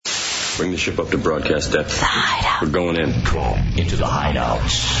Bring the ship up to broadcast depth. The Hideout. We're going in. Into the Hideout.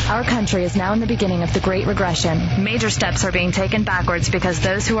 Our country is now in the beginning of the Great Regression. Major steps are being taken backwards because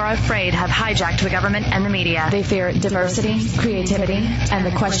those who are afraid have hijacked the government and the media. They fear diversity, creativity, and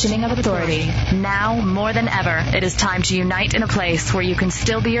the questioning of authority. Now, more than ever, it is time to unite in a place where you can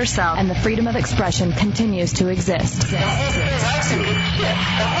still be yourself and the freedom of expression continues to exist.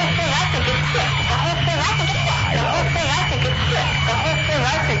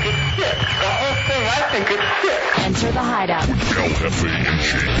 Enter the Hideout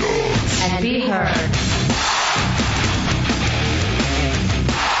and be heard.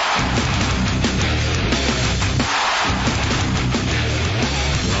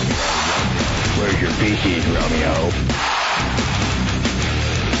 Where's your PCs, Romeo?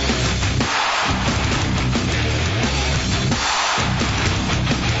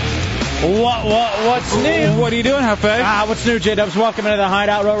 What's new? What are you doing, Hefe? What's new, J-Dubs? Welcome into the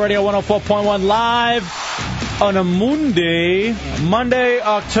Hideout, Road Radio 104.1, live on a Monday,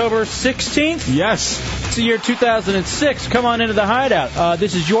 October 16th. Yes. It's the year 2006. Come on into the Hideout.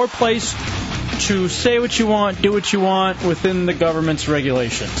 This is your place to say what you want, do what you want within the government's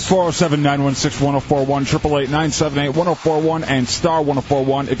regulations. 407-916-1041, 888-978-1041, and star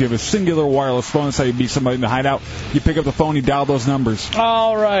 1041. If you have a singular wireless phone, that's how you beat somebody in the Hideout. You pick up the phone, you dial those numbers.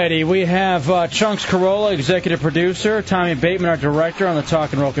 All righty. We have Chunks Corolla, executive producer, Tommy Bateman, our director on the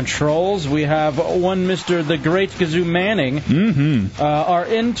Talk and Roll controls. We have one Mr. The Great Gazoo Manning, our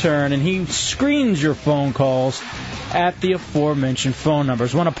intern, and he screens your phone calls at the aforementioned phone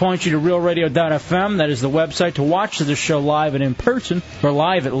numbers. I want to point you to realradio.fm. That is the website to watch the show live and in person, or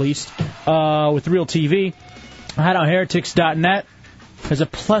live at least, with Real TV. HideoutHeretics.net has a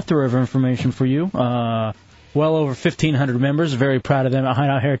plethora of information for you. Well over 1,500 members. Very proud of them at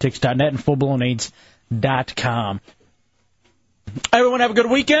HideoutHeretics.net and FullBlownAids.com. Everyone have a good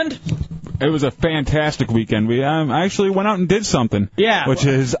weekend? It was a fantastic weekend. We actually went out and did something. Yeah. Which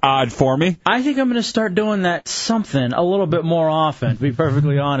is odd for me. I think I'm going to start doing that something a little bit more often, to be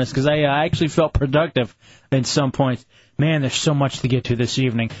perfectly honest, because I actually felt productive at some points. Man, there's so much to get to this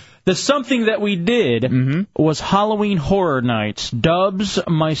evening. The something that we did was Halloween Horror Nights. Dubs,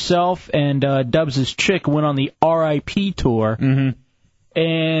 myself, and Dubs' chick went on the RIP tour.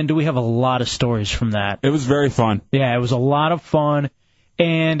 And we have a lot of stories from that. It was very fun. Yeah, it was a lot of fun,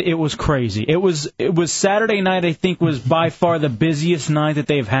 and it was crazy. It was Saturday night, I think, was by far the busiest night that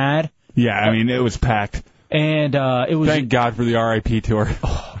they've had. Yeah, I mean, it was packed. And it was... Thank God for the RIP tour.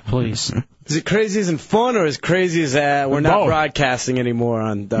 Oh, please. Is it crazy as in fun, or as crazy as we're not broadcasting anymore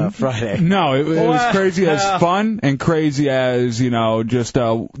on Friday? No, it was crazy as fun and crazy as, just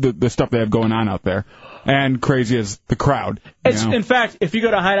the stuff they have going on out there. And crazy as the crowd. In fact, if you go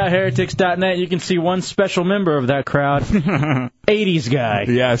to hideoutheretics.net, you can see one special member of that crowd, 80s guy.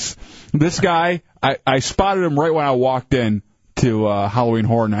 Yes. This guy, I spotted him right when I walked in to Halloween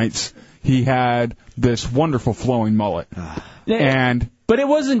Horror Nights. He had this wonderful flowing mullet. But it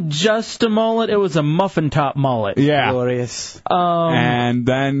wasn't just a mullet, it was a muffin top mullet. Yeah. Glorious. And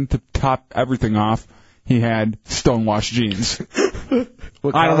then to top everything off, he had stonewashed jeans.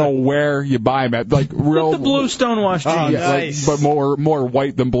 I don't know where you buy them at. Like real the blue stonewashed jeans. Oh, nice. But more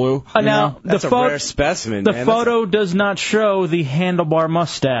white than blue. Now, that's a rare specimen. The photo does not show the handlebar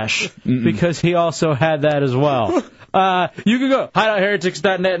mustache because he also had that as well. You can go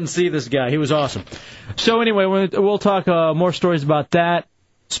hideoutheretics.net and see this guy. He was awesome. So anyway, we'll talk more stories about that.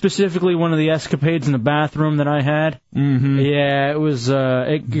 Specifically, one of the escapades in the bathroom that I had. Yeah, it was.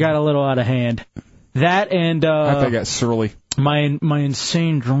 It got a little out of hand. That and I think I got surly. My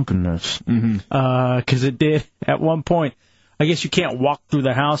insane drunkenness, because it did at one point. I guess you can't walk through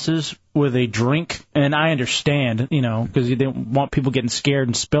the houses with a drink, and I understand, because you didn't want people getting scared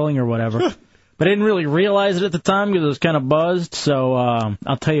and spilling or whatever. But I didn't really realize it at the time because I was kind of buzzed. So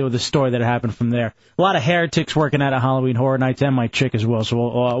I'll tell you the story that happened from there. A lot of heretics working at Halloween Horror Nights, and my chick as well.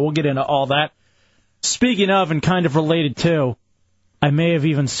 So we'll get into all that. Speaking of, and kind of related to, I may have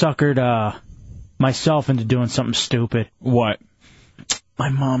even suckered myself into doing something stupid. What? My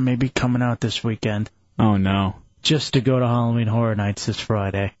mom may be coming out this weekend. Oh, no. Just to go to Halloween Horror Nights this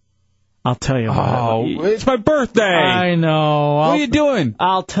Friday. I'll tell you about it. Oh, it's my birthday. I know. What are you doing?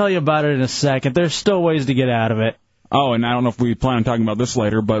 I'll tell you about it in a second. There's still ways to get out of it. Oh, and I don't know if we plan on talking about this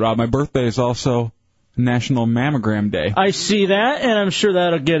later, but my birthday is also National Mammogram Day. I see that, and I'm sure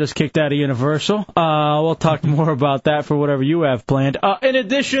that'll get us kicked out of Universal. We'll talk more about that for whatever you have planned. In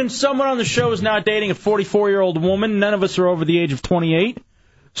addition, someone on the show is now dating a 44-year-old woman. None of us are over the age of 28,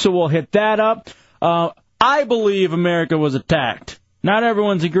 so we'll hit that up. I believe America was attacked. Not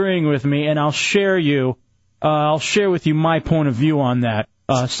everyone's agreeing with me, and I'll share with you my point of view on that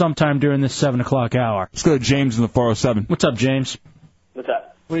sometime during this 7 o'clock hour. Let's go to James in the 407. What's up, James? What's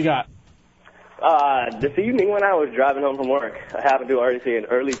up? What do you got? This evening when I was driving home from work, I happened to already see an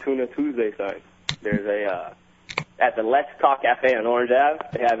early Tuna Tuesday sign. There's a, at the Let's Talk Cafe on Orange Ave,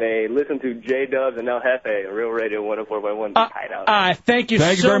 they have a listen to J-Dubs and El Jefe, a Real Radio 104.1 Hideout. Thank you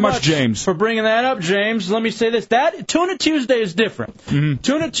so very much, James, for bringing that up, James. Let me say this. That Tuna Tuesday is different. Mm-hmm.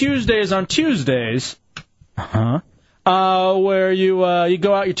 Tuna Tuesday is on Tuesdays, where you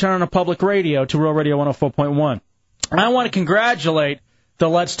go out, you turn on a public radio to Real Radio 104.1. I want to congratulate the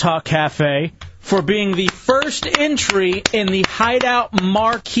Let's Talk Cafe for being the first entry in the Hideout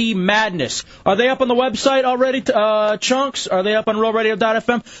Marquee Madness. Are they up on the website already, Chunks? Are they up on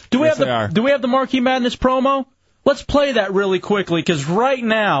RealRadio.fm? Do we have the Marquee Madness promo? Let's play that really quickly, because right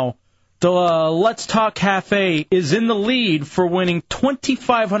now, the Let's Talk Cafe is in the lead for winning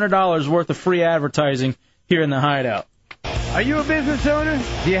 $2,500 worth of free advertising here in the Hideout. Are you a business owner?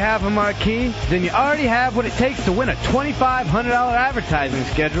 Do you have a marquee? Then you already have what it takes to win a $2,500 advertising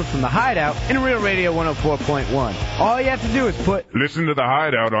schedule from the Hideout in Real Radio 104.1. All you have to do is put Listen to the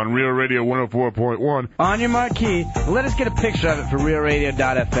Hideout on Real Radio 104.1 on your marquee and let us get a picture of it for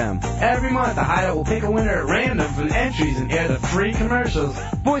RealRadio.fm. Every month, the Hideout will pick a winner at random from the entries and air the free commercials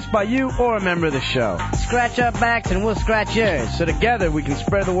voiced by you or a member of the show. Scratch our backs and we'll scratch yours, so together we can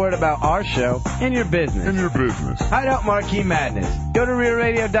spread the word about our show and your business. Hideout Marquee Madness. Go to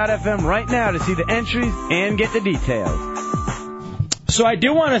RealRadio.fm right now to see the entries and get the details. So I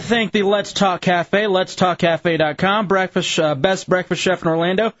do want to thank the Let's Talk Cafe, letstalkcafe.com, best breakfast chef in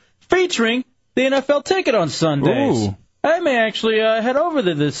Orlando, featuring the NFL ticket on Sundays. Ooh. I may actually head over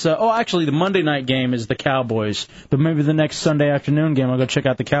to this. Actually, the Monday night game is the Cowboys, but maybe the next Sunday afternoon game, I'll go check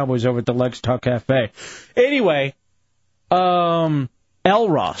out the Cowboys over at the Let's Talk Cafe. Anyway, Elros,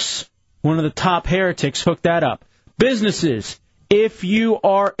 one of the top heretics, hooked that up. Businesses, if you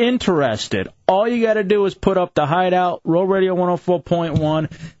are interested, all you got to do is put up the Hideout, Real Radio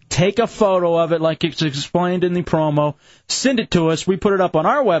 104.1, take a photo of it like it's explained in the promo, send it to us. We put it up on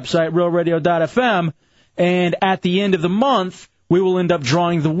our website, realradio.fm, and at the end of the month, we will end up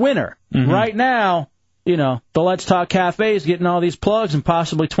drawing the winner. Mm-hmm. Right now, the Let's Talk Cafe is getting all these plugs and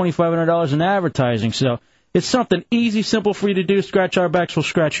possibly $2,500 in advertising. So it's something easy, simple for you to do. Scratch our backs, we'll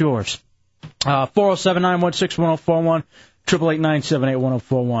scratch yours. 407-916-1041,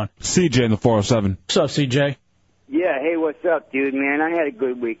 888-978-1041. CJ in the 407. What's up, CJ? Yeah, hey, what's up, dude, man? I had a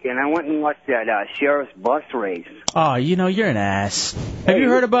good weekend. I went and watched that sheriff's bus race. Oh, you're an ass. Have you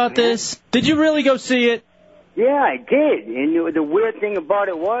heard about this? Did you really go see it? Yeah, I did. And the weird thing about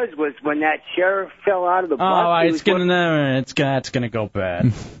it was when that sheriff fell out of the bus. Oh, it's gonna go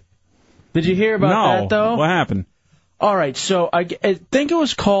bad. Did you hear about that, though? What happened? All right, so I think it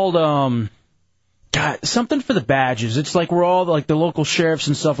was called something for the badges. It's like we're all the local sheriffs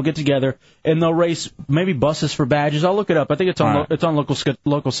and stuff will get together and they'll race maybe buses for badges. I'll look it up. I think it's on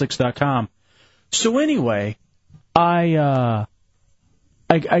local6.com. So anyway, they're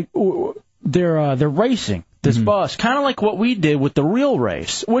racing this bus, kind of like what we did with the real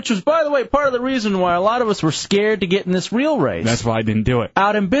race, which was, by the way, part of the reason why a lot of us were scared to get in this real race. That's why I didn't do it.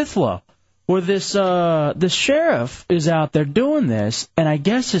 Out in Bithlo, where this sheriff is out there doing this, and I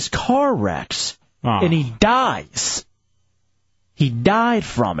guess his car wrecks, and he dies. He died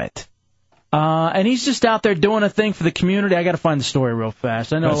from it. And he's just out there doing a thing for the community. I got to find the story real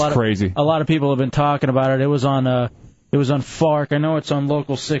fast. I know That's crazy. A lot of people have been talking about it. It was on FARC. I know it's on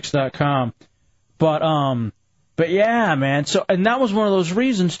local6.com. But yeah, man. So, and that was one of those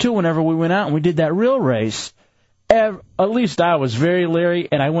reasons too. Whenever we went out and we did that real race, at least I was very leery,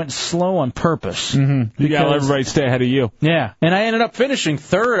 and I went slow on purpose. Mm-hmm. You got to let everybody stay ahead of you. Yeah, and I ended up finishing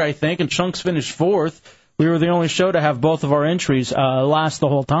third, I think, and Chunks finished fourth. We were the only show to have both of our entries last the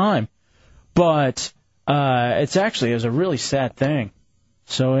whole time. But it was a really sad thing.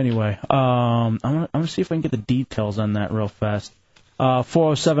 So anyway, I'm gonna see if I can get the details on that real fast.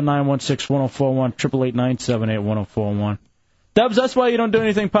 407-916-1041, 888-978-1041. Dubs, that's why you don't do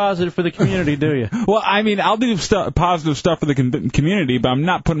anything positive for the community, do you? Well, I mean, I'll do positive stuff for the community, but I'm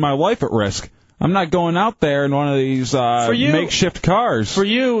not putting my life at risk. I'm not going out there in one of these makeshift cars. For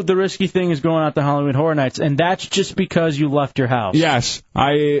you, the risky thing is going out to Halloween Horror Nights, and that's just because you left your house. Yes.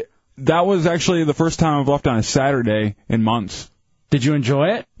 That was actually the first time I've left on a Saturday in months. Did you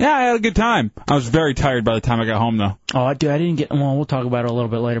enjoy it? Yeah, I had a good time. I was very tired by the time I got home, though. Oh, dude, I didn't get... Well, we'll talk about it a little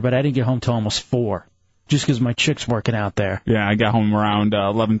bit later, but I didn't get home till almost 4. Just because my chick's working out there. Yeah, I got home around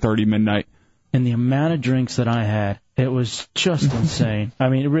 11:30 midnight. And the amount of drinks that I had, it was just insane. I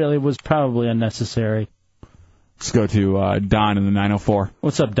mean, it really was probably unnecessary. Let's go to Don in the 904.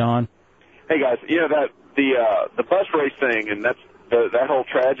 What's up, Don? Hey, guys. The bus race thing, and that's that whole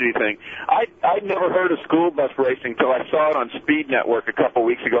tragedy thing. I'd never heard of school bus racing until I saw it on Speed Network a couple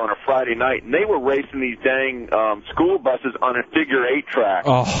weeks ago on a Friday night, and they were racing these dang school buses on a figure-8 track.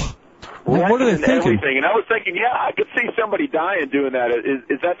 Oh. What are they thinking? Everything. And I was thinking, yeah, I could see somebody dying doing that.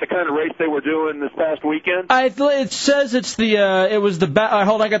 Is that the kind of race they were doing this past weekend? It says it's it was the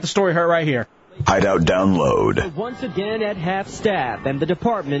hold on, I got the story right here. Hideout download. Once again at half staff, and the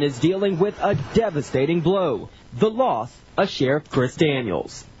department is dealing with a devastating blow. The loss of Sheriff Chris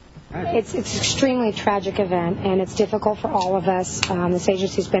Daniels. It's an extremely tragic event, and it's difficult for all of us. This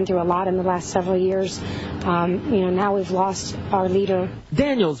agency's been through a lot in the last several years. Now we've lost our leader.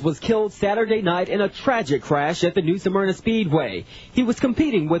 Daniels was killed Saturday night in a tragic crash at the New Smyrna Speedway. He was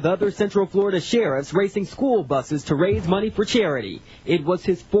competing with other Central Florida sheriffs racing school buses to raise money for charity. It was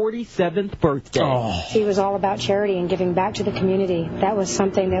his 47th birthday. Oh. He was all about charity and giving back to the community. That was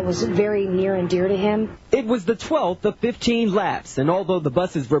something that was very near and dear to him. It was the 12th of 15 laps, and although the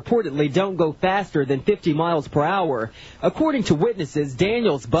buses reportedly don't go faster than 50 miles per hour, according to witnesses,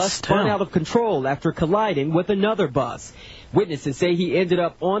 Daniels' bus spun out of control after colliding with another bus. Witnesses say he ended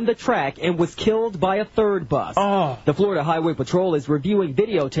up on the track and was killed by a third bus. Oh. The Florida Highway Patrol is reviewing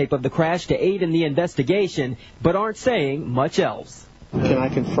videotape of the crash to aid in the investigation, but aren't saying much else. Can I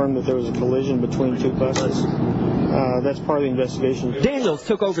confirm that there was a collision between two buses? That's part of the investigation. Daniels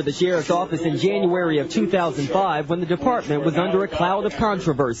took over the sheriff's office in January of 2005 when the department was under a cloud of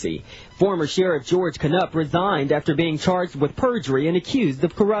controversy. Former Sheriff George Canup resigned after being charged with perjury and accused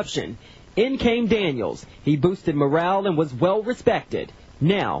of corruption. In came Daniels. He boosted morale and was well respected.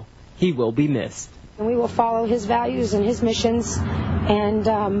 Now he will be missed. And we will follow his values and his missions, and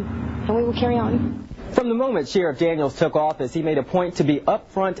we will carry on. From the moment Sheriff Daniels took office, he made a point to be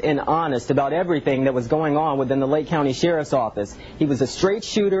upfront and honest about everything that was going on within the Lake County Sheriff's Office. He was a straight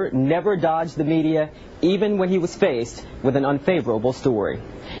shooter, never dodged the media, even when he was faced with an unfavorable story.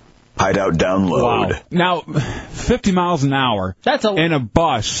 Hideout download. Wow. Now, 50 miles an hour in a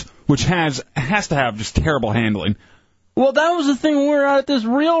bus, which has to have just terrible handling. Well, that was the thing when we were out at this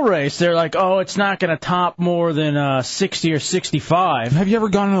real race. They're like, oh, it's not going to top more than 60 or 65. Have you ever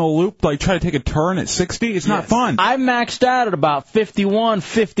gone in a loop, like try to take a turn at 60? It's not fun. I maxed out at about 51,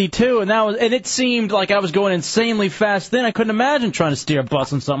 52, and it seemed like I was going insanely fast then. I couldn't imagine trying to steer a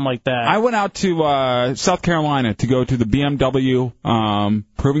bus on something like that. I went out to South Carolina to go to the BMW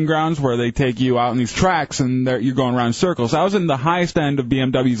proving grounds where they take you out on these tracks and you're going around in circles. I was in the highest end of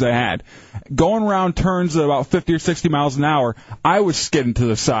BMWs I had. Going around turns at about 50 or 60 miles an hour, I was skidding to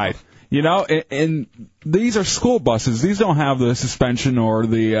the side. You know, and these are school buses. These don't have the suspension or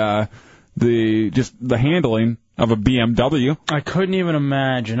the handling of a BMW. I couldn't even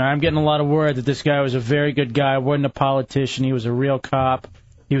imagine. I'm getting a lot of word that this guy was a very good guy, wasn't a politician. He was a real cop.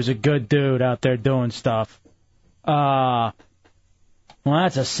 He was a good dude out there doing stuff. Well,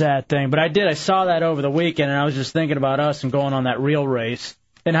 that's a sad thing. But I saw that over the weekend, and I was just thinking about us and going on that real race.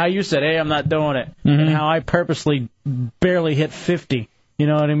 And how you said, hey, I'm not doing it. Mm-hmm. And how I purposely barely hit 50. You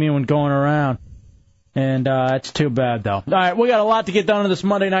know what I mean, when going around. And it's too bad, though. All right, we got a lot to get done on this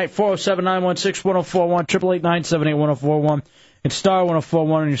Monday night. 407-916-1041, 888-978-1041, and star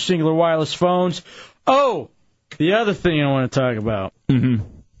 1041 on your singular wireless phones. Oh, the other thing I want to talk about. Mm-hmm.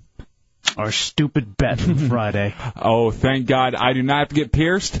 Our stupid bet from Friday. Oh, thank God. I do not have to get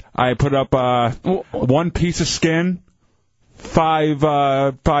pierced. I put up one piece of skin, five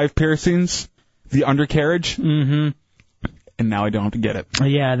piercings, the undercarriage, and now I don't have to get it.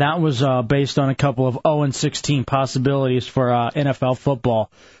 Yeah, that was based on a couple of 0-16 possibilities for NFL football.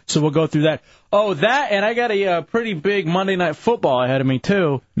 So we'll go through that. Oh, that, and I got a pretty big Monday Night Football ahead of me,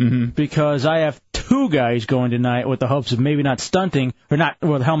 too, because I have two guys going tonight with the hopes of maybe not stunting, or not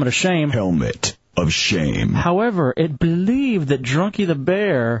with helmet of shame. Helmet of shame. However, it believed that Drunky the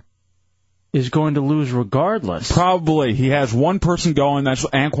Bear is going to lose regardless. Probably. He has one person going, that's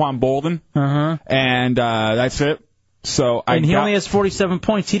Anquan Bolden, and that's it. So he only has 47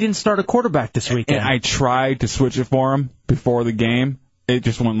 points. He didn't start a quarterback this weekend. And I tried to switch it for him before the game. It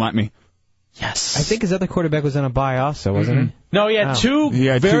just wouldn't let me. Yes. I think his other quarterback was on a bye also, wasn't he? No, he had two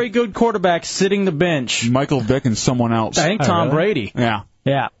very good quarterbacks sitting the bench. Michael Vick and someone else. I think Tom Brady. Yeah.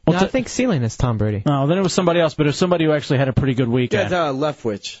 Yeah. No, I think Sealing is Tom Brady. Oh, then it was somebody else, but it was somebody who actually had a pretty good weekend. Yeah,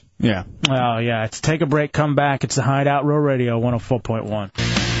 Leftwich. Yeah. Oh, yeah. It's take a break, come back. It's the Hideout Row Radio 104.1. Winning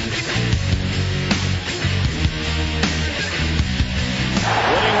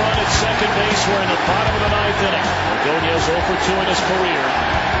run at second base. We're in the bottom of the ninth inning. Begonia's 0 for 2 in his career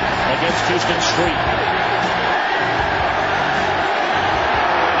against Houston Street.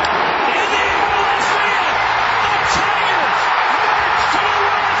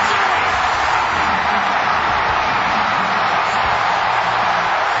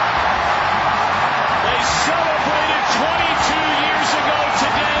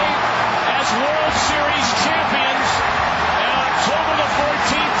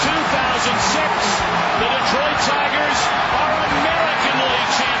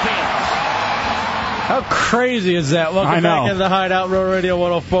 How crazy is that? Welcome I know. back into the Hideout, Road Radio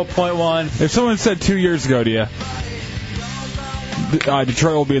 104.1. If someone said 2 years ago to you,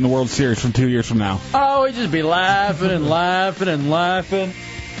 Detroit will be in the World Series from 2 years from now. Oh, we'd just be laughing and laughing and laughing.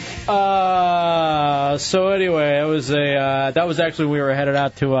 So anyway, it was that was actually we were headed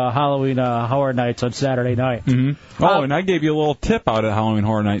out to Halloween Horror Nights on Saturday night. Mm-hmm. Oh, and I gave you a little tip out at Halloween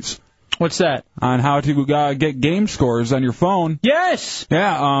Horror Nights. What's that? On how to get game scores on your phone. Yes!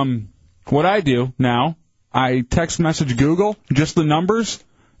 Yeah, what I do now, I text message Google just the numbers.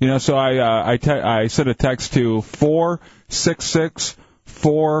 So I send a text to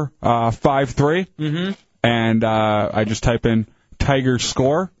 466453, and I just type in Tiger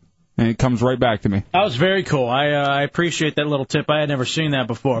score, and it comes right back to me. That was very cool. I appreciate that little tip. I had never seen that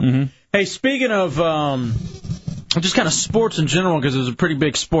before. Hey, speaking of just kind of sports in general, because it was a pretty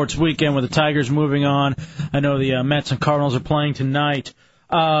big sports weekend with the Tigers moving on. I know the Mets and Cardinals are playing tonight.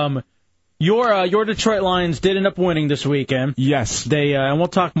 Your Detroit Lions did end up winning this weekend. Yes. They and we'll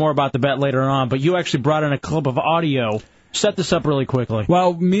talk more about the bet later on, but you actually brought in a clip of audio. Set this up really quickly.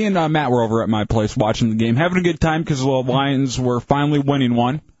 Well, me and Matt were over at my place watching the game, having a good time because the Lions were finally winning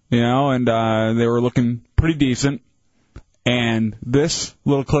one, and they were looking pretty decent. And this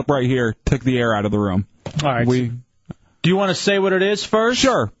little clip right here took the air out of the room. All right. Do you want to say what it is first?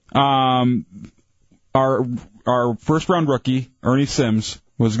 Sure. Our first round rookie, Ernie Sims,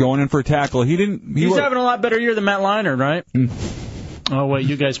 was going in for a tackle. He's having a lot better year than Matt Leinart, right? Oh, wait,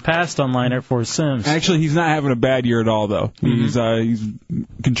 you guys passed on Leinart for Sims. Actually, he's not having a bad year at all, though. He's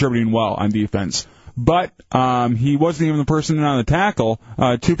contributing well on defense. But he wasn't even the person on the tackle.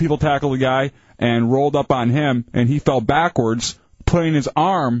 Two people tackled the guy and rolled up on him, and he fell backwards, putting his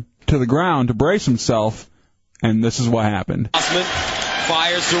arm to the ground to brace himself, and this is what happened. Osman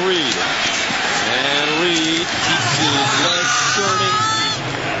fires to Reed. And Reed keeps his legs turning.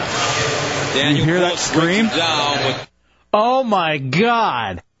 Daniel you hear that scream? Oh, my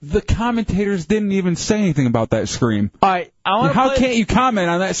God. The commentators didn't even say anything about that scream. All right, how can't you comment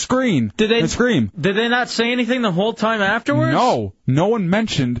on that scream? Scream? Did they not say anything the whole time afterwards? No one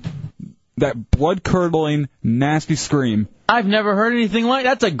mentioned that blood-curdling, nasty scream. I've never heard anything like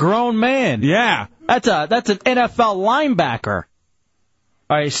that. That's a grown man. Yeah. That's an NFL linebacker.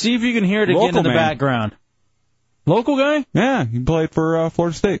 All right, see if you can hear it again in the background. Local guy? Yeah, he played for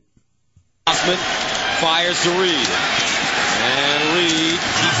Florida State. Osman fires to Reed. And Reed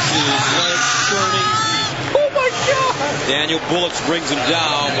keeps his legs turning. Oh, my God. Daniel Bullocks brings him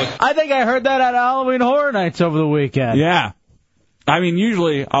down. I think I heard that at Halloween Horror Nights over the weekend. Yeah. I mean,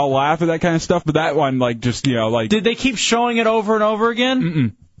 usually I'll laugh at that kind of stuff, but that one, Did they keep showing it over and over again?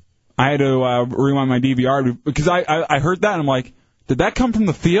 Mm-mm. I had to rewind my DVR because I heard that and I'm like, did that come from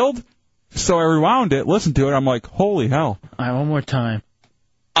the field? So I rewound it, listened to it, I'm like, holy hell. All right, one more time.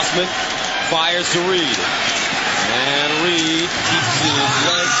 Osman fires to Reed. And Reed keeps his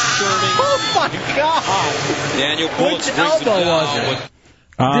legs turning. Oh, my God. Daniel Bullocks Which brings him elbow down. was it?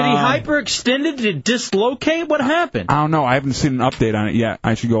 Did he hyperextend it? Did it dislocate? What happened? I don't know. I haven't seen an update on it yet.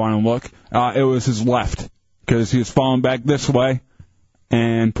 I should go on and look. It was his left because he was falling back this way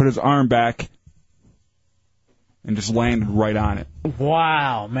and put his arm back and just landed right on it.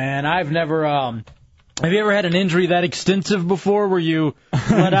 Wow, man. I've never... Have you ever had an injury that extensive before where you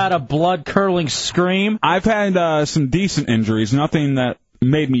let out a blood-curdling scream? I've had some decent injuries, nothing that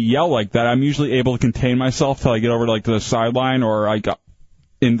made me yell like that. I'm usually able to contain myself till I get over to the sideline or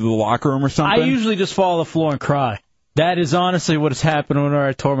into the locker room or something. I usually just fall on the floor and cry. That is honestly what has happened when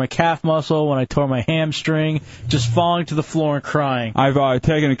I tore my calf muscle, when I tore my hamstring, just falling to the floor and crying. I've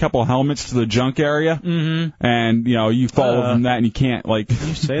taken a couple of helmets to the junk area, and you fall from that and you can't Can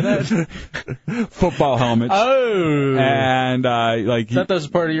you say that? Football helmets. Oh, and I thought that was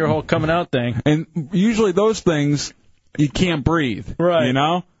part of your whole coming out thing. And usually those things you can't breathe, right?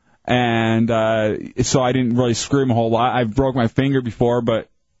 And so I didn't really scream a whole lot. I broke my finger before, but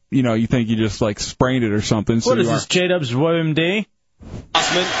you think you just sprained it or something. What is this, J-Dub's WebMD?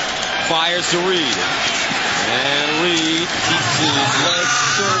 Osman fires to Reed. And Reed keeps his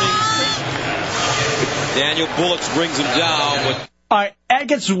legs turning. Daniel Bullocks brings him down. All right, that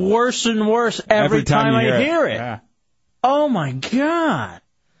gets worse and worse every time I hear it. Yeah. Oh, my God.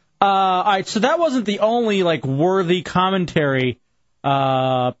 All right, so that wasn't the only, worthy commentary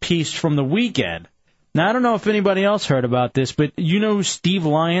piece from the weekend. Now, I don't know if anybody else heard about this, but you know who Steve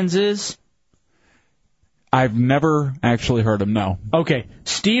Lyons is? I've never actually heard him, no. Okay.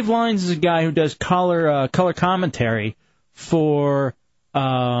 Steve Lyons is a guy who does color commentary for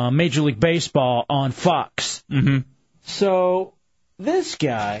Major League Baseball on Fox. Mm-hmm. So this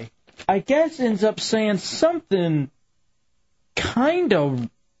guy, I guess, ends up saying something kind of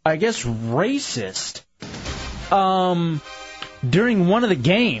I guess, racist during one of the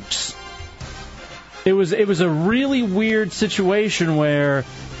games. It was a really weird situation where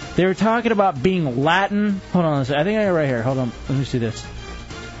they were talking about being Latin. Hold on a second. I think I got it right here. Hold on. Let me see this.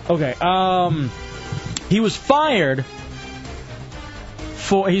 Okay. He was fired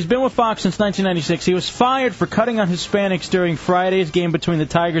he's been with Fox since 1996. He was fired for cutting on Hispanics during Friday's game between the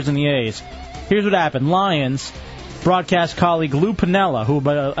Tigers and the A's. Here's what happened. Lions broadcast colleague Lou Piniella, who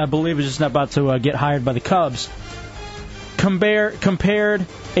I believe is just about to get hired by the Cubs, compared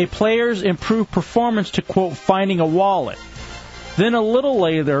a player's improved performance to, quote, finding a wallet. Then a little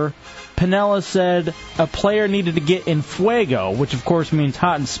later, Piniella said a player needed to get en fuego, which of course means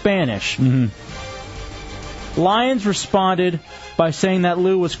hot in Spanish. Mm-hmm. Lions responded by saying that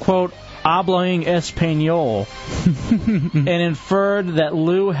Lou was, quote, hablang español, and inferred that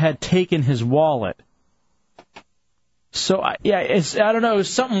Lou had taken his wallet. So, I don't know, it was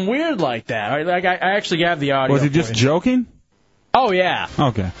something weird like that. I actually have the audio. Was he just joking? Oh, yeah.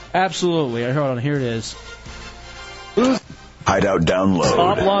 Okay. Absolutely. Hold on, here it is. Hideout download.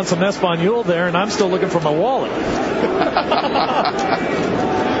 Hablan some español there, and I'm still looking for my wallet.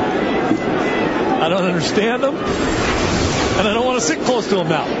 I don't understand him, and I don't want to sit close to him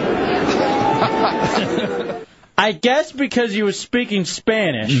now. I guess because you were speaking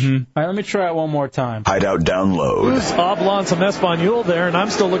Spanish. Mm-hmm. All right, let me try it one more time. Hideout download. Hablan some español there, and I'm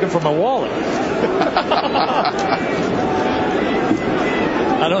still looking for my wallet.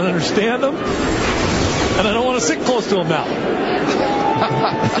 I don't understand him, and I don't want to sit close to him now.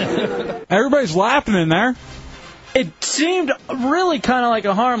 Everybody's laughing in there. It seemed really kind of like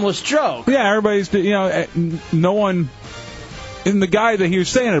a harmless joke. Yeah, everybody's, no one. And the guy that he was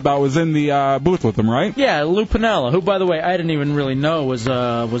saying it about was in the booth with him, right? Yeah, Lou Piniella, who, by the way, I didn't even really know was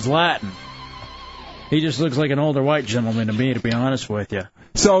Latin. He just looks like an older white gentleman to me, to be honest with you.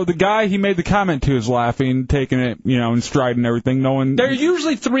 So the guy he made the comment to is laughing, taking it, in stride and everything. No one. There are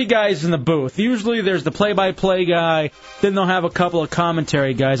usually three guys in the booth. Usually there's the play-by-play guy, then they'll have a couple of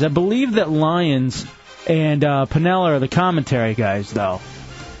commentary guys. I believe that Lyons and Piniella are the commentary guys, though.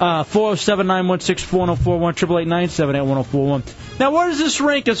 407-916-4041, 888-978-1041. Now, where does this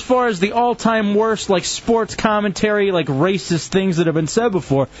rank as far as the all-time worst, sports commentary, racist things that have been said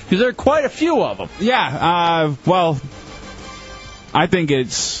before? Because there are quite a few of them. Yeah, well, I think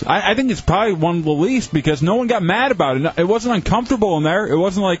it's probably one of the least because no one got mad about it. It wasn't uncomfortable in there. It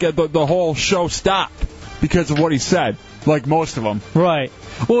wasn't like the whole show stopped because of what he said, like most of them. Right.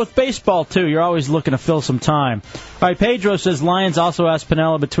 Well, with baseball, too, you're always looking to fill some time. All right, Pedro says Lions also asked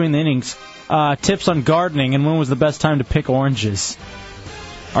Piniella between the innings tips on gardening and when was the best time to pick oranges.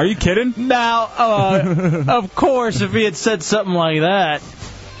 Are you kidding? Now, of course, if he had said something like that,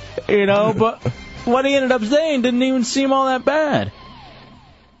 but what he ended up saying didn't even seem all that bad.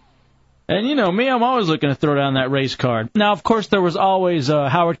 And you know me, I'm always looking to throw down that race card. Now, of course, there was always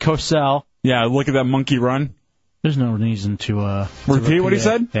Howard Cosell. Yeah, look at that monkey run. There's no reason to repeat what he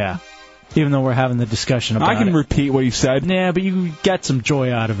said? Yeah. Even though we're having the discussion about it. I can repeat what he said. Yeah, but you get some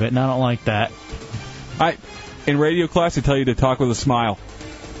joy out of it, and I don't like that. In radio class, they tell you to talk with a smile.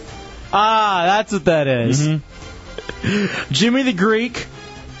 Ah, that's what that is. Mm-hmm. Jimmy the Greek,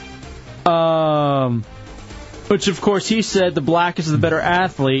 which, of course, he said the black is the better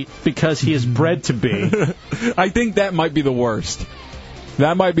athlete because he is bred to be. I think that might be the worst.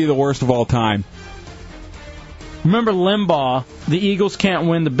 That might be the worst of all time. Remember Limbaugh, the Eagles can't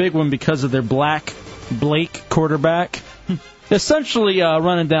win the big one because of their black Blake quarterback? Essentially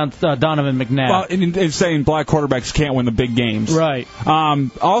running down Donovan McNabb. Well, and saying black quarterbacks can't win the big games. Right.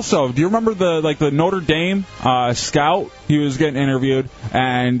 Also, do you remember the Notre Dame scout? He was getting interviewed,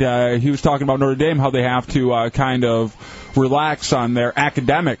 and he was talking about Notre Dame, how they have to kind of relax on their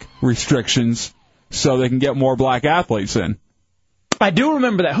academic restrictions so they can get more black athletes in. I do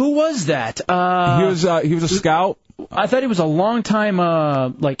remember that. Who was that? He was a scout. I thought he was a long-time,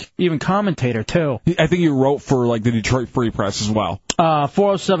 even commentator, too. I think he wrote for, the Detroit Free Press as well.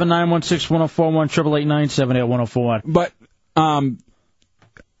 407-916-1041, 888-978-1041. But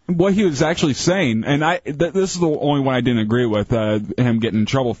what he was actually saying, and this is the only one I didn't agree with him getting in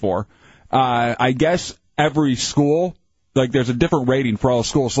trouble for, I guess every school, there's a different rating for all the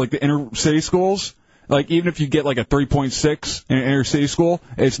schools. So, the inner-city schools, even if you get, a 3.6 in an inner-city school,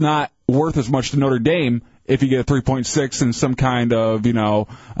 it's not worth as much to Notre Dame if you get a 3.6 in some kind of,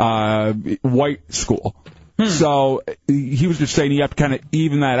 white school. So he was just saying you have to kind of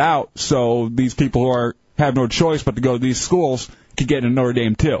even that out so these people who have no choice but to go to these schools can get into Notre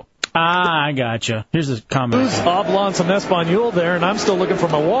Dame, too. Ah, I gotcha. Here's a comment. Who's Hablan some español there, and I'm still looking for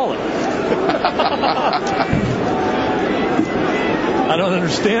my wallet. I don't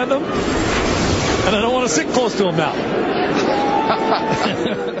understand him, and I don't want to sit close to him now.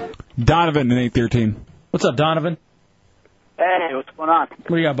 Donovan in 813. What's up, Donovan? Hey, what's going on? What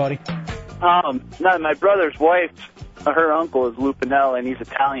do you got, buddy? No, my brother's wife, her uncle is Lupinella, and he's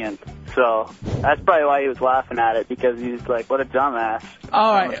Italian. So that's probably why he was laughing at it, because he's like, what a dumbass.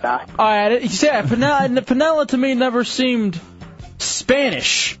 All right. You see, Panella to me never seemed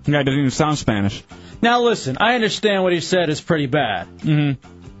Spanish. Yeah, it doesn't even sound Spanish. Now, listen, I understand what he said is pretty bad.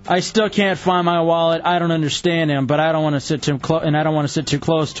 Mm-hmm. I still can't find my wallet. I don't understand him, but I don't want to sit too and I don't want to sit too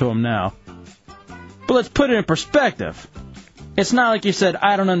close to him now. But let's put it in perspective. It's not like you said,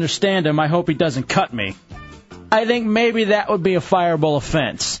 I don't understand him. I hope he doesn't cut me. I think maybe that would be a fireable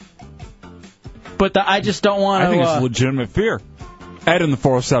offense. But I just don't want to... I think it's legitimate fear. Ed in the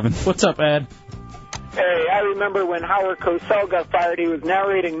 407. What's up, Ed? Hey, I remember when Howard Cosell got fired, he was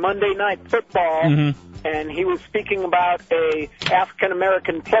narrating Monday Night Football, and he was speaking about a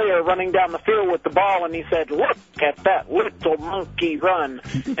African-American player running down the field with the ball, and he said, look at that little monkey run.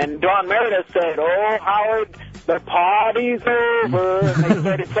 And Don Meredith said, oh, Howard, the party's over. And they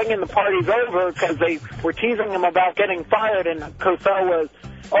started singing the party's over because they were teasing him about getting fired, and Cosell was,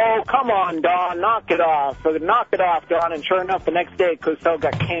 oh, come on, Don, knock it off. So knock it off, Don. And sure enough, the next day, Cosell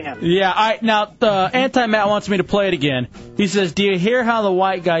got canned. Yeah, now, Anti-Matt wants me to play it again. He says, do you hear how the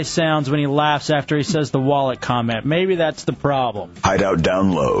white guy sounds when he laughs after he says the wallet comment? Maybe that's the problem. Hideout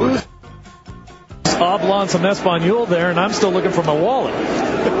download. Oblong some Espanol there, and I'm still looking for my wallet.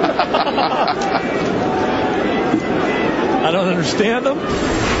 I don't understand him,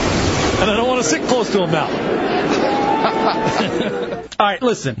 and I don't want to sit close to him now. All right,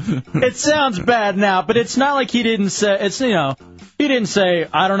 listen. It sounds bad now, but it's not like he didn't say. He didn't say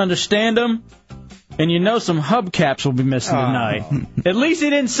I don't understand him, and some hubcaps will be missing tonight. At least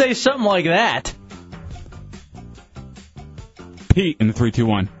he didn't say something like that. Pete in the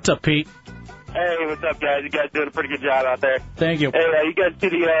 321. What's up, Pete? Hey, what's up, guys? You guys doing a pretty good job out there. Thank you. Hey, you guys see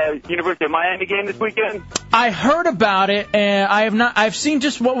the University of Miami game this weekend? I heard about it, and I have not. I've seen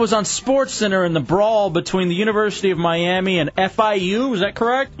just what was on SportsCenter in the brawl between the University of Miami and FIU. Is that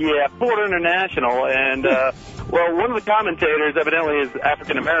correct? Yeah, Florida International, and well, one of the commentators evidently is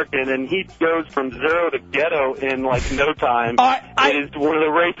African American, and he goes from zero to ghetto in like no time. It is one of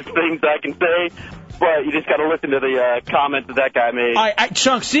the racist things I can say. But you just got to listen to the comment that guy made.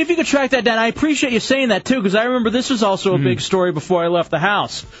 Chunk, see if you can track that down. I appreciate you saying that, too, because I remember this was also a big story before I left the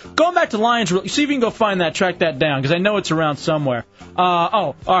house. Going back to Lions, see if you can go find that, track that down, because I know it's around somewhere.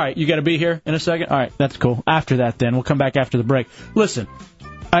 All right, you got to be here in a second? All right, that's cool. After that, then. We'll come back after the break. Listen,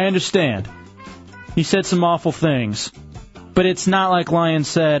 I understand. He said some awful things. But it's not like Lions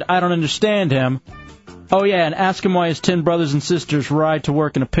said, I don't understand him. Oh, yeah, and ask him why his 10 brothers and sisters ride to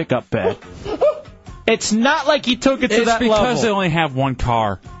work in a pickup bed. It's not like he took it to that level. It's because they only have one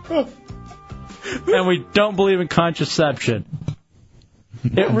car. And we don't believe in contraception.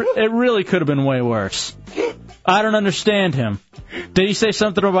 It really could have been way worse. I don't understand him. Did he say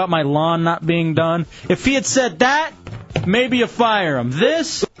something about my lawn not being done? If he had said that, maybe you fire him.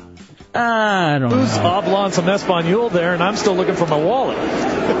 This, I don't know. Oblong some Espanol there, and I'm still looking for my wallet.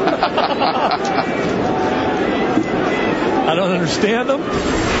 I don't understand him.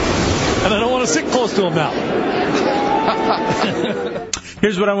 And I don't want to sit close to him now.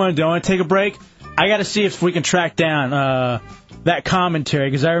 Here's what I want to do. I want to take a break. I got to see if we can track down that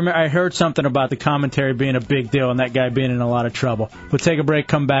commentary, because I heard something about the commentary being a big deal and that guy being in a lot of trouble. We'll take a break,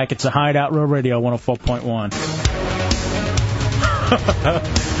 come back. It's a Hideout Real Radio 104.1.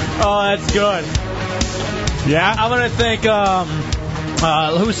 Oh, that's good. Yeah? I'm going to thank...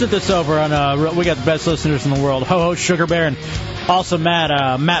 who sent this over on? We got the best listeners in the world. Ho Ho Sugar Bear, and also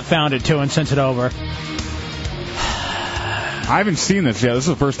Matt. Matt found it too and sent it over. I haven't seen this yet. This is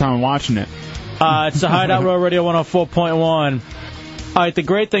the first time I'm watching it. It's the Hideout Row Radio 104.1. All right. The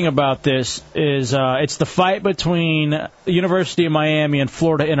great thing about this is it's the fight between the University of Miami and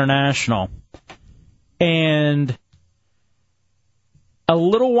Florida International, and a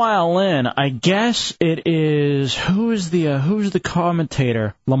little while in, I guess it is who's the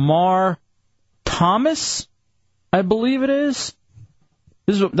commentator? Lamar Thomas, I believe it is.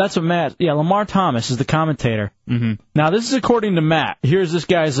 That's what Matt. Yeah, Lamar Thomas is the commentator. Mm-hmm. Now this is according to Matt. Here's this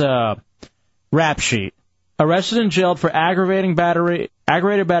guy's rap sheet. Arrested and jailed for aggravated battery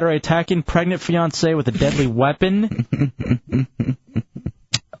attacking pregnant fiancée with a deadly weapon.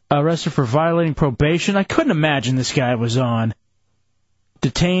 Arrested for violating probation. I couldn't imagine this guy was on.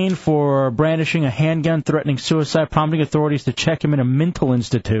 Detained for brandishing a handgun, threatening suicide, prompting authorities to check him in a mental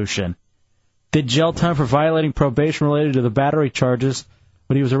institution. Did jail time for violating probation related to the battery charges,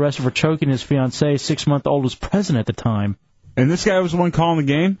 but he was arrested for choking his fiancée. 6-month-old was present at the time. And this guy was the one calling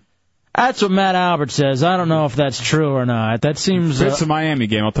the game? That's what Matt Albert says. I don't know if that's true or not. That seems... Fits the Miami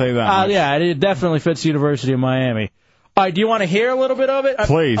game, I'll tell you that much. Yeah, it definitely fits the University of Miami. All right, do you want to hear a little bit of it?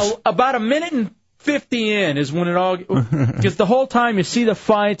 Please. About a minute and 50 in is when it all... Because the whole time you see the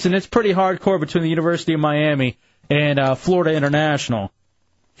fights, and it's pretty hardcore between the University of Miami and Florida International.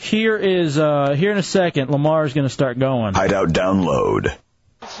 Here in a second, Lamar's going to start going. Hideout download.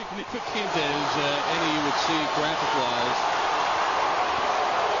 Significant as any you would see graphic-wise.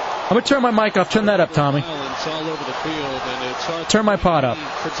 I'm going to turn my mic off. Turn that up, Tommy. It's all over the field, and it's hard Turn my pod up.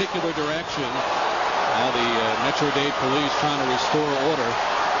 particular direction. Now the Metro-Dade police trying to restore order.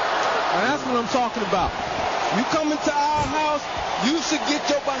 And that's what I'm talking about. You come into our house, you should get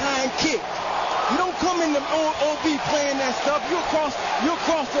your behind kicked. You don't come in the OB playing that stuff. You across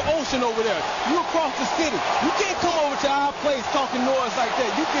the ocean over there. You across the city. You can't come over to our place talking noise like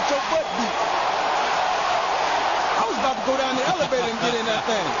that. You get your butt beat. I was about to go down the elevator and get in that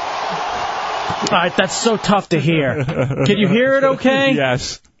thing. All right, that's so tough to hear. Can you hear it okay?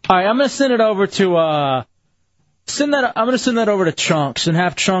 Yes. All right, I'm going to send it over to... I'm going to send that over to Chunks and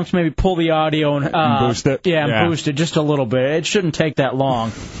have Chunks maybe pull the audio and boost it? Yeah, and Yeah. boost it just a little bit. It shouldn't take that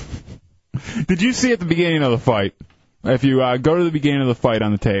long. Did you see at the beginning of the fight? If you go to the beginning of the fight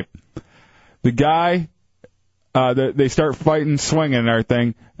on the tape, the guy, they start fighting, swinging and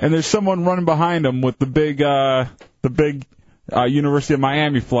everything, and there's someone running behind him with the big University of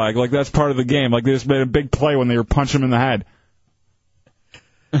Miami flag. Like that's part of the game. Like they just made a big play when they were punching him in the head.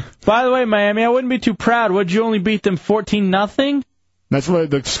 By the way, Miami, I wouldn't be too proud. Would you only beat them 14-0? That's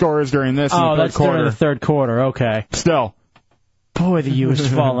what the score is during this. In the third that's quarter. during the third quarter. Okay. Still. Boy, the U is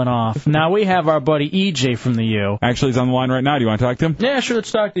falling off. Now we have our buddy EJ from the U. Actually, he's on the line right now. Do you want to talk to him? Yeah, sure.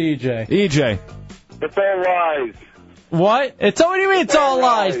 Let's talk to EJ. EJ. It's all lies. What? What do you mean it's all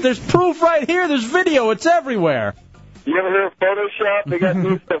lies? There's proof right here. There's video. It's everywhere. You ever hear of Photoshop? They got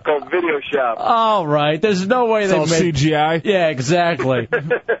new stuff called Video Shop. All right. There's no way It's they all made CGI? Yeah, exactly.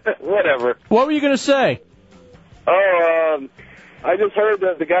 Whatever. What were you going to say? Oh, I just heard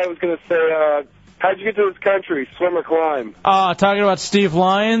that the guy was going to say, how'd you get to this country, swim or climb? Talking about Steve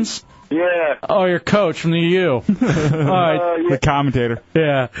Lyons? Yeah. Oh, your coach from the U. All right. The commentator.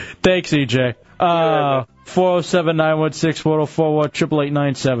 Yeah. Thanks, EJ. 407-916-4041,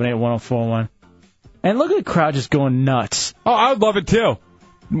 888-978-1041. And look at the crowd just going nuts. Oh, I would love it too.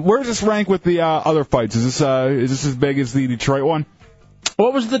 Where does this rank with the other fights? Is this as big as the Detroit one?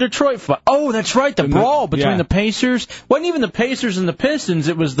 What was the Detroit fight? Oh, that's right, the brawl between the Pacers. Wasn't even the Pacers and the Pistons.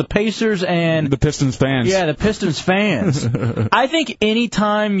 It was the Pacers and... The Pistons fans. Yeah, the Pistons fans. I think any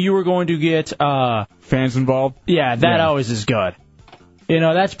time you were going to get... fans involved? Yeah, that always is good. You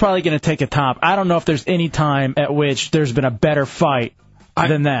know, that's probably going to take a top. I don't know if there's any time at which there's been a better fight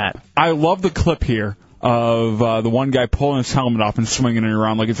than that. I love the clip here of the one guy pulling his helmet off and swinging it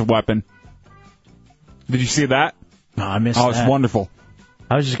around like it's a weapon. Did you see that? No, I missed that. Oh, it's wonderful.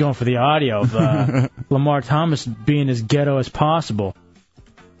 I was just going for the audio of Lamar Thomas being as ghetto as possible.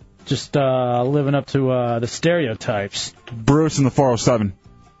 Just living up to the stereotypes. Bruce in the 407.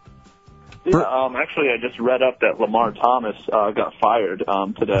 Yeah, actually, I just read up that Lamar Thomas got fired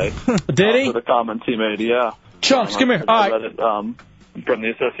today. Did he? For the comments he made, yeah. Chunks, come here. All I right. read it from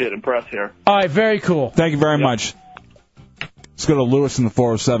the Associated Press here. All right, very cool. Thank you very much. Let's go to Lewis in the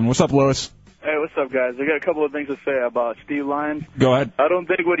 407. What's up, Lewis? Hey, what's up, guys? I got a couple of things to say about Steve Lyons. Go ahead. I don't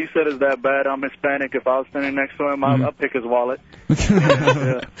think what he said is that bad. I'm Hispanic. If I was standing next to him, I'll pick his wallet.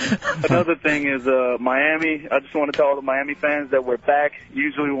 Yeah. Another thing is Miami. I just want to tell all the Miami fans that we're back.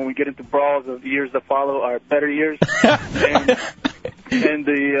 Usually when we get into brawls, the years that follow are better years. And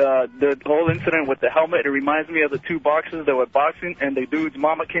the whole incident with the helmet, it reminds me of the two boxers that were boxing, and the dude's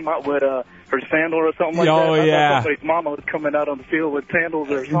mama came out with her sandal or something like that. Oh, yeah. I thought somebody's mama was coming out on the field with sandals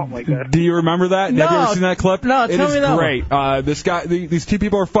or something like that. Do you remember that? No. Have you ever seen that clip? No, tell me that It is great. This guy, these two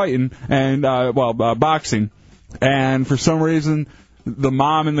people are fighting and boxing, and for some reason, the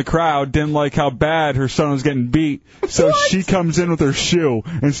mom in the crowd didn't like how bad her son was getting beat, so she comes in with her shoe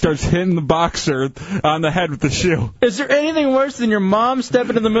and starts hitting the boxer on the head with the shoe. Is there anything worse than your mom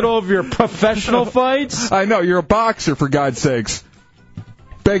stepping in the middle of your professional fights? I know, you're a boxer, for God's sakes.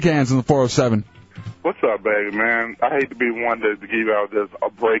 Big hands in the 407. What's up, baby, man? I hate to be one to give out just a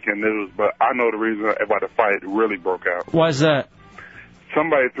breaking news, but I know the reason why the fight really broke out. Why's that?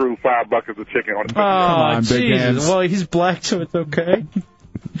 Somebody threw 5 buckets of chicken on the Oh, Jesus. Well, he's black, so it's okay.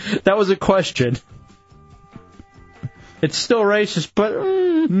 That was a question. It's still racist, but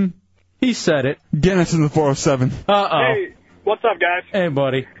he said it. Guinness in the 407. Uh-oh. Hey, what's up, guys? Hey,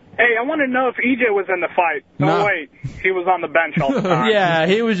 buddy. Hey, I want to know if EJ was in the fight. No, wait. He was on the bench all the time. Yeah,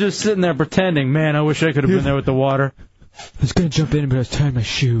 he was just sitting there pretending, man, I wish I could have been there with the water. was going to jump in, but I was tying my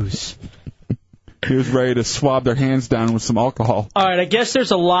shoes. He was ready to swab their hands down with some alcohol. All right, I guess there's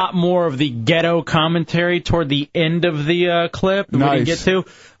a lot more of the ghetto commentary toward the end of the clip that we didn't get to.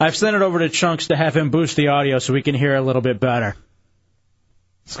 I've sent it over to Chunks to have him boost the audio so we can hear it a little bit better.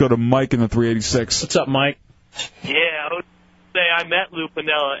 Let's go to Mike in the 386. What's up, Mike? Yeah, I would say I met Lou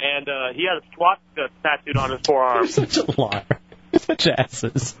Piniella, and he had a swastika tattooed on his forearm. You're such a liar. You're such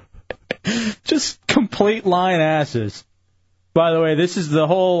asses. Just complete lying asses. By the way, this is the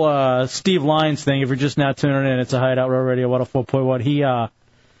whole Steve Lyons thing. If you're just now tuning in, it's a Hideout Row Radio 104.1.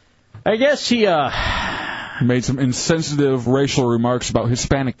 I guess he made some insensitive racial remarks about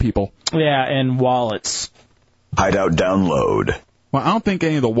Hispanic people. Yeah, and wallets. Hideout download. Well, I don't think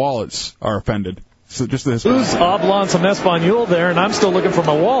any of the wallets are offended. So just the Hispanic. Who's Oblong some Espanol there, and I'm still looking for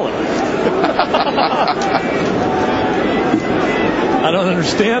my wallet. I don't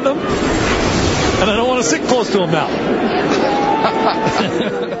understand them, and I don't want to sit close to them now.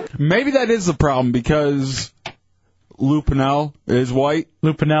 Maybe that is the problem because Lou Piniella is white.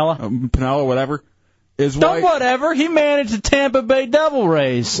 Lou Piniella? Piniella, whatever, is white. Don't whatever. He managed the Tampa Bay Devil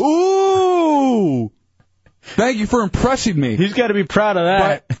Rays. Ooh! Thank you for impressing me. He's got to be proud of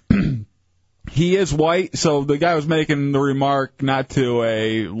that. But he is white, so the guy was making the remark not to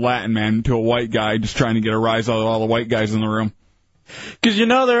a Latin man, to a white guy, just trying to get a rise out of all the white guys in the room. Because you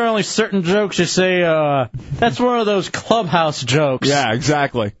know there are only certain jokes you say, that's one of those clubhouse jokes. Yeah,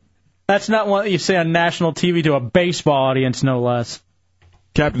 exactly. That's not one that you say on national TV to a baseball audience, no less.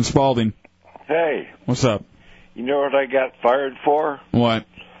 Captain Spaulding. Hey. What's up? You know what I got fired for? What?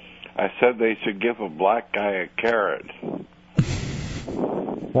 I said they should give a black guy a carrot.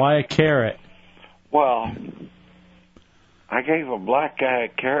 Why a carrot? Well, I gave a black guy a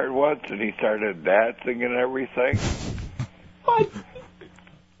carrot once, and he started dancing and everything. What?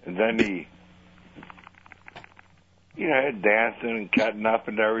 And then he, dancing and cutting up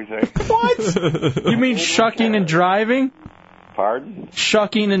and everything. What? You mean shucking and driving? Pardon?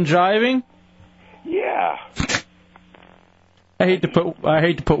 Shucking and driving? Yeah. I hate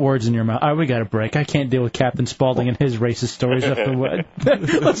to put words in your mouth. We got a break. I can't deal with Captain Spaulding and his racist stories after what.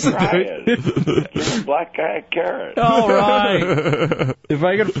 Listen to it. Give a black guy a carrot. All right. If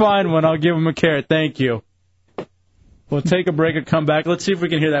I can find one, I'll give him a carrot. Thank you. We'll take a break and come back. Let's see if we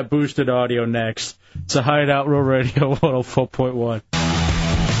can hear that boosted audio next. It's a Hideout Row Radio 104.1.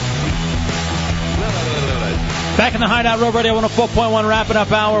 Back in the Hideout Row Radio 104.1, wrapping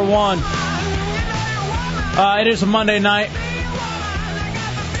up hour one. It is a Monday night.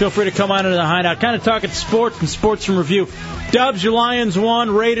 Feel free to come on into the Hideout. Kind of talking sports and sports in review. Dubs, your Lions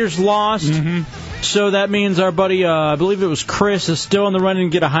won. Raiders lost. So that means our buddy, I believe it was Chris, is still in the running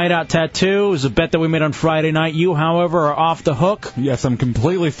to get a Hideout tattoo. It was a bet that we made on Friday night. You, however, are off the hook. Yes, I'm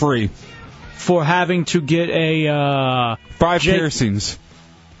completely free. For having to get a... 5 piercings.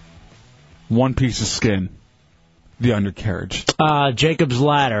 1 piece of skin. The undercarriage. Jacob's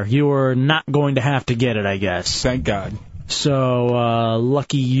Ladder. You are not going to have to get it, I guess. Thank God. So,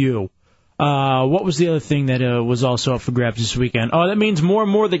 lucky you. What was the other thing that was also up for grabs this weekend? Oh, that means more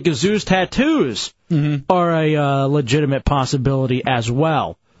and more that Gazoo's tattoos are a legitimate possibility as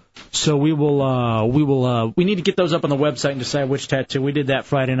well. So we need to get those up on the website and decide which tattoo. We did that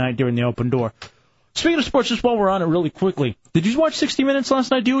Friday night during the open door. Speaking of sports, just while we're on it really quickly, did you watch 60 Minutes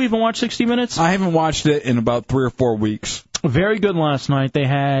last night? Do you even watch 60 Minutes? I haven't watched it in about 3 or 4 weeks. Very good last night. They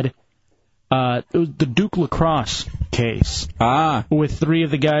had it was the Duke lacrosse case. With 3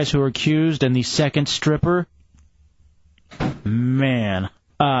 of the guys who were accused and the second stripper. Man,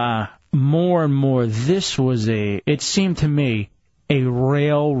 more and more, this was it seemed to me, a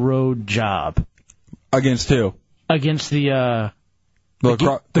railroad job. Against who? Against the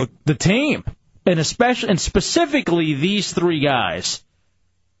team. And specifically these 3 guys.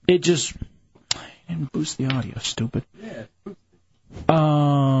 It just didn't boost the audio, stupid.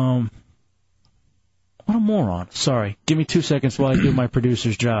 What a moron. Sorry. Give me 2 seconds while I do my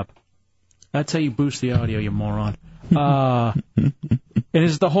producer's job. That's how you boost the audio, you moron. And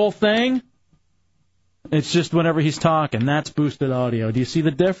is the whole thing? It's just whenever he's talking. That's boosted audio. Do you see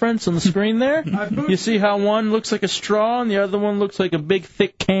the difference on the screen there? You see how one looks like a straw and the other one looks like a big,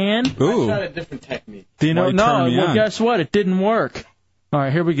 thick can? Ooh. I tried a different technique. Do you know? No, well, guess what? It didn't work. All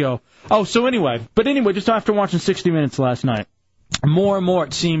right, here we go. Oh, so anyway. But anyway, just after watching 60 Minutes last night, more and more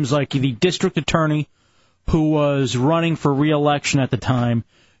it seems like the district attorney who was running for re-election at the time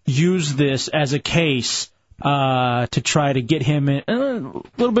used this as a case to try to get him in a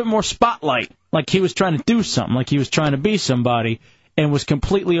little bit more spotlight, like he was trying to do something, like he was trying to be somebody, and was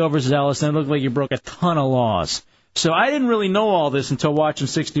completely overzealous, and it looked like he broke a ton of laws. So I didn't really know all this until watching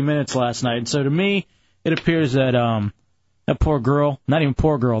 60 Minutes last night, and so to me, it appears that That poor girl. Not even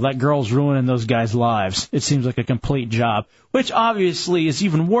poor girl. That girl's ruining those guys' lives. It seems like a complete job, which obviously is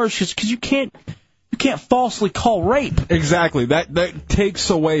even worse because you can't falsely call rape. Exactly. That takes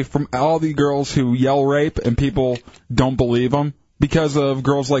away from all the girls who yell rape and people don't believe them because of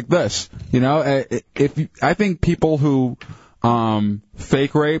girls like this. You know, I think people who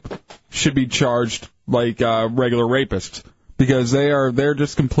fake rape should be charged like regular rapists. Because they're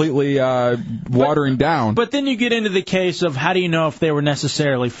just completely watering down. But then you get into the case of how do you know if they were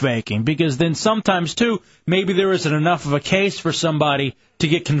necessarily faking? Because then sometimes, too, maybe there isn't enough of a case for somebody to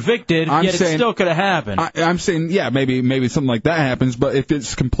get convicted, yet it still could have happened. I'm saying, yeah, maybe something like that happens, but if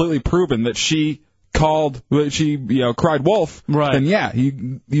it's completely proven that she cried wolf, right, then yeah,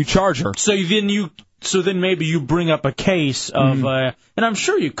 you charge her. So then maybe you bring up a case of, and I'm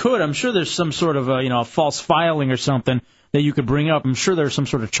sure you could. I'm sure there's some sort of a false filing or something that you could bring up. I'm sure there's some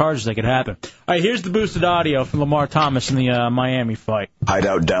sort of charge that could happen. All right, here's the boosted audio from Lamar Thomas in the Miami fight.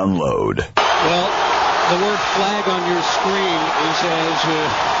 Hideout download. Well, the word flag on your screen is as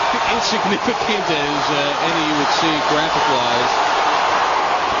insignificant as any you would see graphic-wise.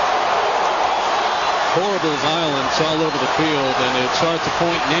 Horrible violence all over the field, and it's hard to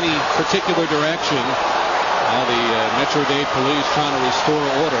point in any particular direction. Now the Metro-Dade police trying to restore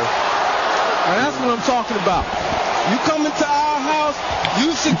order. And that's what I'm talking about. You come into our house,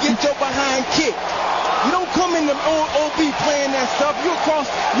 you should get your behind kicked. You don't come in the OB playing that stuff. You across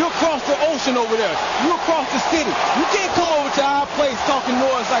the ocean over there. You across the city. You can't come over to our place talking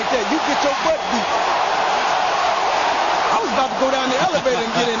noise like that. You get your butt beat. I was about to go down the elevator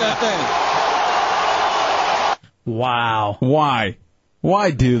and get in that thing. Wow.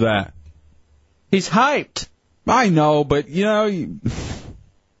 Why do that? He's hyped. I know, but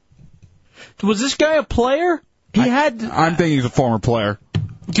was this guy a player? I'm thinking he's a former player.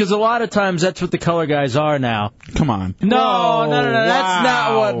 Because a lot of times that's what the color guys are now. Come on. No. Wow.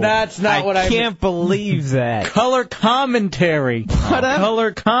 That's not what I can't believe that. Color commentary.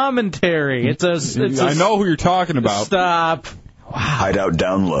 Color commentary. It's a I know who you're talking about. Stop. Wow. Hideout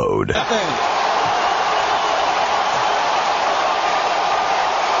download.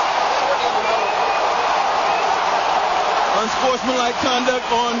 Unsportsmanlike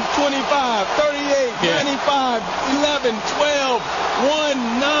conduct on 25, 38, 95, 11, 12,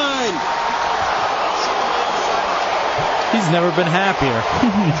 1, 9. He's never been happier.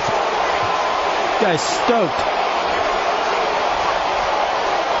 Guy's stoked.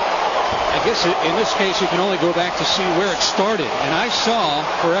 I guess in this case you can only go back to see where it started. And I saw,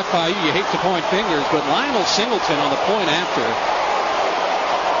 for FIU, you hate to point fingers, but Lionel Singleton on the point after.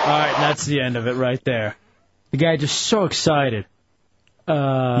 All right, and that's the end of it right there. The guy just so excited.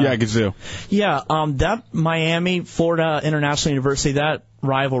 Yeah, Gazoo. Yeah, that Miami-Florida International University, that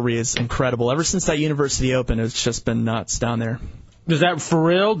rivalry is incredible. Ever since that university opened, it's just been nuts down there. Is that for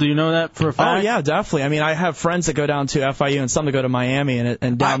real? Do you know that for a fact? Oh, yeah, definitely. I mean, I have friends that go down to FIU and some that go to Miami,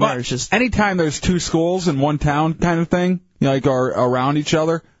 and down there it's just... Anytime there's two schools in one town kind of thing, or around each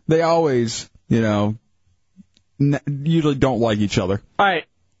other, they always, usually don't like each other. All right.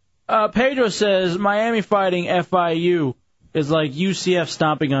 Pedro says Miami fighting FIU is like UCF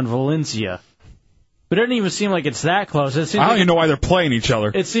stomping on Valencia. But it doesn't even seem like it's that close. It seems I don't even know why they're playing each other.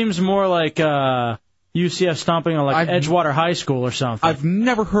 It seems more like UCF stomping on Edgewater High School or something. I've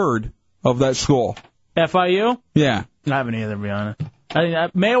never heard of that school. FIU? Yeah. I haven't either, to be honest.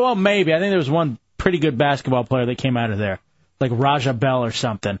 Maybe. I think there was one pretty good basketball player that came out of there, like Raja Bell or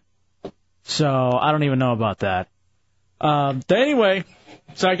something. So I don't even know about that. But anyway...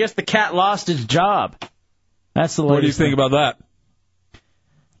 So I guess the cat lost his job. That's the latest. What do you think about that?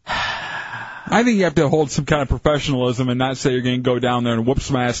 I think you have to hold some kind of professionalism and not say you're going to go down there and whoop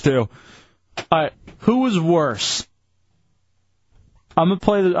some ass too. All right, who was worse? I'm gonna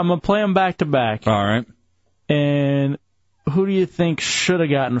play them back to back. All right. And who do you think should have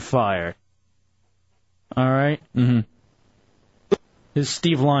gotten fired? All right. Mm-hmm. This is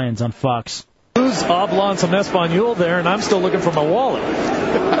Steve Lyons on Fox. Who's Oblong some Espanol there, and I'm still looking for my wallet.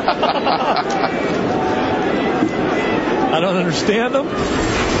 I don't understand them,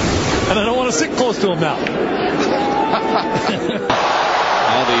 and I don't want to sit close to them now.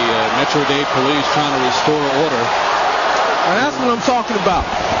 Now the Metro-Dade police trying to restore order. And that's what I'm talking about.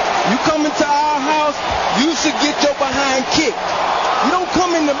 You come into our house, you should get your behind kicked. You don't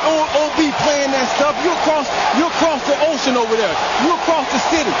come in the OB playing that stuff. You across the ocean over there. You across the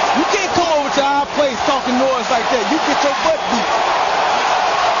city. You can't come over to our place talking noise like that. You get your butt beat.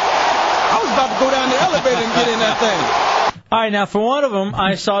 I was about to go down the elevator and get in that thing. All right, now for one of them,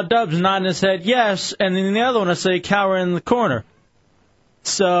 I saw Dubs nodding his head yes, and then the other one I say cower in the corner.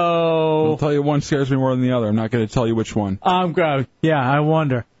 So I'll tell you one scares me more than the other. I'm not going to tell you which one. I'm good. Yeah, I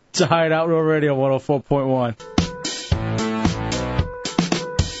wonder. It's a Hideout Real Radio 104.1.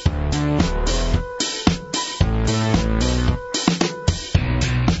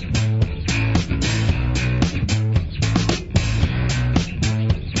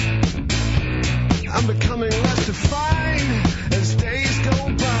 I'm becoming less defined as days go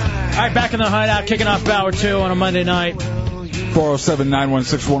by. All right, back in the Hideout, kicking off hour 2 on a Monday night.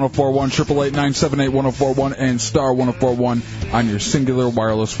 407-916-1041, 888-978-1041, and star 1041 on your singular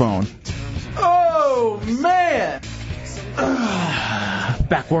wireless phone. Oh, man.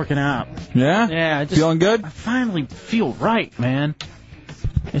 Back working out. Yeah? Yeah. Feeling good? I finally feel right, man.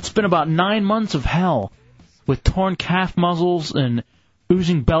 It's been about 9 months of hell with torn calf muscles and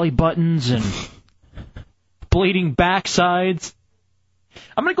oozing belly buttons and bleeding backsides.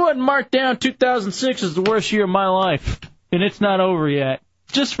 I'm going to go ahead and mark down 2006 as the worst year of my life. And it's not over yet.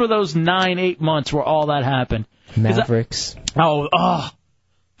 Just for those 9-8 months where all that happened. Mavericks.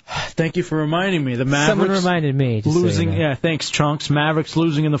 Thank you for reminding me. The Mavericks. Someone reminded me. Just losing. saying that. Yeah, thanks, Trunks. Mavericks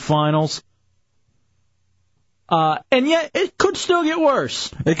losing in the finals. And yet, it could still get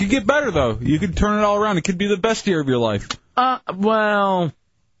worse. It could get better, though. You could turn it all around. It could be the best year of your life. Well,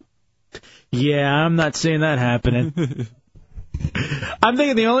 yeah, I'm not seeing that happening. I'm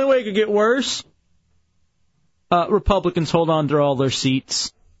thinking the only way it could get worse, Republicans hold on to all their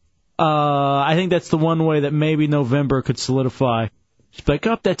seats. I think that's the one way that maybe November could solidify. Just be like,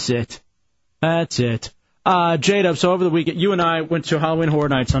 oh, that's it. That's it. J-Dub, so over the weekend, you and I went to Halloween Horror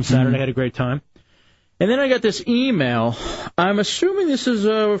Nights on Saturday, had a great time. And then I got this email. I'm assuming this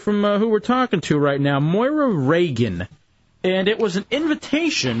is from who we're talking to right now, Moira Reagan. And it was an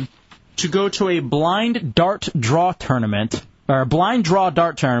invitation to go to a blind dart draw tournament, or a blind draw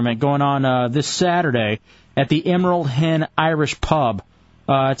dart tournament going on this Saturday at the Emerald Hen Irish Pub.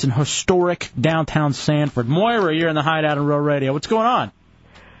 It's in historic downtown Sanford. Moira, you're in the Hideout on Real Radio. What's going on?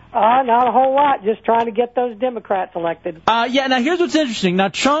 Not a whole lot. Just trying to get those Democrats elected. Yeah, now here's what's interesting. Now,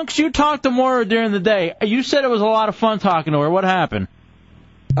 Chunks, you talked to Moira during the day. You said it was a lot of fun talking to her. What happened?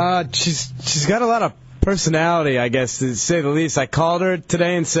 She's got a lot of personality, I guess, to say the least. I called her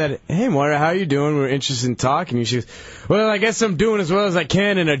today and said, hey, Moira, how you doing? We're interested in talking. She goes, well, I guess I'm doing as well as I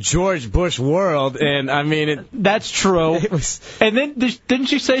can in a George Bush world. And, I mean... That's true. And then, didn't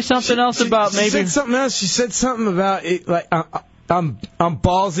she say something else about maybe... She said something else. She said something about, it, like... I'm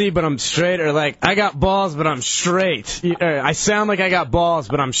ballsy, but I'm straight, or like, I got balls, but I'm straight. I sound like I got balls,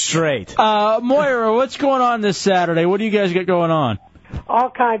 but I'm straight. Moira, what's going on this Saturday? What do you guys got going on? All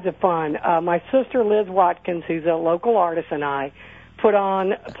kinds of fun. My sister Liz Watkins, who's a local artist, and I put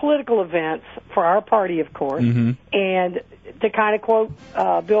on political events for our party, of course. Mm-hmm. And to kind of quote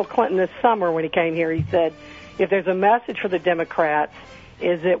Bill Clinton this summer when he came here, he said, if there's a message for the Democrats,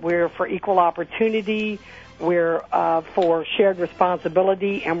 is that we're for equal opportunity, we're for shared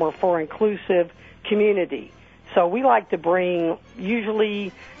responsibility, and we're for inclusive community. So we like to bring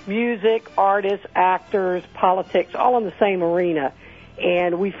usually music, artists, actors, politics, all in the same arena.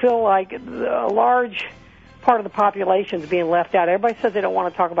 And we feel like a large part of the population is being left out. Everybody says they don't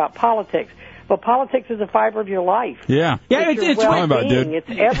want to talk about politics. But politics is a fiber of your life. Yeah. It's well-being. It's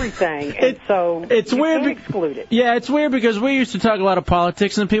everything. And so it's you weird. can't exclude it. Yeah, it's weird because we used to talk a lot of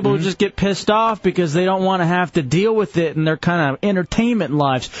politics, and people would just get pissed off because they don't want to have to deal with it in their kind of entertainment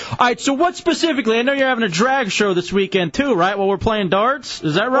lives. All right, so what specifically? I know you're having a drag show this weekend, too, right? While we're playing darts?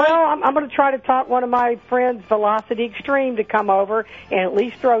 Is that right? Well, I'm going to try to talk one of my friends, Velocity Extreme, to come over and at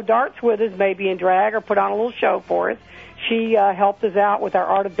least throw darts with us, maybe in drag, or put on a little show for us. She helped us out with our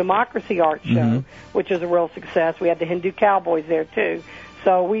Art of Democracy art show, which is a real success. We had the Hindu Cowboys there, too.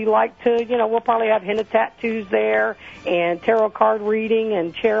 So we like to, we'll probably have henna tattoos there and tarot card reading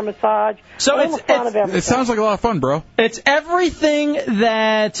and chair massage. So it sounds like a lot of fun, bro. It's everything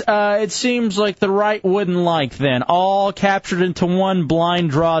that it seems like the right wouldn't like then, all captured into one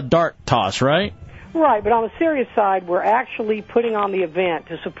blind draw dart toss, right? Right, but on the serious side, we're actually putting on the event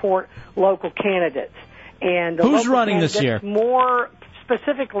to support local candidates. And who's running this year? More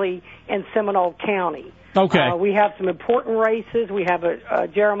specifically in Seminole County. Okay. We have some important races. We have a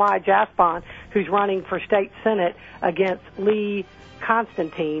Jeremiah Jaspon who's running for state senate against Lee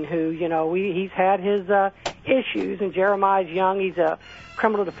Constantine, who, he's had his issues. And Jeremiah's young. He's a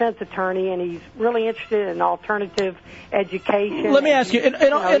criminal defense attorney, and he's really interested in alternative education. Let me ask you, he's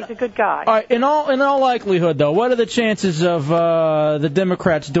a good guy. All right, in all likelihood, though, what are the chances of the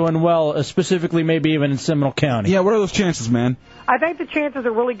Democrats doing well, specifically maybe even in Seminole County? Yeah, what are those chances, man? I think the chances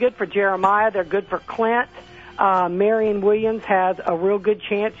are really good for Jeremiah. They're good for Clint. Marianne Williams has a real good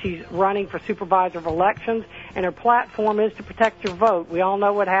chance. She's running for supervisor of elections, and her platform is to protect your vote. We all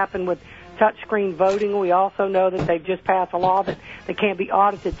know what happened with touchscreen voting. We also know that they've just passed a law that they can't be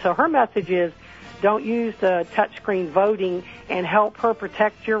audited. So her message is, don't use the touchscreen voting, and help her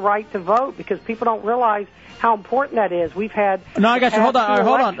protect your right to vote, because people don't realize how important that is. We've had... No, I got you. Hold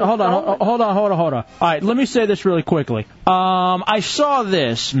on. All right, let me say this really quickly. I saw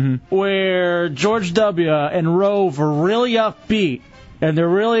this where George W. and Rove are really upbeat, and they're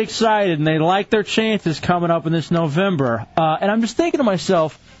really excited, and they like their chances coming up in this November. And I'm just thinking to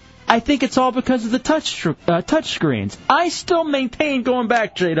myself, I think it's all because of the touch screens. I still maintain, going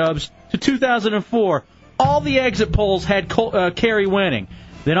back, J-Dubs, to 2004, all the exit polls had Kerry winning.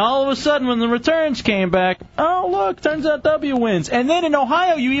 Then all of a sudden, when the returns came back, oh, look, turns out W wins. And then in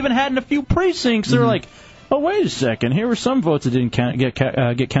Ohio, you even had in a few precincts, they're like, oh, wait a second, here were some votes that didn't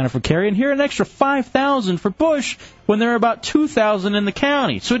get counted for Kerry, and here an extra 5,000 for Bush when there were about 2,000 in the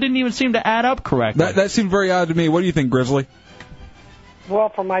county. So it didn't even seem to add up correctly. That seemed very odd to me. What do you think, Grizzly? Well,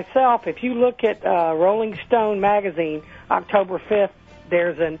 for myself, if you look at Rolling Stone magazine, October 5th,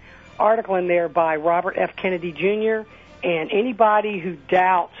 there's an article in there by Robert F. Kennedy Jr., and anybody who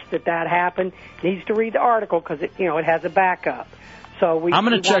doubts that happened needs to read the article, because it has a backup. So I'm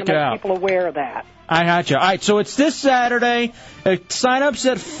going to check it out. Make people aware of that. I got you. All right, so it's this Saturday. Sign-up's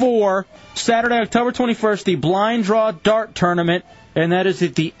at 4. Saturday, October 21st, the Blind Draw Dart Tournament, and that is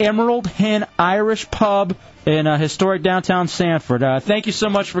at the Emerald Hen Irish Pub in historic downtown Sanford. Thank you so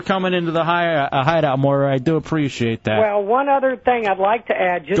much for coming into the Hideout, Moira. I do appreciate that. Well, one other thing I'd like to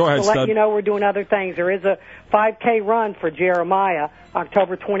add, just to let you know we're doing other things. There is a 5K run for Jeremiah,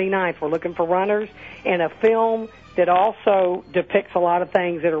 October 29th. We're looking for runners, and a film that also depicts a lot of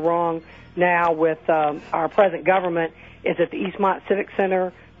things that are wrong now with our present government is at the Eastmont Civic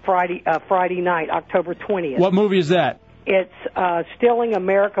Center Friday night, October 20th. What movie is that? It's Stealing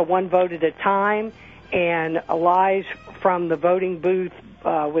America One Vote at a Time, and Lies from the Voting Booth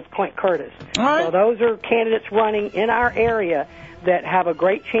with Clint Curtis. All right. So those are candidates running in our area that have a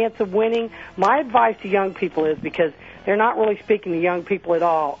great chance of winning. My advice to young people is, because they're not really speaking to young people at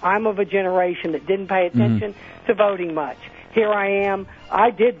all, I'm of a generation that didn't pay attention to voting much. Here I am.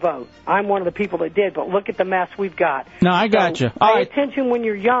 I did vote. I'm one of the people that did, but look at the mess we've got. No, I got you. Pay attention when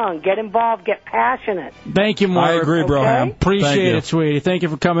you're young. Get involved. Get passionate. Thank you, Moira. I agree, Broham. Appreciate it, sweetie. Thank you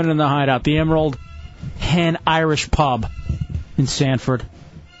for coming in the Hideout. The Emerald Hen Irish Pub in Sanford.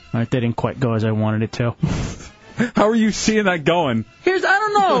 All right, that didn't quite go as I wanted it to. How are you seeing that going? I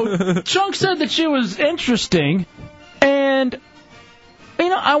don't know. Chunk said that she was interesting, and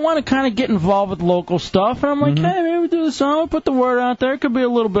I want to kind of get involved with local stuff, and I'm like, hey, maybe we do this song, put the word out there. It could be a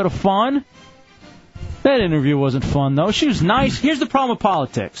little bit of fun. That interview wasn't fun, though. She was nice. Here's the problem with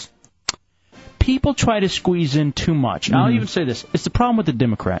politics. People try to squeeze in too much. I'll even say this. It's the problem with the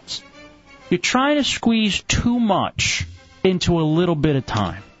Democrats. You're trying to squeeze too much into a little bit of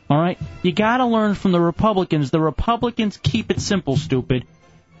time, all right? You got to learn from the Republicans. The Republicans keep it simple, stupid.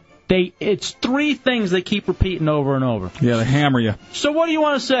 It's three things they keep repeating over and over. Yeah, they hammer you. So what do you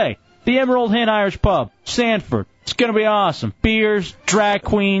want to say? The Emerald Hen Irish Pub, Sanford. It's going to be awesome. Beers, drag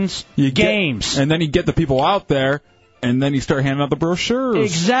queens, games. And then you get the people out there, and then you start handing out the brochures.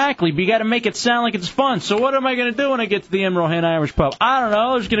 Exactly, but you got to make it sound like it's fun. So what am I going to do when I get to the Emerald Hen Irish Pub? I don't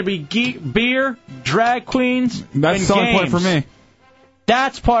know. There's going to be beer, drag queens, That's and the selling games. point for me.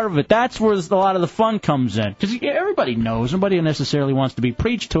 That's part of it. That's where a lot of the fun comes in. Because everybody knows. Nobody necessarily wants to be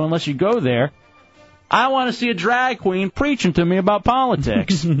preached to unless you go there. I want to see a drag queen preaching to me about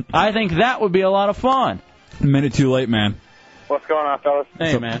politics. I think that would be a lot of fun. A minute too late, man. What's going on, fellas?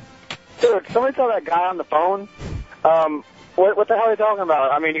 Hey, man. Dude, somebody tell that guy on the phone, what the hell are you talking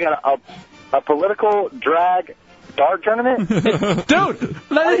about? I mean, you got a political drag dart tournament? Dude!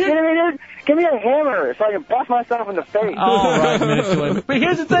 Give me a hammer so I can bust myself in the face. All right, minute too late. But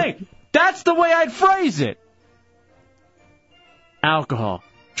here's the thing. That's the way I'd phrase it. Alcohol,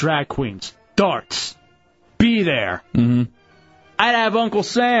 drag queens, darts. Be there. I'd have Uncle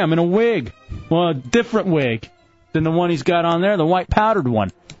Sam in a wig. Well, a different wig than the one he's got on there, the white powdered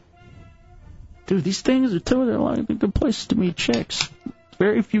one. Dude, these things are good places to meet chicks.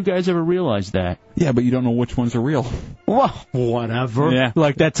 Very few guys ever realize that. Yeah, but you don't know which ones are real. Well, whatever. Yeah.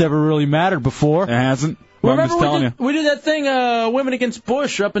 Like that's ever really mattered before. It hasn't. Well, I'm just telling you. We did that thing, Women Against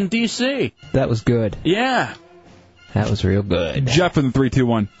Bush, up in D.C. That was good. Yeah. That was real good. Jeff in the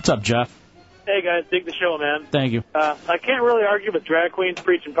 321. What's up, Jeff? Hey, guys, dig the show, man. Thank you. I can't really argue with drag queens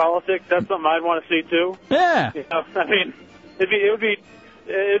preaching politics. That's something I'd want to see, too. Yeah. I mean,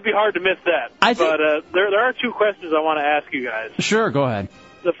 it'd be hard to miss that. But there are two questions I want to ask you guys. Sure, go ahead.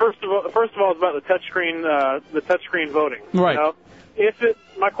 first of all, it's about the touchscreen voting. Right. You know?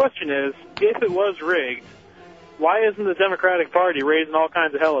 My question is, if it was rigged, why isn't the Democratic Party raising all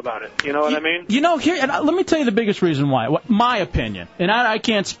kinds of hell about it? You know what I mean? You know, here, and let me tell you the biggest reason why. My opinion, and I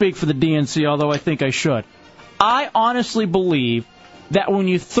can't speak for the DNC, although I think I should. I honestly believe that when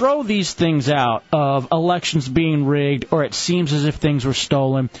you throw these things out of elections being rigged or it seems as if things were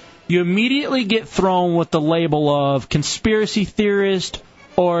stolen, you immediately get thrown with the label of conspiracy theorist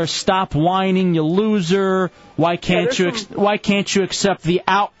or stop whining, you loser. Why can't you accept the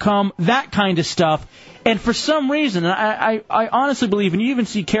outcome? That kind of stuff. And for some reason, and I honestly believe, and you even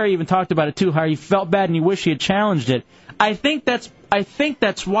see Kerry even talked about it too, how he felt bad and he wished he had challenged it. I think that's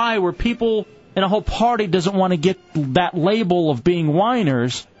why where people and a whole party doesn't want to get that label of being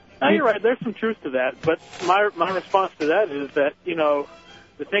whiners. No, you're right. There's some truth to that. But my response to that is that, you know,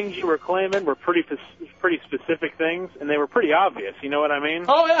 the things you were claiming were pretty specific things, and they were pretty obvious. You know what I mean?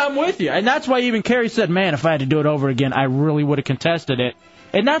 Oh, yeah, I'm with you. And that's why even Kerry said, man, if I had to do it over again, I really would have contested it.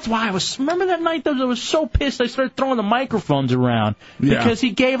 And that's why remember that night I was so pissed I started throwing the microphones around because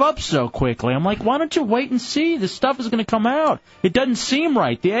he gave up so quickly. I'm like, why don't you wait and see? This stuff is going to come out. It doesn't seem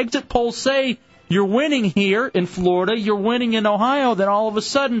right. The exit polls say you're winning here in Florida, you're winning in Ohio, then all of a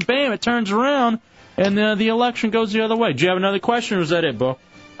sudden, bam, it turns around, and the election goes the other way. Do you have another question, or is that it, Bo?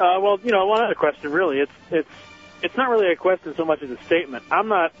 Well, you know, one other question, really. It's not really a question so much as a statement. I'm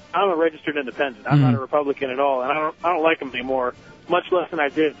a registered independent. I'm not a Republican at all, and I don't like them anymore, much less than I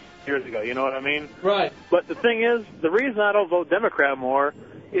did years ago. You know what I mean? Right. But the thing is, the reason I don't vote Democrat more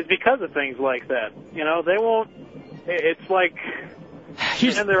is because of things like that. You know, they won't. It's like,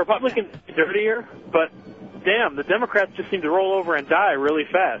 and the Republicans are dirtier, but damn, the Democrats just seem to roll over and die really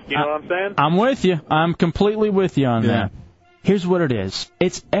fast. You know what I'm saying? I'm with you. I'm completely with you on that. Here's what it is.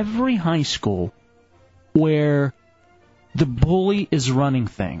 It's every high school where the bully is running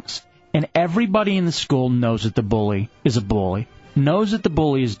things. And everybody in the school knows that the bully is a bully, knows that the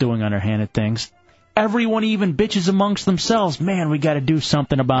bully is doing underhanded things. Everyone even bitches amongst themselves, man, we got to do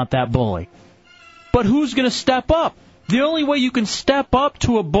something about that bully. But who's going to step up? The only way you can step up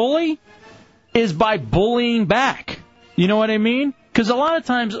to a bully is by bullying back. You know what I mean? Because a lot of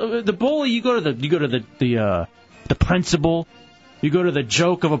times the bully, you go to the principal, you go to the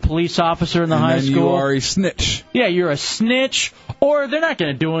joke of a police officer in the high school. You are a snitch. Yeah, you're a snitch. Or they're not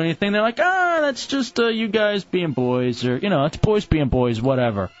going to do anything. They're like, that's just you guys being boys, or, it's boys being boys,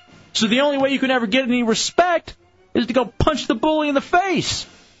 whatever. So the only way you can ever get any respect is to go punch the bully in the face.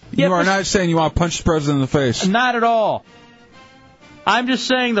 You are not saying you want to punch the president in the face. Not at all. I'm just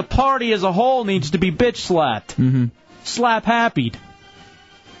saying the party as a whole needs to be bitch slapped. Mm-hmm. Slap happied.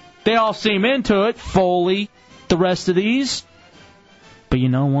 They all seem into it. Foley, the rest of these. But you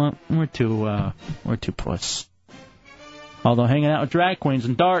know what? We're too puss. Although hanging out with drag queens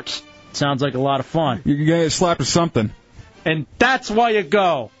and darts sounds like a lot of fun. You can get slapped with something. And that's why you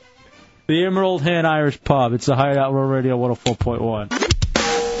go. The Emerald Hen Irish Pub. It's the Hideout Real Radio 104.1.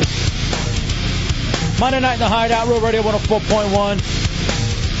 Monday night in the Hideout Real Radio 104.1.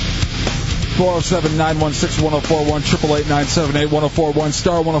 407-916-1041, 888-978-1041,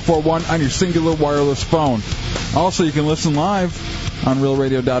 star 1041 on your singular wireless phone. Also, you can listen live on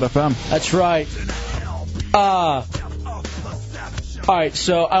realradio.fm. That's right. All right,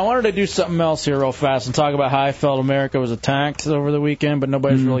 so I wanted to do something else here real fast and talk about how I felt America was attacked over the weekend, but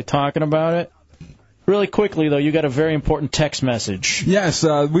nobody's really talking about it. Really quickly, though, you got a very important text message. Yes,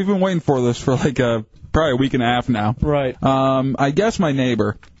 we've been waiting for this for probably a week and a half now. Right. I guess my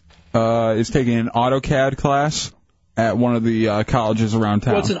neighbor is taking an AutoCAD class at one of the colleges around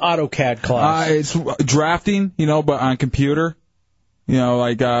town. What's an AutoCAD class? It's drafting, but on computer.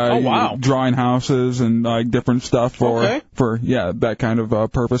 Drawing houses and different stuff for that kind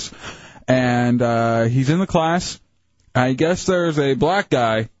of purpose. And he's in the class. I guess there's a black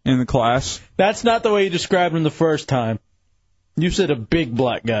guy in the class. That's not the way you described him the first time. You said a big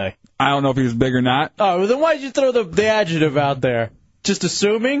black guy. I don't know if he was big or not. Oh, well, then why did you throw the adjective out there? Just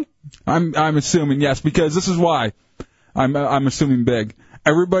assuming? I'm assuming, yes, because this is why I'm assuming big.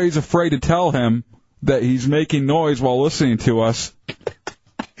 Everybody's afraid to tell him that he's making noise while listening to us.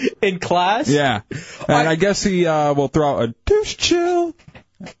 In class? Yeah. And I guess he will throw out a douche chill.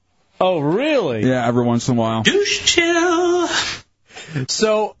 Oh, really? Yeah, every once in a while. Douche chill.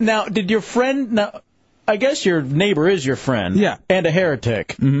 So, now, did your friend... Now, I guess your neighbor is your friend. Yeah. And a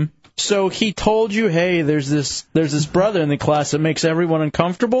heretic. Mm-hmm. So he told you, hey, there's this brother in the class that makes everyone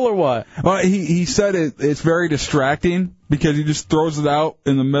uncomfortable, or what? Well, he said it's very distracting because he just throws it out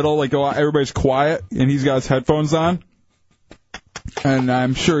in the middle, like everybody's quiet, and he's got his headphones on. And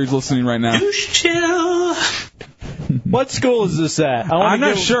I'm sure he's listening right now. Douche chill. What school is this at? I'm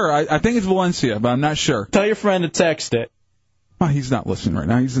not sure. I think it's Valencia, but I'm not sure. Tell your friend to text it. Well, he's not listening right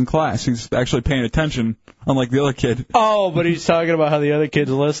now. He's in class. He's actually paying attention, unlike the other kid. Oh, but he's talking about how the other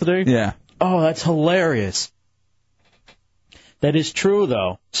kid's listening? Yeah. Oh, that's hilarious. That is true,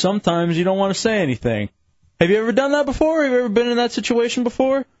 though. Sometimes you don't want to say anything. Have you ever done that before? Have you ever been in that situation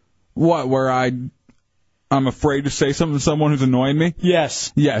before? What, where I'm afraid to say something to someone who's annoying me?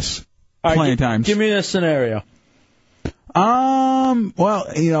 Yes. Yes. All right, Plenty of times. Give me a scenario.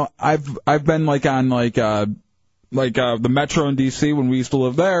 Well, I've been on the Metro in D.C. when we used to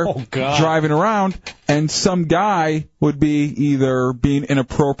live there, driving around, and some guy would be either being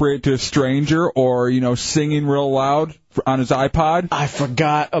inappropriate to a stranger or, singing real loud on his iPod. I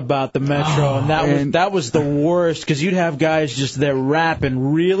forgot about the Metro, and that was the worst, because you'd have guys just there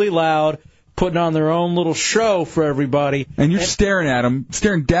rapping really loud, putting on their own little show for everybody. And you're staring at them,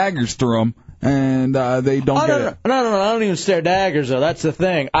 staring daggers through them. And they don't get it. No, I don't even stare daggers, though. That's the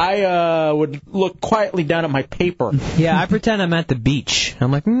thing. I would look quietly down at my paper. Yeah, I pretend I'm at the beach.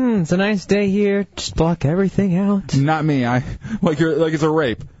 I'm like, it's a nice day here. Just block everything out. Not me. Like it's a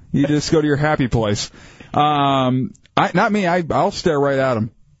rape. You just go to your happy place. Not me. I'll stare right at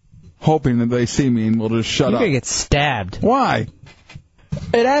them, hoping that they see me and will just shut up. You're gonna get stabbed. Why?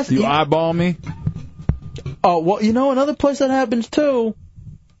 You eyeball me? Oh, well, another place that happens, too.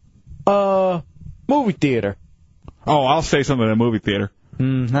 Movie theater. Oh, I'll say something in a movie theater.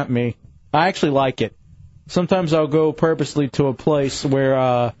 Not me. I actually like it. Sometimes I'll go purposely to a place where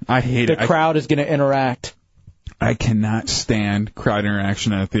I hate the crowd is going to interact. I cannot stand crowd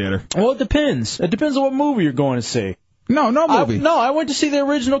interaction at a theater. Well, it depends. It depends on what movie you're going to see. No movie. I went to see the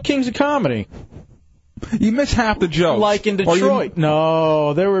original Kings of Comedy. You miss half the jokes. Like in Detroit.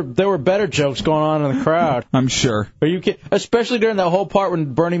 No, there were better jokes going on in the crowd. I'm sure. Are you kidding? Especially during that whole part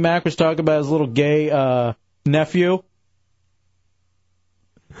when Bernie Mac was talking about his little gay nephew.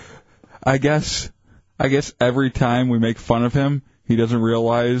 I guess every time we make fun of him, he doesn't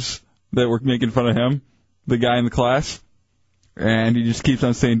realize that we're making fun of him, the guy in the class, and he just keeps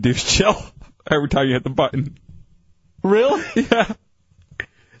on saying douche chill every time you hit the button. Really? Yeah.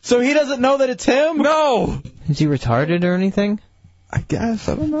 So he doesn't know that it's him? No. Is he retarded or anything? I guess.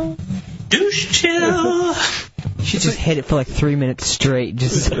 I don't know. Douche chill. She just hit it for like 3 minutes straight.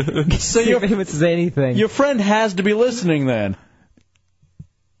 Just so you don't say anything. Your friend has to be listening then.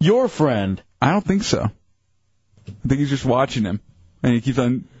 Your friend. I don't think so. I think he's just watching him, and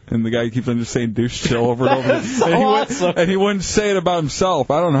the guy keeps on just saying douche chill over and over. Awesome. And he wouldn't say it about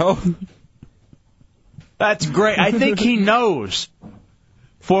himself. I don't know. That's great. I think he knows.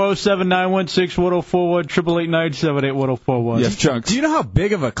 407-916-1041, 888-978-1041. Yes, Chunks. Do you know how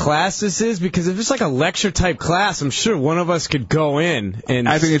big of a class this is? Because if it's like a lecture-type class, I'm sure one of us could go in. And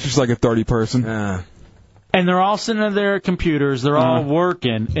I think it's just like a 30-person. And they're all sitting at their computers. They're all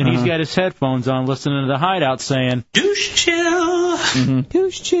working. And he's got his headphones on listening to the Hideout saying, douche chill.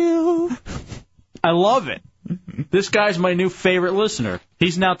 Douche chill. I love it. This guy's my new favorite listener.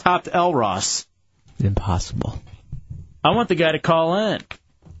 He's now topped L. Ross. Impossible. I want the guy to call in.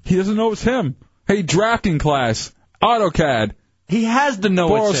 He doesn't know it's him. Hey, drafting class, AutoCAD. He has to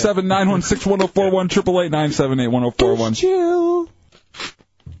know it's him. 407-916-1041, 888-978-1041. Chill.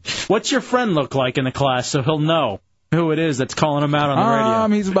 What's your friend look like in the class so he'll know who it is that's calling him out on the radio?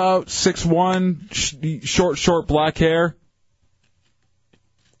 He's about 6'1", short black hair.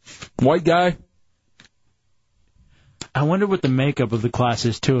 White guy. I wonder what the makeup of the class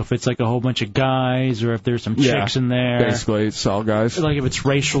is, too, if it's like a whole bunch of guys or if there's some chicks in there. Basically, it's all guys. Like if it's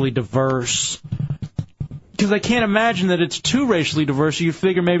racially diverse. Because I can't imagine that it's too racially diverse. You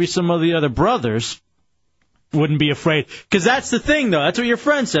figure maybe some of the other brothers wouldn't be afraid. Because that's the thing, though. That's what your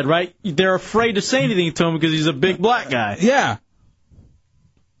friend said, right? They're afraid to say anything to him because he's a big black guy. Yeah.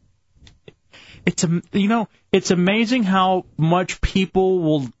 It's amazing how much people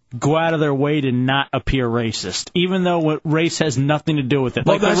will go out of their way to not appear racist, even though what race has nothing to do with it.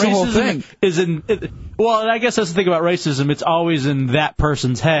 Well, like that's the whole thing. Well, I guess that's the thing about racism. It's always in that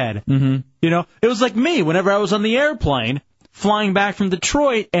person's head. Mm-hmm. It was like me whenever I was on the airplane flying back from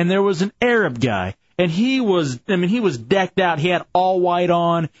Detroit, and there was an Arab guy, and he was decked out. He had all white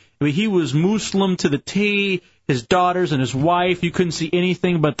on. He was Muslim to the T. His daughters and his wife, you couldn't see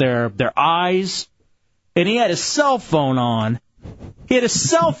anything but their eyes, and he had his cell phone on. He had a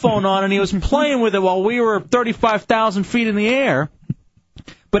cell phone on, and he was playing with it while we were 35,000 feet in the air.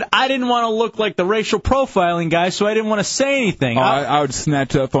 But I didn't want to look like the racial profiling guy, so I didn't want to say anything. I would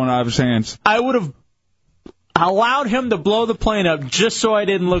snatch that phone out of his hands. I would have allowed him to blow the plane up just so I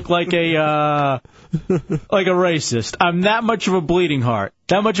didn't look like a racist. I'm that much of a bleeding heart,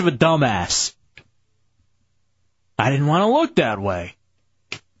 that much of a dumbass. I didn't want to look that way.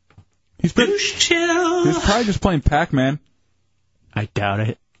 He's probably just playing Pac-Man. I doubt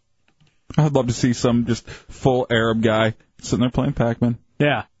it. I'd love to see some just full Arab guy sitting there playing Pac-Man.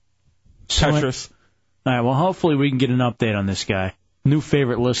 Yeah. Tetris. All right, well, hopefully we can get an update on this guy. New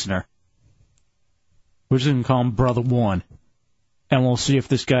favorite listener. We're just going to call him Brother One. And we'll see if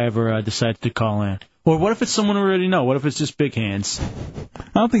this guy ever decides to call in. Or what if it's someone we already know? What if it's just Big Hands? I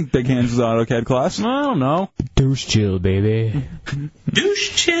don't think Big Hands is AutoCAD class. I don't know. Douche chill, baby.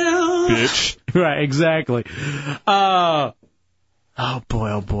 Douche chill. Bitch. Right, exactly. Oh,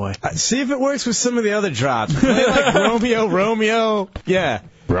 boy. See if it works with some of the other drops. Play like Romeo. Yeah.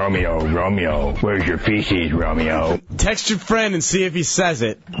 Romeo, where's your feces, Romeo? Text your friend and see if he says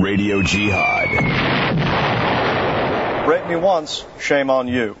it. Radio Jihad. Rape me once, shame on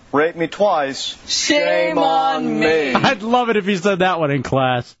you. Rape me twice, shame on me. I'd love it if he said that one in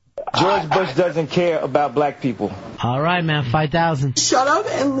class. George Bush doesn't care about black people. All right, man, 5,000. Shut up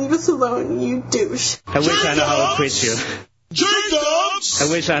and leave us alone, you douche. I wish I know how to quit you. I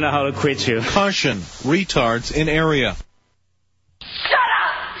wish I know how to quit you. Caution, retards in area.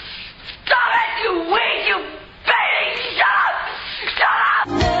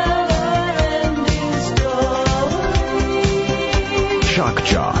 Shock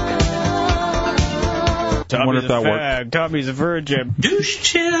Jock. I wonder if that worked. Tommy's a virgin. Douche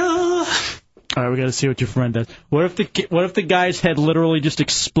chill. All right, we got to see what your friend does. What if the guy's head literally just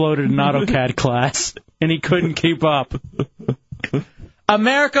exploded in AutoCAD class and he couldn't keep up?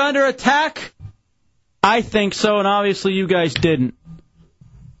 America under attack? I think so, and obviously you guys didn't.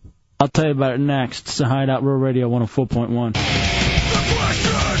 I'll tell you about it next. It's the Hideout Real Radio 104.1.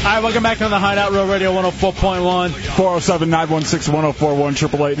 All right, welcome back to the Hideout Real Radio 104.1.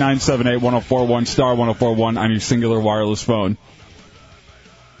 407-916-1041, 888-978-1041, star 1041 on your singular wireless phone.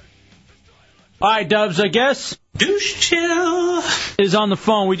 All right, Dubs, I guess Douche Chill is on the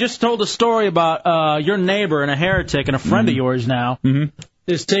phone. We just told a story about your neighbor and a heretic and a friend of yours now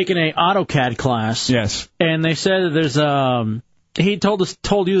is taking a AutoCAD class. Yes. And they said that there's he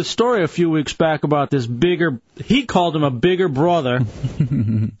told you the story a few weeks back about this he called him a bigger brother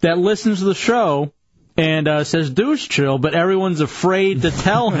that listens to the show and says douche chill, but everyone's afraid to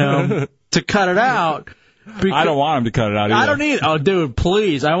tell him to cut it out. I don't want him to cut it out either. I don't need. Oh, dude,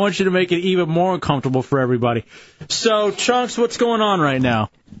 please! I want you to make it even more uncomfortable for everybody. So, Chunks, what's going on right now?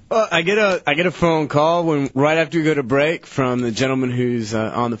 I get a phone call right after we go to break from the gentleman who's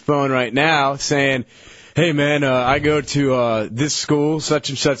on the phone right now saying, "Hey man, I go to this school, such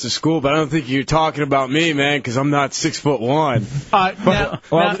and such a school, but I don't think you're talking about me, man, because I'm not 6'1".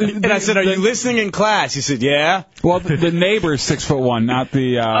 And I said, "Are you listening in class?" He said, "Yeah." Well, the neighbor's 6'1", not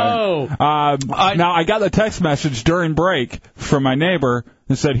the. Now I got the text message during break from my neighbor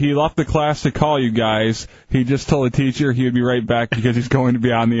that said he left the class to call you guys. He just told the teacher he would be right back because he's going to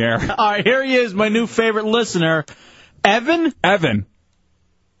be on the air. All right, here he is, my new favorite listener, Evan.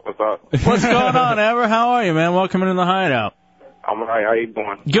 What's up? What's going on, Ever? How are you, man? Welcome into the Hideout. I'm all right. How you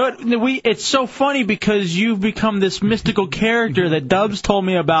doing? Good. It's so funny because you've become this mystical character that Dubs told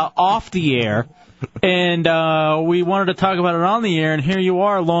me about off the air, and we wanted to talk about it on the air, and here you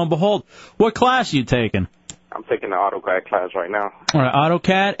are, lo and behold. What class are you taking? I'm taking the AutoCAD class right now. All right,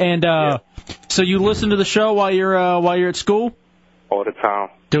 AutoCAD, and so you listen to the show while you're at school? All the time.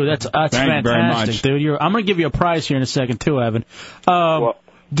 Dude, that's Thank fantastic, you very much. dude. I'm gonna give you a prize here in a second too, Evan. I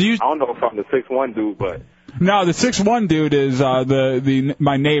don't know if I'm the 6'1" dude, but no, the 6'1" dude is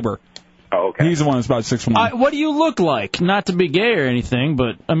my neighbor. Oh, okay. He's the one that's about 6'1". What do you look like? Not to be gay or anything,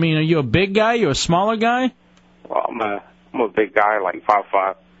 but I mean, are you a big guy? You a smaller guy? Well, I'm a big guy, like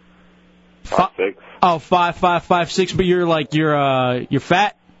 5'5", 5'6". Oh, 5'5", 5'6", but you're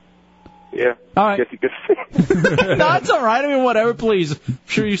fat. Yeah. All right. Guess you could say. No, it's all right. I mean, whatever, please. I'm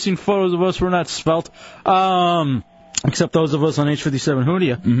sure you've seen photos of us. We're not svelte. Except those of us on H57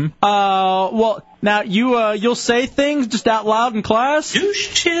 Hoodia. Mm-hmm. Well, now you'll say things just out loud in class?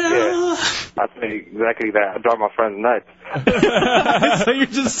 Douche chill. Yeah, I say exactly that. I drive my friends nuts. So you're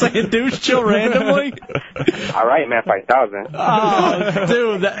just saying douche chill randomly? All right, man, 5,000. Oh,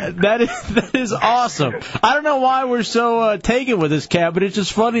 dude, that is awesome. I don't know why we're so taken with this cat, but it's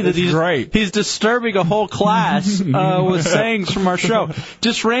just funny that he's disturbing a whole class with sayings from our show.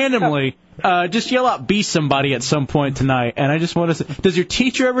 Just randomly. Just yell out, "Be somebody" at some point tonight. And I just want to say, does your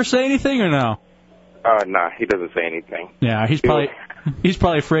teacher ever say anything or no? Nah, he doesn't say anything. Yeah, he's probably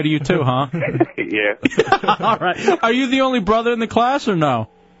afraid of you too, huh? Yeah. All right. Are you the only brother in the class or no?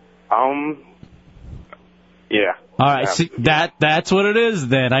 Yeah. All right, see, that's what it is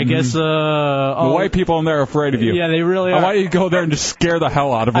then. I guess the white people in there are afraid of you. Yeah, they really are. I want you to go there and just scare the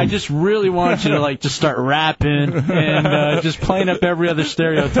hell out of them. I just really want you to like just start rapping and just playing up every other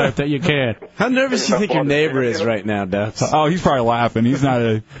stereotype that you can. How nervous do you think your neighbor is right now, Dubs? Oh, he's probably laughing. He's not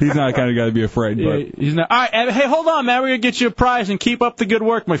the kind of guy to be afraid. But He's not. All right, hey, hold on, man. We're gonna get you a prize and keep up the good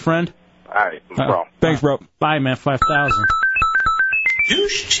work, my friend. All right, bro. Thanks, bro. Bye, man. 5,000.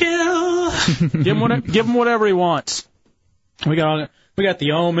 Just chill. Give him whatever he wants. We got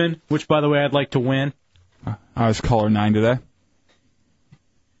the Omen, which, by the way, I'd like to win. I was caller 9 today.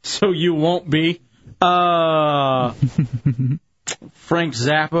 So you won't be. Frank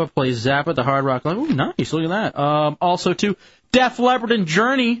Zappa plays Zappa at the Hard Rock Live. Ooh, nice. Look at that. Also, too, Def Leppard and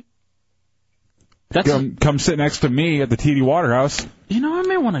Journey. Come sit next to me at the TD Waterhouse. You know, I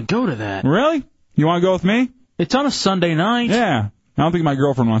may want to go to that. Really? You want to go with me? It's on a Sunday night. Yeah. I don't think my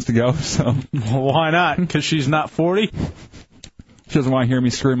girlfriend wants to go, so. Why not? Because she's not 40? She doesn't want to hear me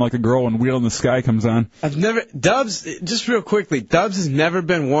scream like a girl when Wheel in the Sky comes on. Dubs, just real quickly, Dubs has never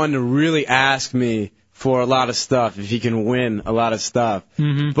been one to really ask me for a lot of stuff, if he can win a lot of stuff.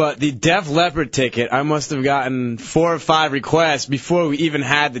 Mm-hmm. But the Def Leppard ticket, I must have gotten 4 or 5 requests before we even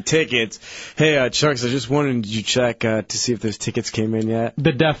had the tickets. Hey, Chucks, I just wondering, did you check to see if those tickets came in yet?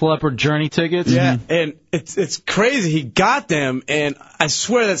 The Def Leppard Journey tickets? Yeah, and it's crazy. He got them, and I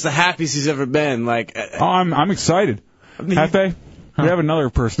swear that's the happiest he's ever been. Like, I'm excited. Hefe, we have another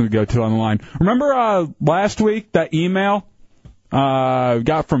person to go to on the line. Remember last week, that email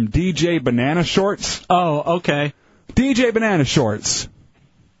got from DJ Banana Shorts? Oh, okay. DJ Banana Shorts.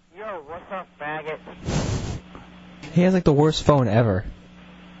 Yo, what's up, faggot? He has like the worst phone ever.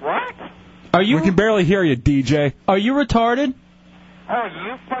 What? We can barely hear you, DJ. Are you retarded? Oh,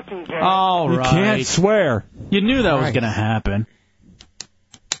 you fucking gay. All right. You can't swear. You knew that was going to happen.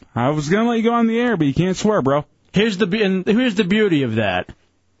 I was going to let you go on the air, but you can't swear, bro. Here's the beauty of that.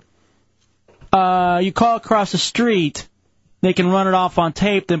 You call across the street, they can run it off on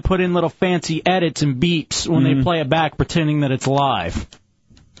tape, then put in little fancy edits and beeps when they play it back, pretending that it's live.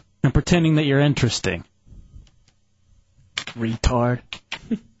 And pretending that you're interesting. Retard.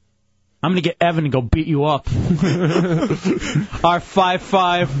 I'm going to get Evan to go beat you up. Our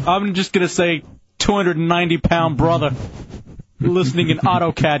 5'5", I'm just going to say 290-pound brother listening in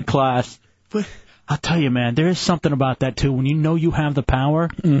AutoCAD class. I'll tell you, man, there is something about that, too. When you know you have the power,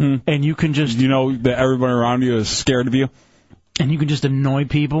 and you can just... You know that everybody around you is scared of you? And you can just annoy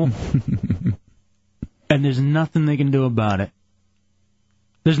people, and there's nothing they can do about it.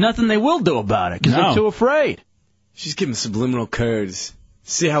 There's nothing they will do about it, because they're too afraid. Just give him subliminal codes.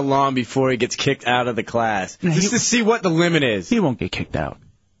 See how long before he gets kicked out of the class. Just to see what the limit is. He won't get kicked out.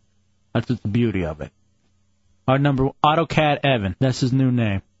 That's the beauty of it. Our number, AutoCAD Evan. That's his new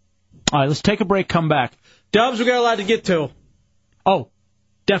name. All right, let's take a break, come back. Dubs, we got a lot to get to. Oh,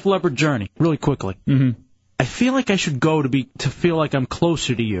 Def Leppard Journey, really quickly. I feel like I should go to feel like I'm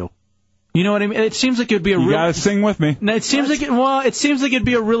closer to you. You know what I mean? It seems like it'd be a You gotta sing with me. It seems like it seems like it'd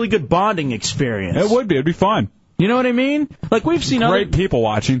be a really good bonding experience. It would be. It'd be fun. You know what I mean? Like we've seen great people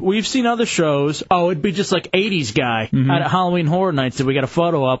watching. We've seen other shows. Oh, it'd be just like 80s guy at Halloween Horror Nights that we got a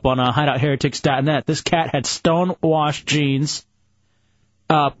photo up on hideoutheretics.net. This cat had stonewashed jeans,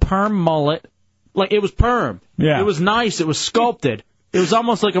 perm mullet, like it was perm. Yeah. It was nice. It was sculpted. It was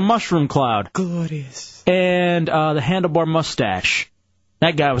almost like a mushroom cloud. Glorious. And the handlebar mustache.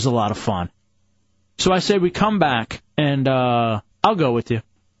 That guy was a lot of fun. So I say we come back and I'll go with you.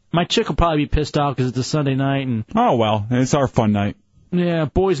 My chick will probably be pissed off because it's a Sunday night. And oh, well, it's our fun night. Yeah,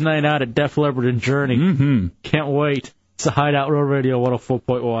 boys' night out at Def Leppard and Journey. Can't wait. It's the Hideout Road Radio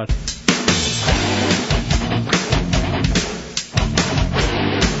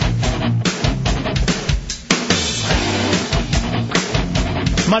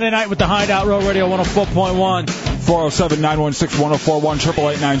Monday night with the Hideout Road Radio 104.1. 407-916-1041,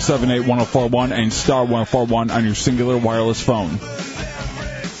 888-978-1041, and star 1041 on your singular wireless phone.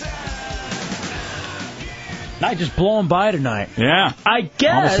 Night just blowing by tonight. Yeah. I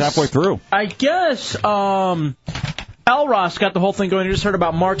guess. Almost halfway through. I guess El Ross got the whole thing going. He just heard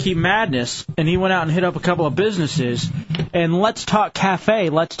about Marquee Madness, and he went out and hit up a couple of businesses. And Let's Talk Cafe,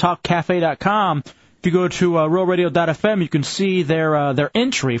 letstalkcafe.com, if you go to realradio.fm, you can see their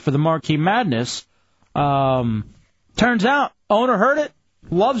entry for the Marquee Madness. Turns out, owner heard it,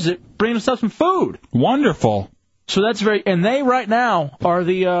 loves it, bringing himself some food. Wonderful. So that's and they right now are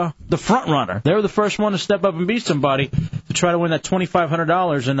the front runner. They were the first one to step up and beat somebody to try to win that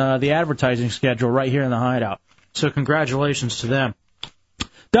 $2,500 in the advertising schedule right here in the Hideout. So congratulations to them.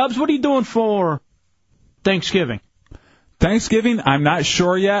 Dubs, what are you doing for Thanksgiving? Thanksgiving, I'm not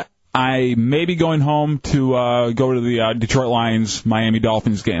sure yet. I may be going home to go to the Detroit Lions Miami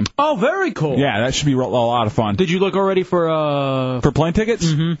Dolphins game. Oh, very cool. Yeah, that should be a lot of fun. Did you look already for plane tickets?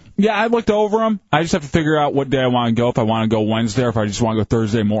 Mm-hmm. Yeah, I looked over them. I just have to figure out what day I want to go. If I want to go Wednesday, or if I just want to go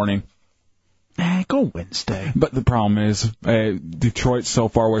Thursday morning. Go Wednesday. But the problem is, Detroit's so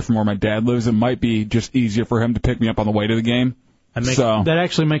far away from where my dad lives, it might be just easier for him to pick me up on the way to the game. That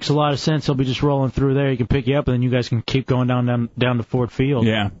actually makes a lot of sense. He'll be just rolling through there. He can pick you up, and then you guys can keep going down to Ford Field.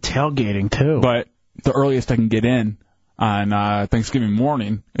 Yeah. Tailgating, too. But the earliest I can get in on Thanksgiving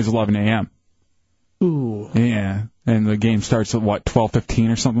morning is 11 a.m. Ooh. Yeah. And the game starts at,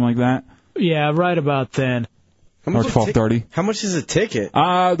 12:15 or something like that? Yeah, right about then. Or 12:30. How much is a ticket?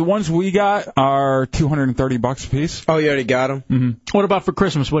 The ones we got are $230 a piece. Oh, you already got them? Mm-hmm. What about for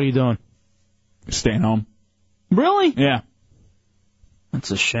Christmas? What are you doing? Staying home. Really? Yeah. That's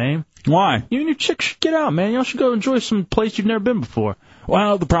a shame. Why? You and your chick should get out, man. Y'all should go enjoy some place you've never been before.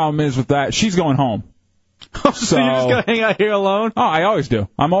 Well, the problem is with that, she's going home. So you're just going to hang out here alone? Oh, I always do.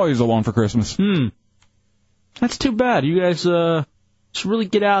 I'm always alone for Christmas. That's too bad. You guys should really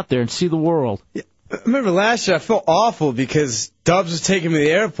get out there and see the world. Yeah. I remember last year I felt awful because Dubs was taking me to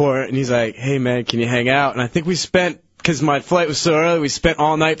the airport, and he's like, hey, man, can you hang out? And I think we spent, because my flight was so early, we spent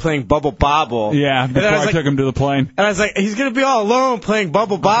all night playing Bubble Bobble. Yeah, before I took him to the plane. And I was like, he's going to be all alone playing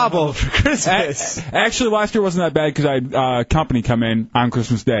Bubble Bobble for Christmas. Actually, last year wasn't that bad because I had company come in on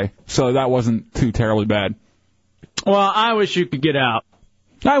Christmas Day, so that wasn't too terribly bad. Well, I wish you could get out.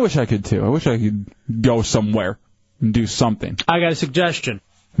 I wish I could, too. I wish I could go somewhere and do something. I got a suggestion.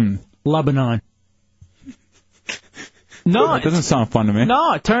 Lebanon. No, that doesn't sound fun to me.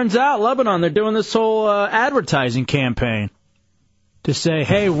 No, it turns out Lebanon, they're doing this whole advertising campaign to say,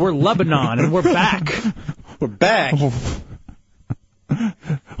 hey, we're Lebanon and we're back. We're back. Who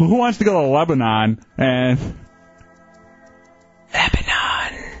wants to go to Lebanon and...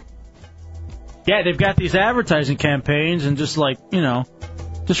 Lebanon. Yeah, they've got these advertising campaigns and just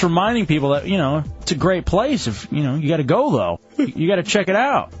just reminding people that, it's a great place. If, you got to go, though. You got to check it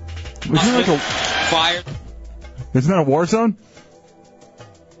out. Isn't it like a fire? Isn't that a war zone?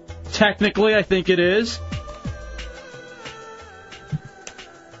 Technically, I think it is.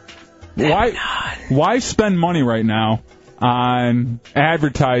 Why spend money right now on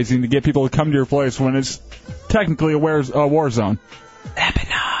advertising to get people to come to your place when it's technically a war zone?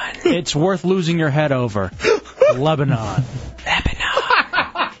 Lebanon. It's worth losing your head over. Lebanon.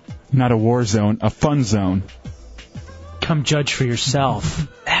 Lebanon. Not a war zone, a fun zone. Come judge for yourself.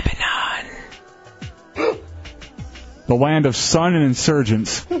 Lebanon. The land of sun and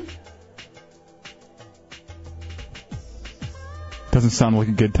insurgents. Doesn't sound like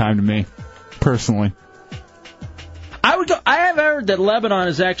a good time to me, personally. I have heard that Lebanon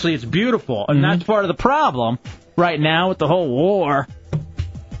is actually, it's beautiful, and that's part of the problem right now with the whole war.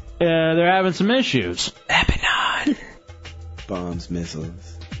 They're having some issues. Lebanon. Bombs,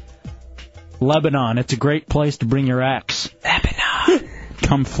 missiles. Lebanon, it's a great place to bring your ex. Lebanon.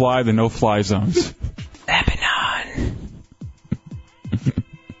 Come fly the no-fly zones. Lebanon.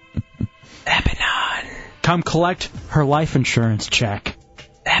 Lebanon. Come collect her life insurance check.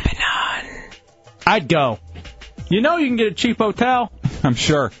 Lebanon. I'd go. You can get a cheap hotel. I'm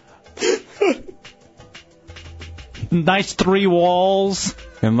sure. Nice 3 walls.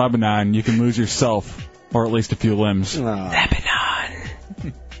 In Lebanon, you can lose yourself, or at least a few limbs. Lebanon.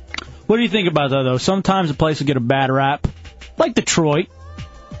 What do you think about that, though? Sometimes a place will get a bad rap, like Detroit.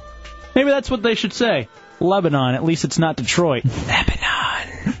 Maybe that's what they should say. Lebanon, at least it's not Detroit.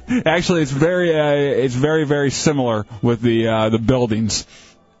 Lebanon. Actually, it's very, very similar with the buildings.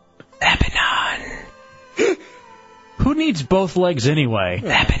 Lebanon. Who needs both legs anyway?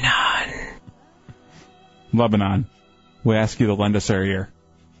 Lebanon. Lebanon. We ask you to lend us our ear.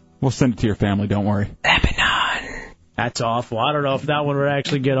 We'll send it to your family, don't worry. Lebanon. That's awful. I don't know if that one would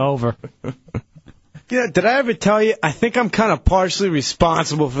actually get over. Did I ever tell you, I think I'm kind of partially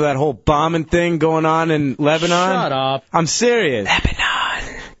responsible for that whole bombing thing going on in Lebanon? Shut up. I'm serious.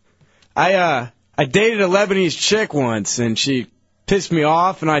 Lebanon. I dated a Lebanese chick once, and she pissed me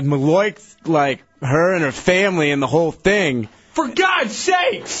off, and I maloiked, her and her family and the whole thing. For God's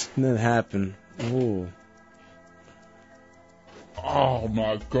sakes! And that happened. Ooh. Oh,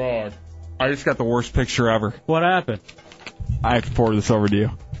 my God. I just got the worst picture ever. What happened? I have to forward this over to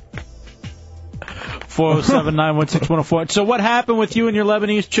you. 407-916-104. So what happened with you and your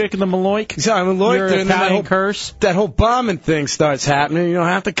Lebanese chick and the Maloik? So I'm Maloik, your and Italian curse? That whole bombing thing starts happening.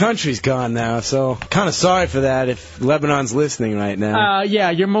 Half the country's gone now, so kind of sorry for that if Lebanon's listening right now.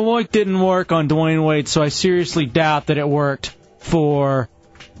 Yeah, your Maloik didn't work on Dwayne Wade, so I seriously doubt that it worked for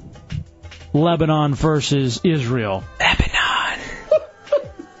Lebanon versus Israel. Lebanon.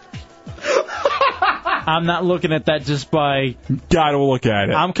 I'm not looking at that just by... Gotta look at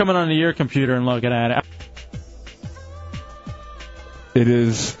it. I'm coming onto your computer and looking at it. It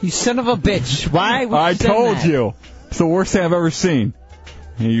is... You son of a bitch. Why would I you send told that? you. It's the worst thing I've ever seen.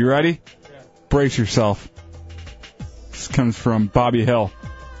 Are you ready? Yeah. Brace yourself. This comes from Bobby Hill.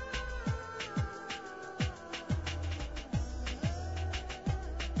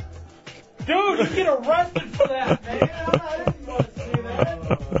 Dude, you get arrested for that, man. I didn't want to see that.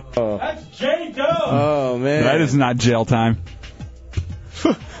 That's J-Dub. Oh, man. That is not jail time.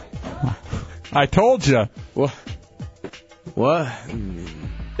 I told you. What?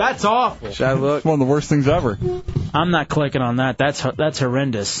 That's awful. Should I look? It's one of the worst things ever. I'm not clicking on that. That's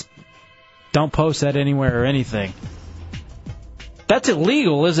horrendous. Don't post that anywhere or anything. That's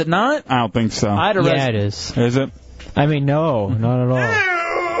illegal, is it not? I don't think so. Yeah, it is. Is it? I mean, no, not at all.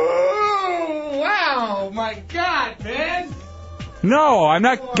 Wow, my God, man. No, I'm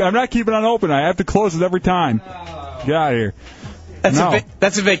not keeping it open. I have to close it every time. Get out of here.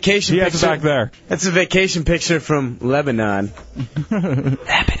 That's a vacation picture. It's back there. That's a vacation picture from Lebanon.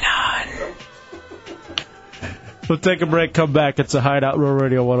 We'll take a break, come back. It's a Hideout Row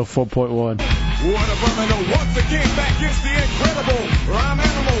Radio 104.1. What a brother, once again, back is the incredible rhyme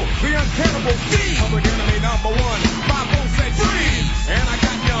animal, the uncannibal Steve. Public enemy number one, 5 say freeze. And I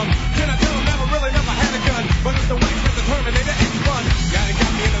got young, can I tell him never had a gun, but it's the waste of the Terminator X1. Got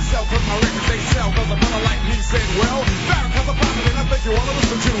me in a cell, cause my records they sell, cause a brother like me said, well, Farrakhan's a prophet and I think you wanna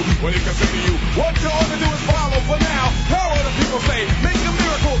listen to what he can say to you. What you ought to do is follow for now. How are the people say, make a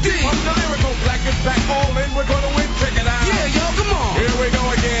miracle, deep up the lyrical, black is back, all in, we're gonna win, check it out. Yeah, yo, come on. Here we go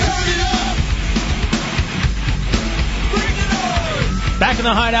again. Back in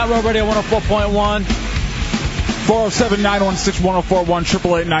the Hideout Row Radio 104.1. 407-916-1041,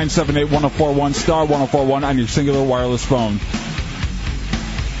 888-978-1041, star 1041 on your singular wireless phone.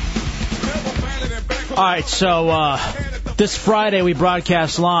 All right, so this Friday we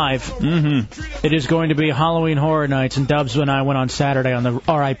broadcast live. Mm-hmm. It is going to be Halloween Horror Nights, and Dubs and I went on Saturday on the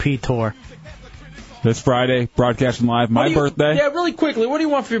RIP tour. This Friday, broadcasting live, my birthday. Yeah, really quickly, what do you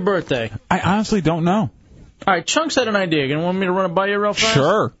want for your birthday? I honestly don't know. All right, Chunks had an idea. You want me to run it by you real fast?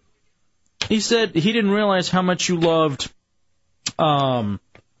 Sure. He said he didn't realize how much you loved, loved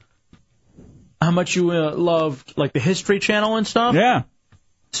like the History Channel and stuff. Yeah.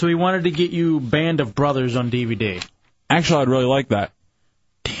 So he wanted to get you Band of Brothers on DVD. Actually, I'd really like that.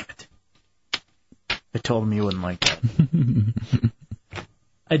 Damn it! I told him you wouldn't like that.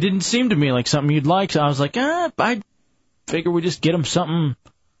 It didn't seem to me like something you'd like, so I was like, I figure we just get him something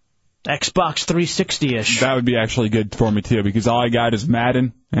Xbox 360-ish. That would be actually good for me, too, because all I got is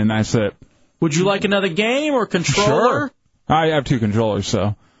Madden, and that's it. Would you like another game or controller? Sure. I have 2 controllers,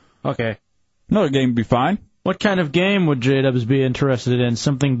 so. Okay. Another game would be fine. What kind of game would J-Dubs be interested in?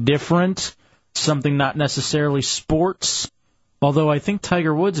 Something different? Something not necessarily sports? Although I think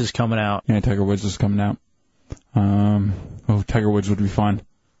Tiger Woods is coming out. Yeah, Tiger Woods is coming out. Tiger Woods would be fun.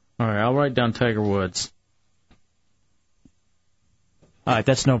 All right, I'll write down Tiger Woods. All right,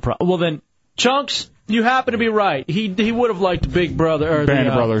 that's no problem. Well, then, Chunks, you happen to be right. He would have liked Big Brother or Band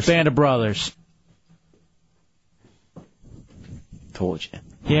of Brothers. Band of Brothers. Told you.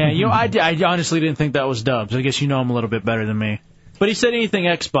 Yeah, I honestly didn't think that was Dubs. I guess you know him a little bit better than me. But he said anything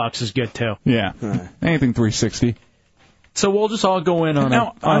Xbox is good, too. Yeah, anything 360. So we'll just all go in on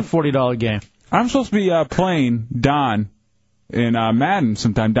a $40 game. I'm supposed to be playing Don in Madden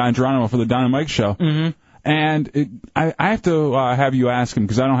sometime, Don Geronimo for the Don and Mike show. Mm-hmm. And I have to have you ask him,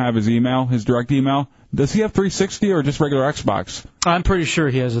 because I don't have his email, his direct email. Does he have 360 or just regular Xbox? I'm pretty sure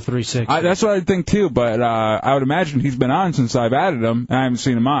he has a 360. That's what I think, too, but I would imagine he's been on since I've added him, and I haven't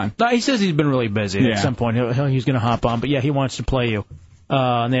seen him on. No, he says he's been really busy. Yeah. At some point he's going to hop on. But, yeah, he wants to play you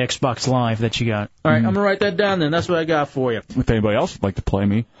on the Xbox Live that you got. All right, I'm going to write that down then. That's what I got for you. If anybody else would like to play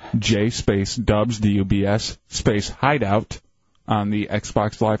me, J space Dubs, D-U-B-S, space Hideout on the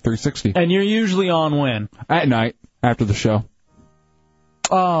Xbox Live 360. And you're usually on when? At night, after the show.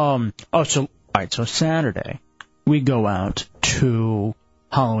 All right, so Saturday, we go out to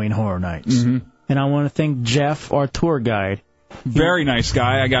Halloween Horror Nights. Mm-hmm. And I want to thank Jeff, our tour guide. Very nice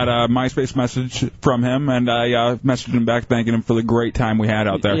guy. I got a MySpace message from him, and I messaged him back thanking him for the great time we had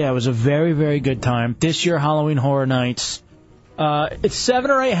out there. Yeah, it was a very, very good time. This year, Halloween Horror Nights. It's 7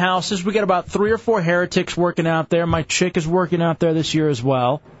 or 8 houses. We got about 3 or 4 heretics working out there. My chick is working out there this year as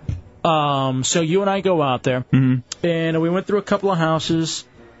well. So you and I go out there, and we went through a couple of houses.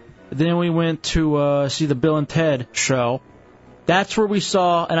 Then we went to see the Bill and Ted show. That's where we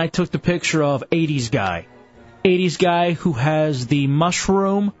saw, and I took the picture of 80s guy. 80s guy who has the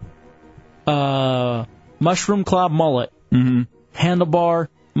mushroom cloud mullet, handlebar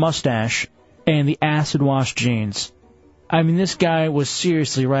mustache, and the acid wash jeans. I mean, this guy was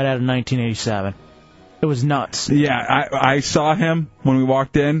seriously right out of 1987. It was nuts. Yeah, I saw him when we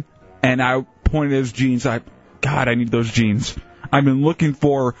walked in, and I pointed at his jeans. God, I need those jeans. I've been looking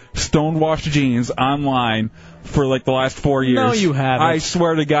for stonewashed jeans online for like the last 4 years. No, you haven't. I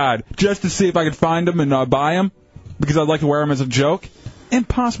swear to God, just to see if I could find them and buy them, because I'd like to wear them as a joke.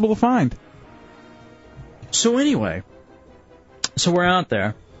 Impossible to find. So anyway, we're out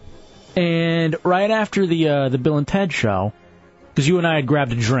there, and right after the Bill and Ted show, because you and I had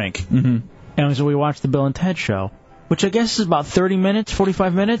grabbed a drink, and so we watched the Bill and Ted show, which I guess is about 30 minutes,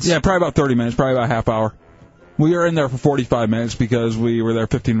 45 minutes? Yeah, probably about 30 minutes, probably about a half hour. We were in there for 45 minutes because we were there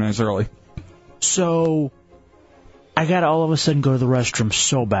 15 minutes early. So I got to all of a sudden go to the restroom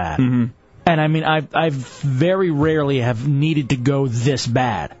so bad. And I mean, I very rarely have needed to go this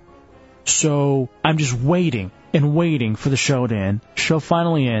bad. So I'm just waiting and waiting for the show to end. Show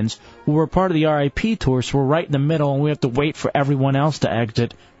finally ends. We're part of the RIP tour, so we're right in the middle, and we have to wait for everyone else to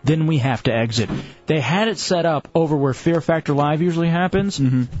exit. Then we have to exit. They had it set up over where Fear Factor Live usually happens,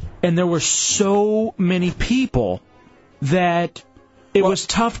 and there were so many people that it was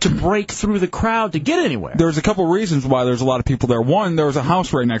tough to break through the crowd to get anywhere. There's a couple reasons why there's a lot of people there. One, there was a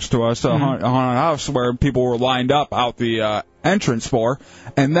house right next to us, a haunted house, where people were lined up out the entrance for,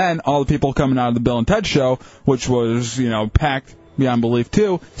 and then all the people coming out of the Bill and Ted show, which was, packed beyond belief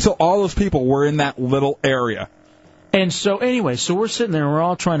too. So all those people were in that little area. And so anyway, so we're sitting there and we're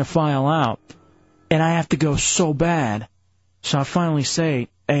all trying to file out, and I have to go so bad. So I finally say,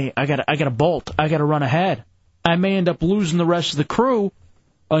 hey, I gotta bolt. I gotta run ahead. I may end up losing the rest of the crew,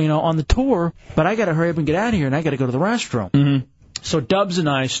 on the tour, but I gotta hurry up and get out of here, and I gotta go to the restroom. So Dubs and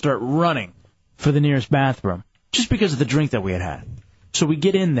I start running for the nearest bathroom, just because of the drink that we had had. So we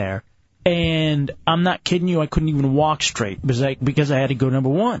get in there, and I'm not kidding you, I couldn't even walk straight because I had to go number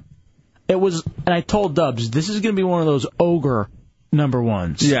one. And I told Dubs, this is going to be one of those ogre number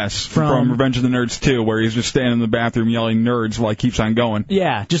ones. Yes, from Revenge of the Nerds 2, where he's just standing in the bathroom yelling nerds while he keeps on going.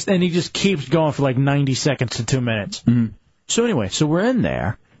 Yeah, and he just keeps going for like 90 seconds to 2 minutes. So anyway, so we're in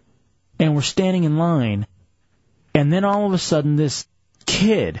there, and we're standing in line, and then all of a sudden this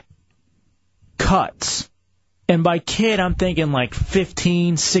kid cuts. And by kid, I'm thinking like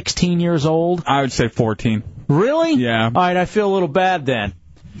 15, 16 years old. I would say 14. Really? Yeah. All right, I feel a little bad then.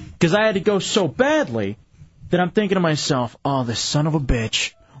 Because I had to go so badly that I'm thinking to myself, oh, this son of a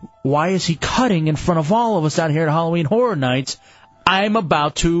bitch, why is he cutting in front of all of us out here at Halloween Horror Nights? I'm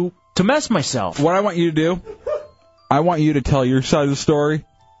about to mess myself. What I want you to do, I want you to tell your side of the story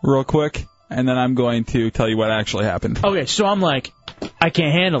real quick, and then I'm going to tell you what actually happened. Okay, so I'm like, I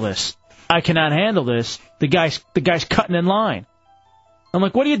can't handle this. I cannot handle this. The guy's cutting in line. I'm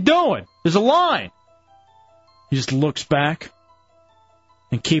like, what are you doing? There's a line. He just looks back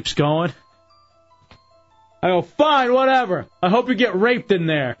and keeps going. I go, fine, whatever. I hope you get raped in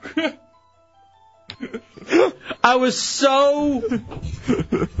there. I was so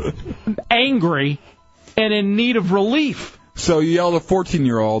angry and in need of relief. So you yelled at a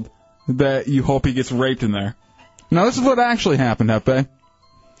 14-year-old that you hope he gets raped in there. Now, this is what actually happened, Hefe.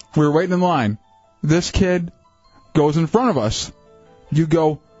 We were waiting in line. This kid goes in front of us. You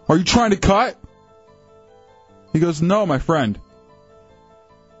go, are you trying to cut? He goes, no, my friend.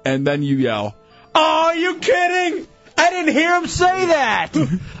 And then you yell, oh, are you kidding? I didn't hear him say that.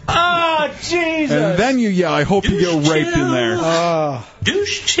 Oh, Jesus. And then you yell, I hope you get raped in there.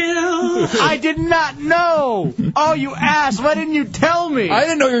 Douche chill. I did not know. Oh, you ass. Why didn't you tell me? I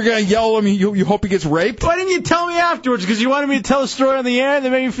didn't know you were going to yell at me. You hope he gets raped? Why didn't you tell me afterwards? Because you wanted me to tell a story on the air that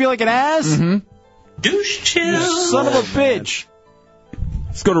made me feel like an ass? Douche chill. You son of a bitch.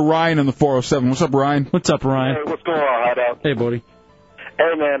 Let's go to Ryan in the 407. What's up, Ryan? What's up, Ryan? Hey, what's going on, Hideout? Hey, buddy.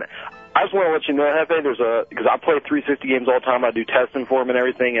 Hey, man. I just want to let you know, Hefe, because I play 360 games all the time. I do testing for them and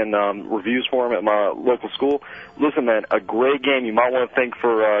everything and reviews for them at my local school. Listen, man, a great game you might want to thank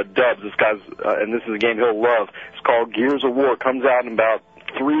for Dubs. This guy's, and this is a game he'll love. It's called Gears of War. It comes out in about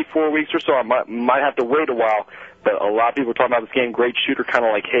 3-4 weeks or so. I might have to wait a while, but a lot of people are talking about this game. Great shooter, kind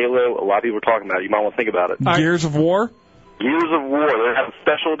of like Halo. A lot of people are talking about it. You might want to think about it. Gears of War? Gears of War. They have a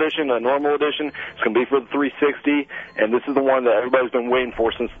special edition, a normal edition. It's going to be for the 360, and this is the one that everybody's been waiting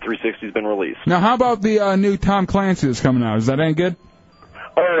for since the 360's been released. Now, how about the new Tom Clancy that's coming out? Is that any good?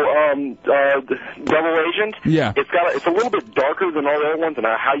 Double Agent? Yeah. It's a little bit darker than all the other ones, and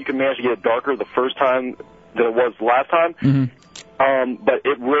how you can manage to get it darker the first time than it was last time. But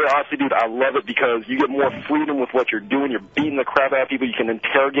it really, honestly, dude, I love it because you get more freedom with what you're doing. You're beating the crap out of people. You can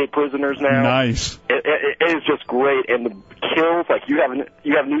interrogate prisoners now. Nice. It is just great. And the kills, like you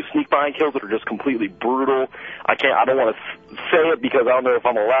have new sneak behind kills that are just completely brutal. I don't want to say it because I don't know if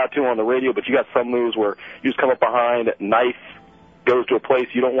I'm allowed to on the radio, but you got some moves where you just come up behind, knife goes to a place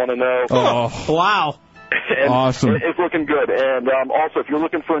you don't want to know. Oh, wow. And awesome. It's looking good. And also, if you're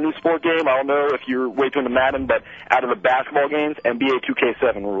looking for a new sport game, I don't know if you're way too into Madden, but out of the basketball games, NBA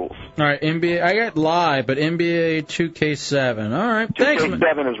 2K7 rules. All right, NBA. I got live, but NBA 2K7. All right, thanks.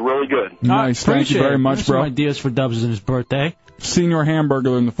 2K7 is really good. Nice. Thank you very much, bro. Some ideas for Dubs in his birthday. Senior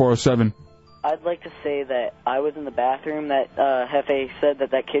Hamburger in the 407. I'd like to say that I was in the bathroom that Hefe said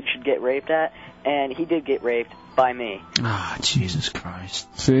that kid should get raped at, and he did get raped by me. Ah, Jesus Christ.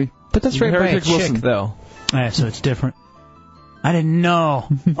 See? But that's right by a chick, though. Yeah, so it's different. I didn't know.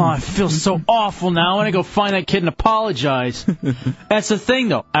 Oh, I feel so awful now. I want to go find that kid and apologize. That's the thing,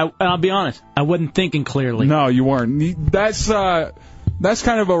 though. I'll be honest. I wasn't thinking clearly. No, you weren't. That's kind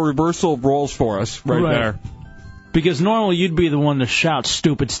of a reversal of roles for us right there. Because normally you'd be the one to shout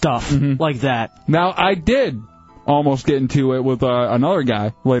stupid stuff like that. Now, I did almost get into it with another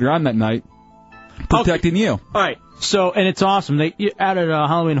guy later on that night, protecting you. All right. So, and it's awesome. Out at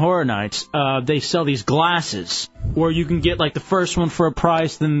Halloween Horror Nights, they sell these glasses where you can get like the first one for a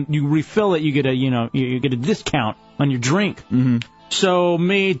price, then you refill it, you get a discount on your drink. Mm-hmm. So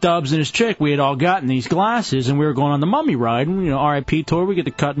me, Dubs, and his chick, we had all gotten these glasses, and we were going on the Mummy ride. And, RIP tour. We get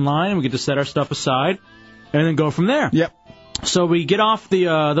to cut in line, and we get to set our stuff aside, and then go from there. Yep. So we get off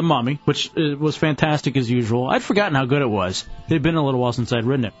the Mummy, which was fantastic as usual. I'd forgotten how good it was. It had been a little while since I'd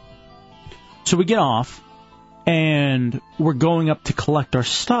ridden it. So we get off. And we're going up to collect our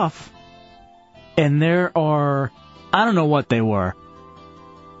stuff, and there are, I don't know what they were,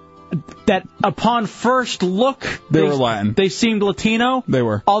 that upon first look, they were Latin. They seemed Latino. They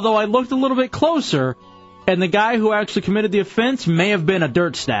were. Although I looked a little bit closer, and the guy who actually committed the offense may have been a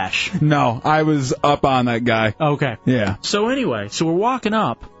dirt stash. No, I was up on that guy. Okay. Yeah. So anyway, we're walking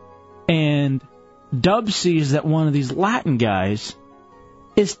up, and Dub sees that one of these Latin guys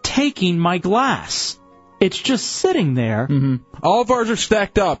is taking my glass. It's just sitting there. Mm-hmm. All of ours are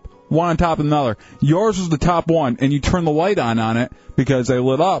stacked up, one on top of another. Yours was the top one, and you turn the light on it because they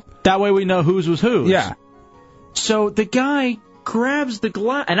lit up. That way we know whose was whose. Yeah. So the guy grabs the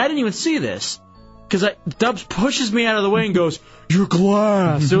glass, and I didn't even see this, because Dubs pushes me out of the way and goes, "Your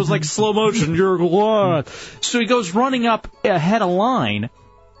glass." It was like slow motion, "Your glass." So he goes running up ahead of line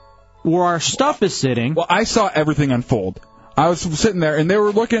where our stuff is sitting. Well, I saw everything unfold. I was sitting there, and they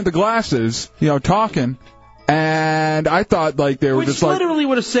were looking at the glasses, talking, and I thought like they were just like... Which literally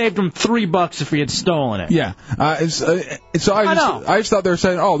would have saved him $3 if he had stolen it. Yeah. So I just thought they were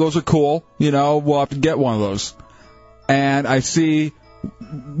saying, "Oh, those are cool. We'll have to get one of those." And I see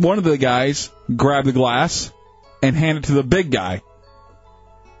one of the guys grab the glass and hand it to the big guy.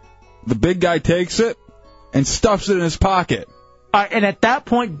 The big guy takes it and stuffs it in his pocket. And at that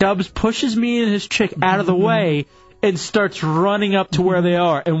point, Dubs pushes me and his chick out of the way and starts running up to where they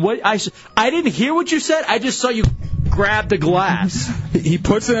are. And I didn't hear what you said. I just saw you grab the glass. He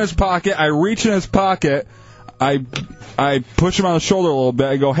puts it in his pocket. I reach in his pocket. I push him on the shoulder a little bit.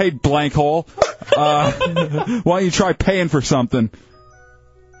 I go, "Hey, blank hole, why don't you try paying for something?"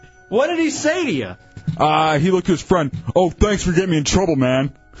 What did he say to you? He looked to his friend. "Oh, thanks for getting me in trouble,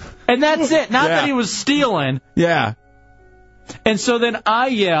 man." And that's it. Not that he was stealing. Yeah. And so then I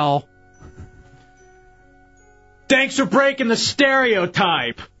yell, "Thanks for breaking the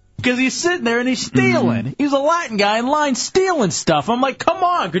stereotype." Because he's sitting there and he's stealing. Mm-hmm. He's a Latin guy in line stealing stuff. I'm like, come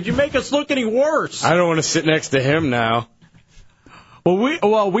on, could you make us look any worse? I don't want to sit next to him now. Well, we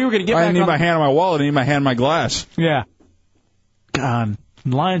were going to get back I need my hand on my wallet. I need my hand on my glass. Yeah. God,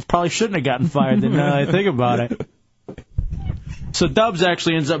 Lions probably shouldn't have gotten fired then, now that I think about it. So Dubs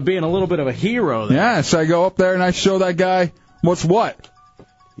actually ends up being a little bit of a hero there. Yeah, so I go up there and I show that guy what's what.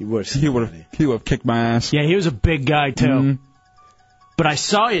 He would have kicked my ass. Yeah, he was a big guy, too. Mm-hmm. But I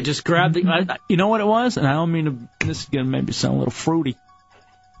saw you just grab the... you know what it was? And I don't mean to... This is going to maybe sound a little fruity.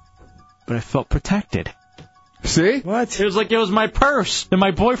 But I felt protected. See? What? It was like it was my purse. And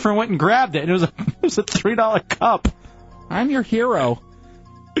my boyfriend went and grabbed it. And it was a $3 cup. I'm your hero.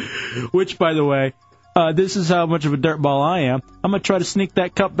 Which, by the way... this is how much of a dirtball I am. I'm going to try to sneak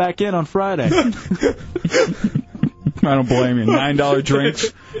that cup back in on Friday. I don't blame you. $9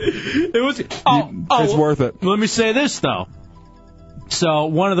 drinks. It was. It's worth it. Let me say this, though. So,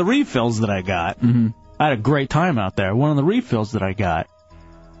 one of the refills that I got, I had a great time out there. One of the refills that I got,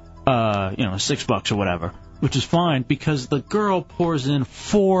 $6 or whatever, which is fine because the girl pours in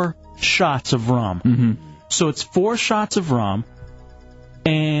 4 shots of rum. Mm-hmm. So, it's 4 shots of rum,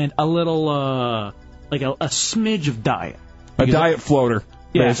 and a little, like a smidge of diet. A diet floater,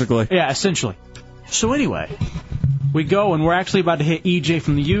 basically. Yeah, essentially. So anyway, we go, and we're actually about to hit EJ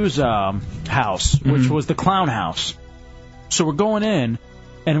from the U's house, which was the clown house. So we're going in,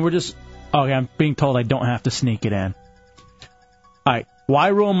 and we're just... Okay, I'm being told I don't have to sneak it in. All right, why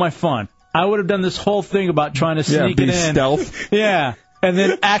ruin my fun? I would have done this whole thing about trying to sneak it in. Yeah, be stealth. Yeah, and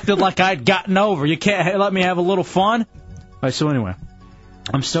then acted like I'd gotten over. You can't let me have a little fun? All right, so anyway,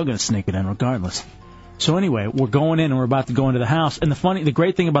 I'm still going to sneak it in regardless. So anyway, we're going in, and we're about to go into the house. And the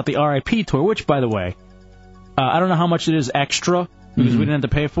great thing about the RIP tour, which, by the way, I don't know how much it is extra, because we didn't have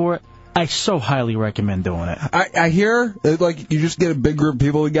to pay for it. I so highly recommend doing it. I hear, like, you just get a big group of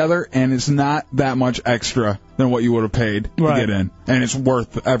people together, and it's not that much extra than what you would have paid to get in. And it's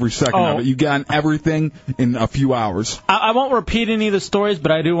worth every second of it. You got everything in a few hours. I won't repeat any of the stories,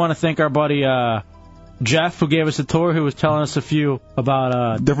 but I do want to thank our buddy Jeff, who gave us a tour, who was telling us a few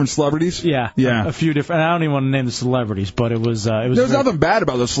about... different celebrities? Yeah. A few different... I don't even want to name the celebrities, but it was... There's nothing bad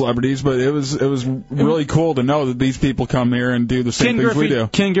about the celebrities, but it was really cool to know that these people come here and do the same things we do.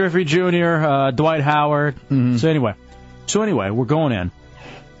 Ken Griffey Jr., Dwight Howard. So anyway, we're going in.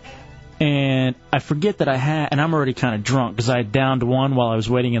 And I forget that I had... And I'm already kind of drunk, because I had downed one while I was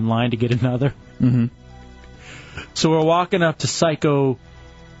waiting in line to get another. So we're walking up to Psycho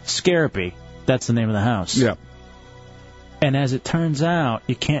Scarapy. That's the name of the house. Yeah. And as it turns out,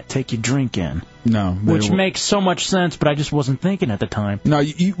 you can't take your drink in. No. Which makes so much sense, but I just wasn't thinking at the time. No,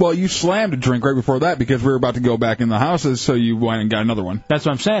 you slammed a drink right before that because we were about to go back in the houses, so you went and got another one. That's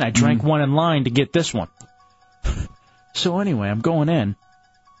what I'm saying. I drank one in line to get this one. So anyway, I'm going in,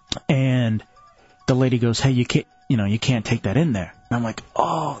 and the lady goes, "Hey, you can't take that in there." And I'm like,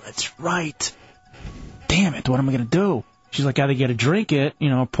 "Oh, that's right. Damn it, what am I going to do?" She's like, "Either get to drink it,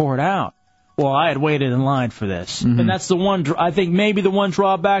 pour it out." Well, I had waited in line for this. And that's the one, I think maybe the one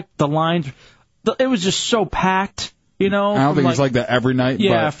drawback, the lines, it was just so packed, I don't think it's like that every night.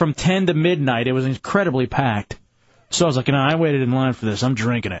 Yeah, from 10 to midnight, it was incredibly packed. So I was like, I waited in line for this. I'm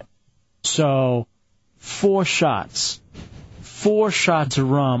drinking it. So 4 shots of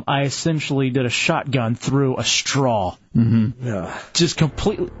rum. I essentially did a shotgun through a straw. Just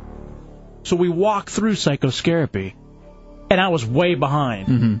completely. So we walked through Psycho Scarapy, and I was way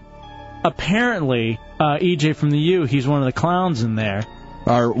behind. Apparently, EJ from the U, he's one of the clowns in there.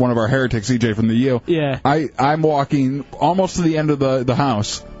 One of our heretics, EJ from the U. Yeah. I'm walking almost to the end of the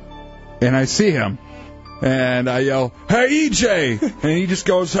house, and I see him, and I yell, "Hey, EJ!" And he just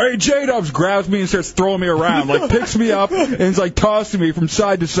goes, "Hey, J-Dubs," grabs me and starts throwing me around, like picks me up and is like tossing me from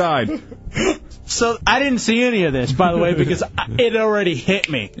side to side. So I didn't see any of this, by the way, because it already hit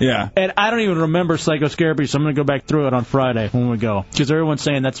me. Yeah. And I don't even remember Psycho Scarapy, so I'm going to go back through it on Friday when we go. Because everyone's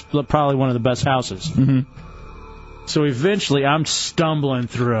saying that's probably one of the best houses. So eventually I'm stumbling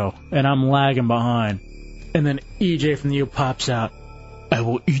through, and I'm lagging behind. And then EJ from the U pops out. "I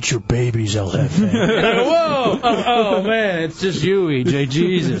will eat your babies, El Jefe." Whoa! Oh, man, it's just you, EJ.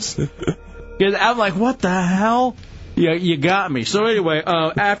 Jesus. I'm like, what the hell? Yeah, you got me. So anyway,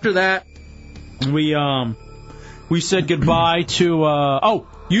 after that, we said goodbye to.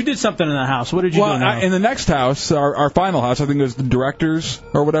 You did something in the house. What did you do now? In the next house, our final house, I think it was the directors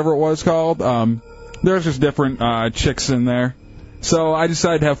or whatever it was called. There's just different chicks in there. So I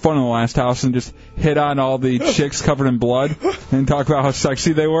decided to have fun in the last house and just hit on all the chicks covered in blood and talk about how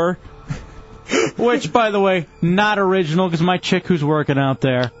sexy they were. Which, by the way, not original, because my chick who's working out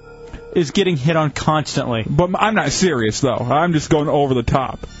there is getting hit on constantly. But I'm not serious, though. I'm just going over the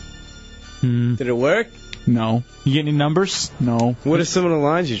top. Did it work? No. You get any numbers? No. What are some of the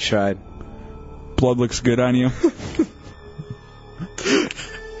lines you tried? Blood looks good on you.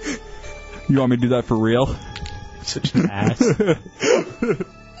 You want me to do that for real? Such an ass.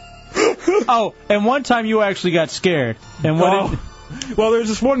 Oh, and one time you actually got scared. And what? Well, there's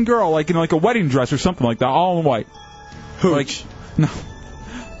this one girl, like in like a wedding dress or something like that, all in white. Hooch. No.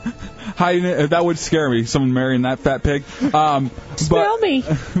 That would scare me, someone marrying that fat pig. Smell me.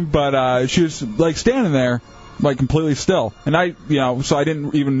 But she was like standing there, like completely still, and so I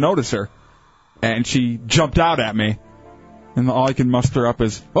didn't even notice her, and she jumped out at me, and all I can muster up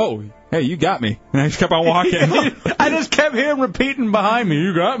is, "Oh, hey, you got me," and I just kept on walking. I just kept hearing repeating behind me,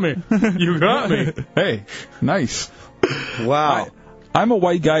 "You got me, you got me." Hey, nice. Wow. I'm a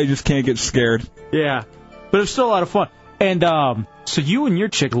white guy who just can't get scared. Yeah, but it was still a lot of fun. And so you and your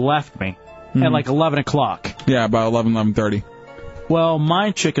chick left me at like 11 o'clock. Yeah, about 11:30. Well,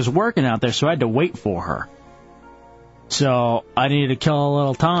 my chick is working out there, so I had to wait for her. So I needed to kill a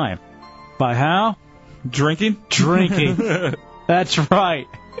little time. By how? Drinking? Drinking. That's right.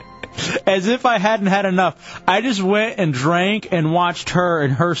 As if I hadn't had enough. I just went and drank and watched her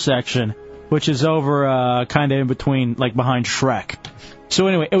in her section, which is over kind of in between, like behind Shrek. So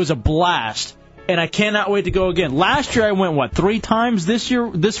anyway, it was a blast, and I cannot wait to go again. Last year I went, 3 times?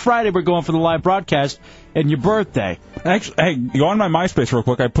 This Friday we're going for the live broadcast and your birthday. Actually, hey, go on my MySpace real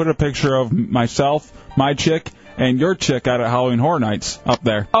quick. I put a picture of myself, my chick, and your chick out at Halloween Horror Nights up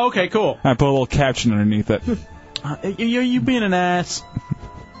there. Okay, cool. I put a little caption underneath it. You being an ass?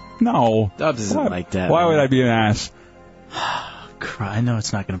 No. Dubs isn't like that. Why would I be an ass? I know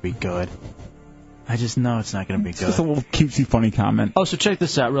it's not going to be good. I just know it's not going to be good. Just a little cutesy, funny comment. Oh, so check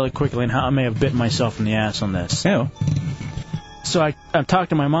this out really quickly and how I may have bitten myself in the ass on this. Ew. So I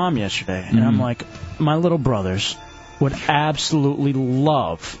talked to my mom yesterday, and I'm like, my little brothers would absolutely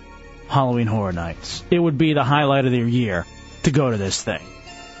love Halloween Horror Nights. It would be the highlight of their year to go to this thing.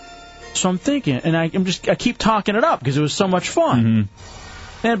 So I'm thinking, and I keep talking it up because it was so much fun.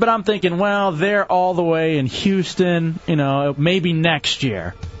 But I'm thinking, well, they're all the way in Houston, maybe next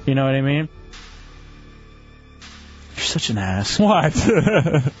year. You know what I mean? You're such an ass. What?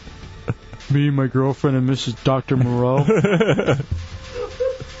 Me, my girlfriend, and Mrs. Dr. Moreau.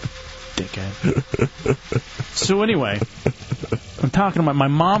 Dickhead. So anyway, I'm talking about my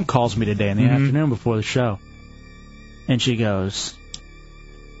mom calls me today in the afternoon before the show. And she goes,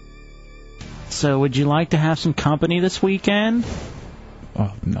 so would you like to have some company this weekend?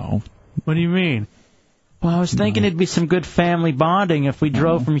 Oh, no. What do you mean? Well, I was thinking it'd be some good family bonding if we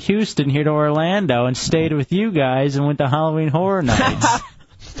drove from Houston here to Orlando and stayed with you guys and went to Halloween Horror Nights.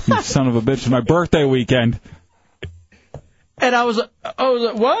 You son of a bitch, it's my birthday weekend. And I was like,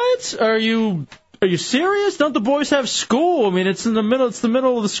 what? Are you serious? Don't the boys have school? I mean, it's the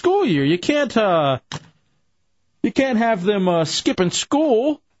middle of the school year. You can't have them skipping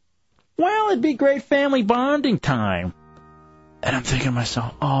school. Well, it'd be great family bonding time. And I'm thinking to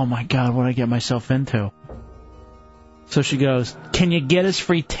myself, oh my God, what did I get myself into? So she goes, can you get us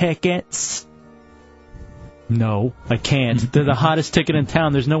free tickets? No, I can't. They're the hottest ticket in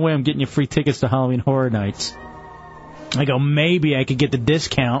town. There's no way I'm getting you free tickets to Halloween Horror Nights. I go, maybe I could get the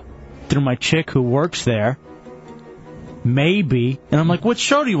discount through my chick who works there. Maybe. And I'm like, what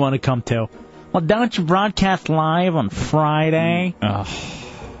show do you want to come to? Well, don't you broadcast live on Friday?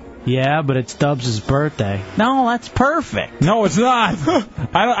 Yeah, but it's Dubs' birthday. No, that's perfect. No, it's not.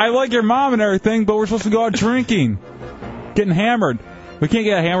 I like your mom and everything, but we're supposed to go out drinking. Getting hammered. We can't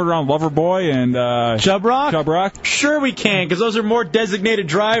get hammered around Loverboy and Chub Rock? Chub Rock? Sure we can, because those are more designated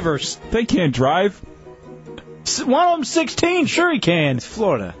drivers. They can't drive. One of them's 16. Sure he can. It's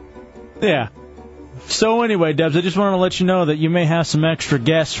Florida. Yeah. So anyway, Debs, I just wanted to let you know that you may have some extra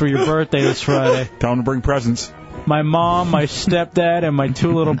guests for your birthday this Friday. Tell them to bring presents. My mom, my stepdad, and my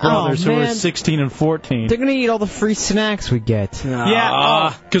 2 little brothers who are 16 and 14. They're going to eat all the free snacks we get.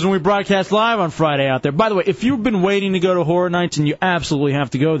 Yeah, because when we broadcast live on Friday out there. By the way, if you've been waiting to go to Horror Nights and you absolutely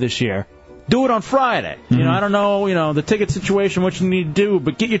have to go this year, do it on Friday. I don't know, the ticket situation, what you need to do,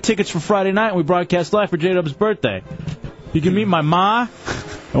 but get your tickets for Friday night and we broadcast live for J-Dub's birthday. You can meet my ma.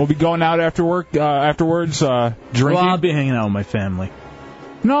 And we'll be going out afterwards, drinking. Well, I'll be hanging out with my family.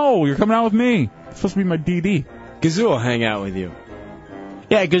 No, you're coming out with me. It's supposed to be my DD. Gazoo will hang out with you.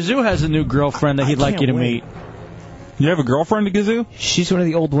 Yeah, Gazoo has a new girlfriend that he'd like you to meet. You have a girlfriend, Gazoo? She's one of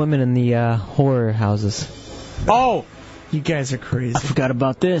the old women in the horror houses. Oh! You guys are crazy. I forgot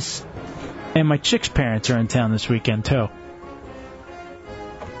about this. And my chick's parents are in town this weekend, too.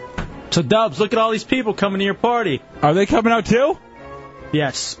 So, Dubs, look at all these people coming to your party. Are they coming out, too?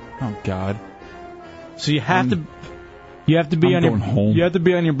 Yes. Oh, God. So you have to... You have to be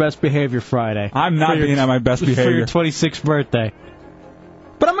on your best behavior Friday. I'm not being on my best behavior. For your 26th birthday.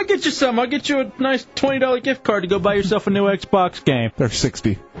 But I'm going to get you some. I'll get you a nice $20 gift card to go buy yourself a new Xbox game. They're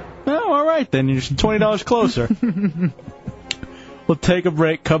 $60. Oh, all right, then. You're $20 closer. We'll take a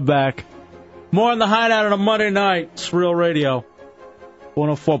break, come back. More on the Hideout on a Monday night. It's Real Radio.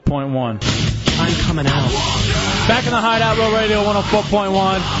 104.1. I'm coming out. Back in the Hideout, Real Radio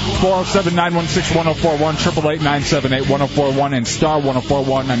 104.1. 407-916-1041, 888-978-1041, and star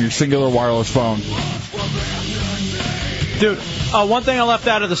 1041 on your singular wireless phone. Dude, one thing I left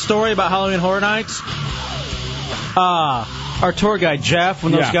out of the story about Halloween Horror Nights, our tour guide, Jeff,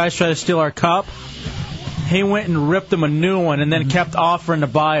 when those guys tried to steal our cup, he went and ripped them a new one and then kept offering to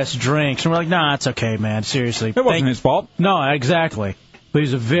buy us drinks. And we're like, nah, it's okay, man, seriously. It wasn't his fault. No, exactly. But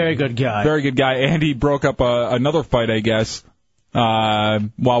he's a very good guy. Very good guy. And he broke up another fight, I guess,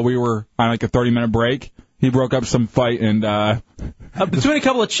 while we were on like a 30-minute break. He broke up some fight and... between a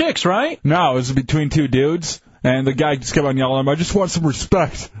couple of chicks, right? No, it was between 2 dudes. And the guy just kept on yelling at him, I just want some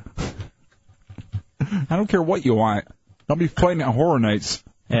respect. I don't care what you want. Don't be fighting at Horror Nights.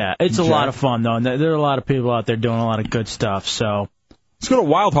 Yeah, it's a Jack. lot of fun, though, and there are a lot of people out there doing a lot of good stuff, so. Let's go to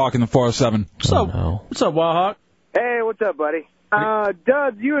Wild Hawk in the 407. What's up? What's up, Wild Hawk? Hey, what's up, buddy?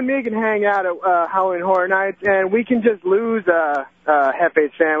 Dubs, you and me can hang out at Halloween Horror Nights, and we can just lose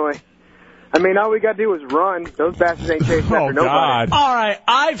Hefe's family. I mean, all we got to do is run. Those bastards ain't chasing after nobody. All right,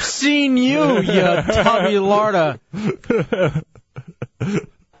 I've seen you, you tubby Larda.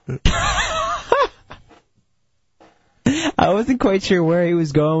 I wasn't quite sure where he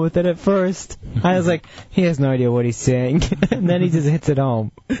was going with it at first. I was like, he has no idea what he's saying. And then he just hits it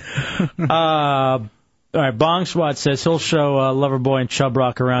home. All right, Bong Swat says he'll show Loverboy and Chub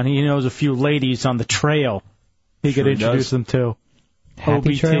Rock around. He knows a few ladies on the trail he could introduce them to.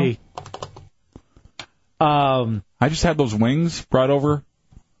 Happy OBT. trail? I just had those wings brought over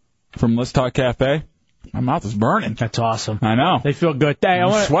from Let's Talk Cafe. My mouth is burning. That's awesome. I know. They feel good. Hey,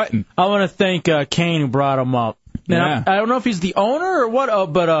 I'm sweating. I want to thank Kane who brought them up. Yeah. I don't know if he's the owner or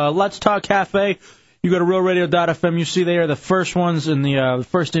what, but Let's Talk Cafe. You go to RealRadio.fm. You see they are the first ones in the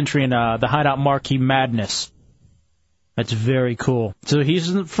first entry in the Hideout Marquee Madness. That's very cool. So he's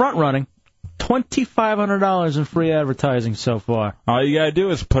in the front running. $2,500 in free advertising so far. All you gotta do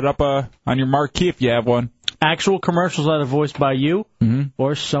is put up on your marquee if you have one. Actual commercials either voiced by you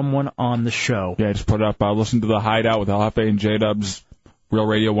or someone on the show. Yeah, just put up. Listen to the Hideout with El Jefe and J-Dubs. Real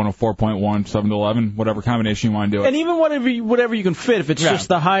Radio 104.1, 7 to 11, whatever combination you want to do it. And even whatever you can fit. If it's just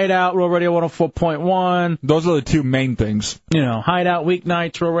the Hideout, Real Radio 104.1. Those are the two main things. You know, Hideout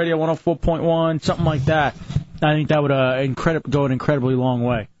weeknights, Real Radio 104.1, something like that. I think that would go an incredibly long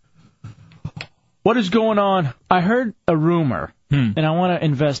way. What is going on? I heard a rumor, and I want to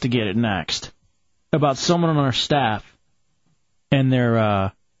investigate it next, about someone on our staff and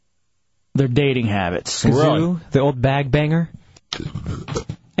their dating habits. Kazoo, the old bag banger?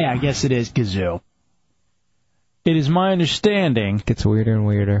 Yeah, I guess it is Kazoo. It is my understanding... Gets weirder and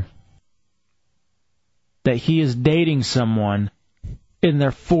weirder. ...that he is dating someone in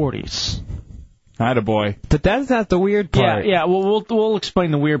their 40s. Attaboy. But that's not the weird part. Yeah, well, we'll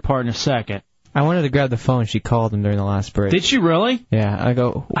explain the weird part in a second. I wanted to grab the phone. She called him during the last break. Did she really? Yeah, I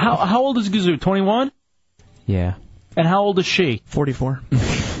go... How old is Kazoo? 21? Yeah. And how old is she? 44. All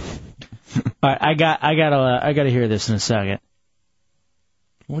right, I gotta hear this in a second.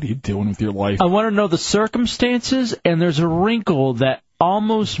 What are you doing with your life? I want to know the circumstances, and there's a wrinkle that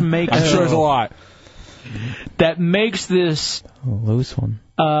almost makes... I'm sure there's a lot. That makes this... A loose one.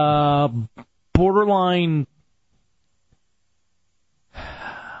 Borderline...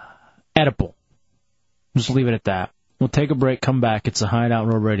 edible. Just leave it at that. We'll take a break, come back. It's a Hideout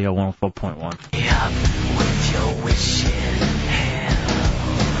Road Radio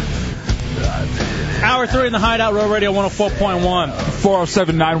 104.1. Hour 3 in the Hideout Road Radio 104.1.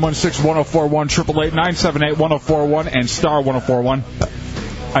 407-916-1041, 888-978-1041, and star 1041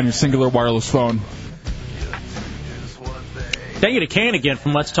 on your singular wireless phone. Thank you to Kane again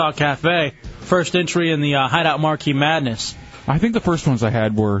from Let's Talk Cafe. First entry in the Hideout Marquee Madness. I think the first ones I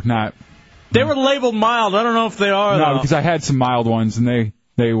had were not... They were labeled mild. I don't know if they are, No, though. because I had some mild ones, and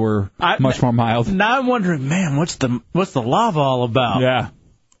they were much more mild. Now I'm wondering, man, what's the lava all about? Yeah.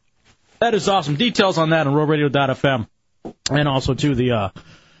 That is awesome. Details on that on RealRadio.fm. And also to the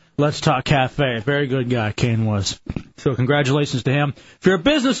Let's Talk Cafe. Very good guy, Kane was. So congratulations to him. If you're a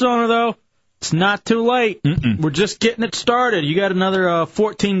business owner, though, it's not too late. We're just getting it started. You got another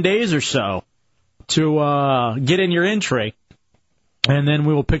 14 days or so to get in your entry. And then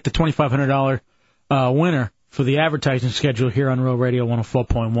we will pick the $2,500 winner for the advertising schedule here on Real Radio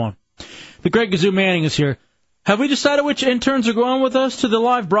 104.1. The great Kazoo Manning is here. Have we decided which interns are going with us to the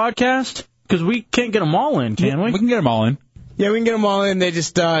live broadcast? Because we can't get them all in, can we? We can get them all in. Yeah, we can get them all in. They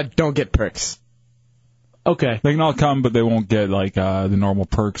just don't get perks. Okay. They can all come, but they won't get, like, the normal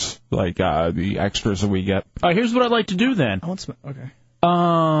perks, like the extras that we get. All right, here's what I'd like to do then. Okay.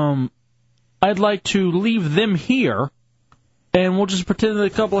 I'd like to leave them here, and we'll just pretend that a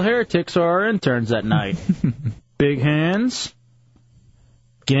couple of heretics are our interns that night. Big Hands,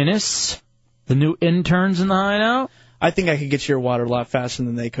 Guinness, the new interns in the Hideout. I think I could get your water a lot faster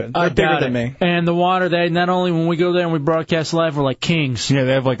than they could. They're I bigger doubt than it. me. And the water, they not only when we go there and we broadcast live, we're like kings. Yeah,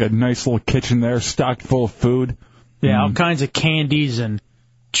 they have like a nice little kitchen there, stocked full of food. Yeah, all kinds of candies and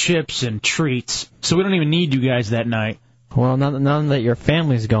chips and treats. So we don't even need you guys that night. Well, now that your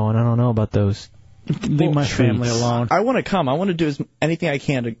family's going, I don't know about those. Leave my family alone. I want to come. I want to do anything I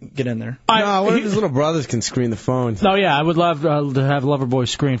can to get in there. No, one of his little brothers can screen the phones. Oh, yeah, I would love to have Loverboy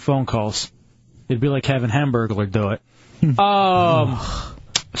screen phone calls. It'd be like having Hamburglar do it.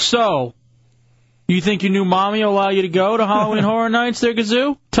 So, you think your new mommy will allow you to go to Halloween Horror Nights there,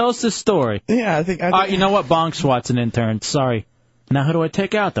 Kazoo? Tell us this story. Yeah, I think you know what? Bonk Swat's an intern. Sorry. Now who do I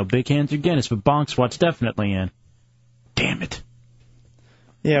take out, though? Big Hands or Guinness? But Bonk Swat's definitely in. Damn it.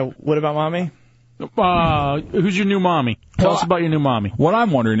 Yeah, what about Mommy? Who's your new mommy? Tell us about your new mommy. What I'm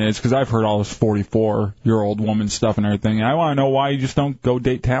wondering is, because I've heard all this 44-year-old woman stuff and everything, and I want to know why you just don't go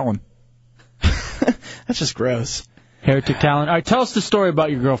date Talon. That's just gross. Heretic Talon. All right, tell us the story about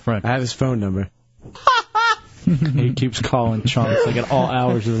your girlfriend. I have his phone number. He keeps calling Chunks like at all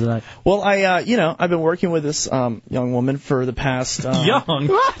hours of the night. Well, I've been working with this young woman for the past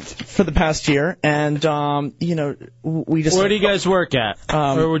for the past year, and we just. Where do you guys work at?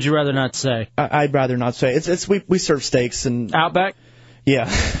 Or would you rather not say? I'd rather not say. We serve steaks and Outback. Yeah.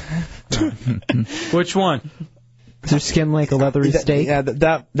 Which one? Is your skin like a leathery steak? Yeah,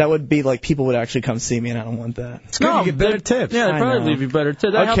 that would be like people would actually come see me, and I don't want that. It's good. You get better tips. Yeah, they'd probably leave you better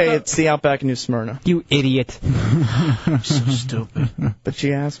tips. Okay, it's the Outback in New Smyrna. You idiot. So stupid. But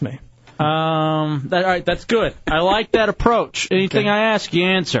you asked me. All right, that's good. I like that approach. Anything I ask, you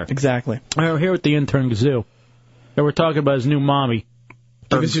answer. Exactly. We're here with the intern Gazoo. And we're talking about his new mommy.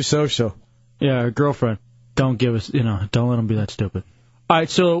 Give us your social. Yeah, her girlfriend. Don't give us, don't let him be that stupid. All right,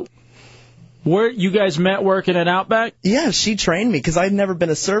 so where you guys met working at Outback? Yeah, she trained me because I'd never been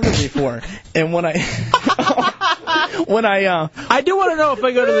a server before. And when I do want to know if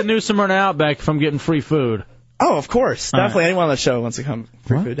I go to the New Smyrna Outback if I'm getting free food. Oh, of course. Definitely. Right. Anyone on the show wants to come.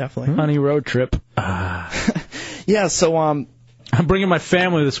 Free food, definitely. Honey road trip. Yeah, so I'm bringing my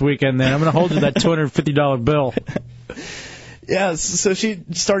family this weekend then. I'm going to hold you that $250 bill. Yeah, so she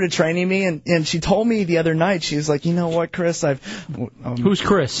started training me, and she told me the other night, she was like, you know what, Chris, Who's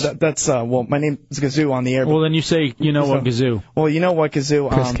Chris? That's my name is Gazoo on the air. Well, then you say, what, Gazoo. Well, you know what, Gazoo.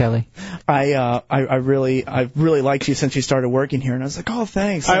 Chris Kelly. I really liked you since you started working here, and I was like, oh,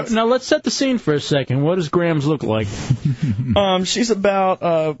 thanks. Now, let's set the scene for a second. What does Grams look like? She's about,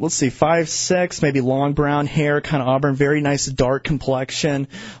 5'6", maybe long brown hair, kind of auburn, very nice dark complexion.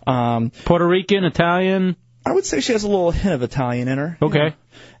 Puerto Rican, Italian? I would say she has a little hint of Italian in her. Okay.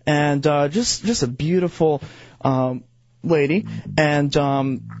 And just a beautiful lady. And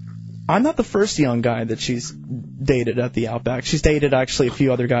I'm not the first young guy that she's dated at the Outback. She's dated actually a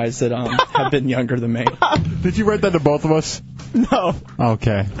few other guys that have been younger than me. Did you write that to both of us? No.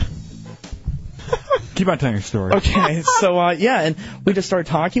 Okay. Keep on telling your story. Okay, so and we just started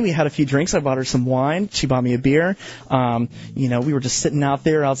talking. We had a few drinks. I bought her some wine. She bought me a beer. We were just sitting out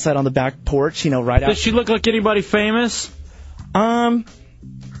there outside on the back porch. Right out. Does she look like anybody famous? I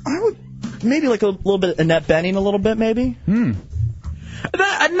would maybe like a little bit Annette Bening, a little bit maybe.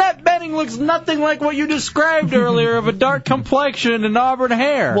 Annette Bening looks nothing like what you described earlier of a dark complexion and auburn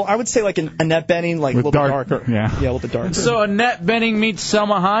hair. Well, I would say like an Annette Bening, like with a little bit darker. Yeah, a little bit darker. So Annette Bening meets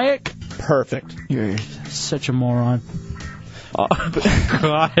Selma Hayek? Perfect. You're such a moron. Oh,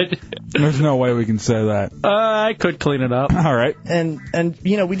 God. There's no way we can say that. I could clean it up. All right. And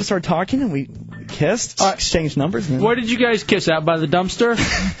we just started talking and we kissed, exchanged numbers. Where did you guys kiss? Out by the dumpster?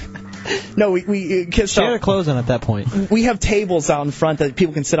 No, we kissed. She had her clothes on at that point. We have tables out in front that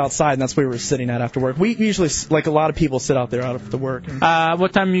people can sit outside, and that's where we were sitting at after work. We usually, like a lot of people, sit out there after work.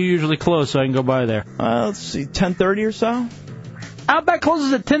 What time do you usually close so I can go by there? Let's see, 10:30 or so. Outback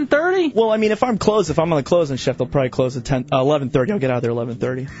closes at 10:30? Well, I mean, if I'm on the closing shift, they'll probably close at 11:30. I'll get out there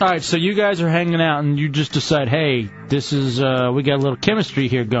 11:30. All right, so you guys are hanging out, and you just decide, hey, this is we got a little chemistry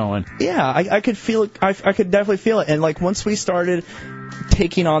here going. Yeah, I could feel it. I could definitely feel it. And like once we started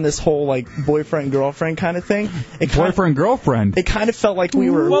taking on this whole like boyfriend girlfriend kind of thing, boyfriend girlfriend. It kind of felt like we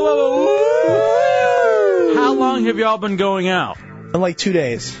were. Whoa. How long have y'all been going out? In like 2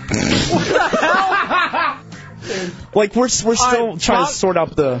 days. What the hell? Like we're still trying to sort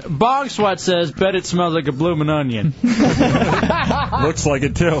out the. Bog Swat says, "Bet it smells like a bloomin' onion." Looks like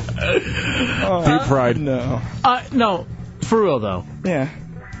it too. Deep fried. No. No, for real though. Yeah.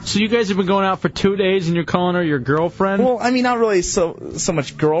 So you guys have been going out for 2 days, and you're calling her your girlfriend? Well, I mean, not really so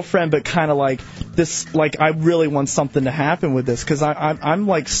much girlfriend, but kind of like this. Like, I really want something to happen with this because I'm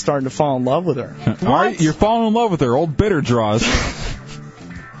like starting to fall in love with her. What? You're falling in love with her? Old bitter draws.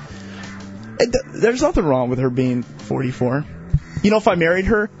 There's nothing wrong with her being 44. If I married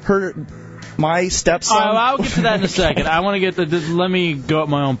her, my stepson. I'll get to that in a second. I want to get let me go at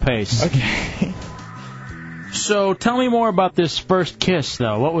my own pace. Okay. So tell me more about this first kiss,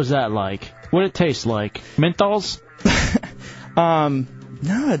 though. What was that like? What did it taste like? Menthols? No,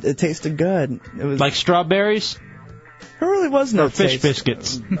 it tasted good. It was like strawberries. There really was no fish taste.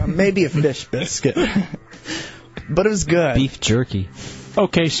 Biscuits. Maybe a fish biscuit, but it was good. Beef jerky.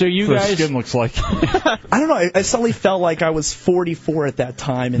 Okay, so you Her guys. skin looks like. I don't know. I suddenly felt like I was 44 at that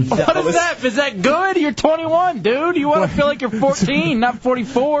time. And What is that? Is that good? You're 21, dude. You want to feel like you're 14, not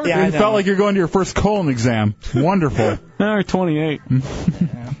 44. Yeah, You felt like you're going to your first colon exam. Wonderful. No, you're 28.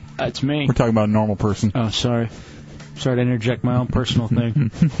 That's me. We're talking about a normal person. Oh, sorry. Sorry to interject my own personal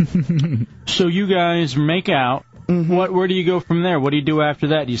thing. So you guys make out. Where do you go from there? What do you do after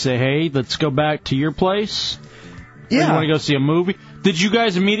that? Do you say, hey, let's go back to your place? Or you want to go see a movie? Did you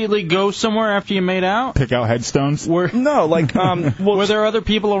guys immediately go somewhere after you made out? Pick out headstones? No, like, were there other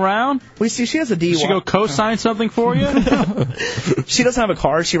people around? We see she has a DUI. Did she go co-sign something for you? She doesn't have a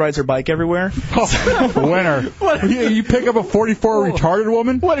car. She rides her bike everywhere. Winner. You pick up a 44 retarded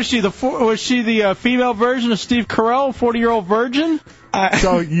woman? What is she? Was she the female version of Steve Carell, 40-year-old virgin?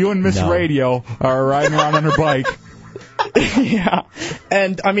 So you and Miss Radio are riding around on her bike. Yeah,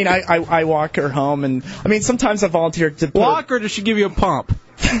 and I mean, I walk her home, and I mean, sometimes I volunteer to walk her. Does she give you a pump?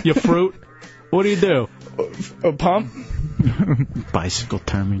 You fruit? What do you do? A pump? Bicycle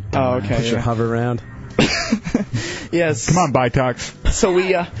terming. Oh, okay. Push her hover around. Yes. Come on, Bitox. So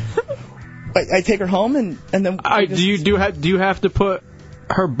we, I take her home, and then. Do you have to put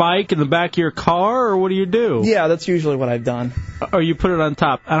her bike in the back of your car, or what do you do? Yeah, that's usually what I've done. Or you put it on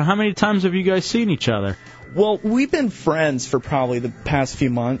top. How many times have you guys seen each other? Well, we've been friends for probably the past few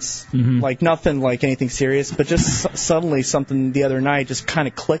months. Like, nothing like anything serious, but just suddenly something the other night just kind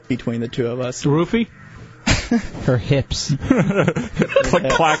of clicked between the two of us. Roofie? Her hips. Click,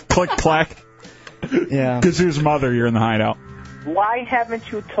 clack, click, clack. Yeah. Kazoo's mother, you're in the hideout. Why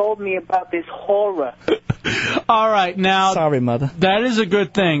haven't you told me about this horror? All right, now. Sorry, Mother. That is a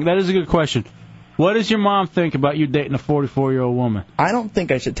good thing. That is a good question. What does your mom think about you dating a 44-year-old woman? I don't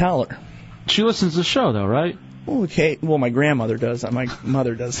think I should tell her. She listens to the show, though, right? Okay. Well, my grandmother does. My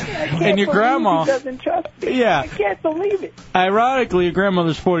mother does. And your grandma. She doesn't trust me. Yeah. I can't believe it. Ironically, your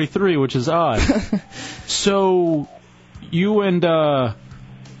grandmother's 43, which is odd. So, you and,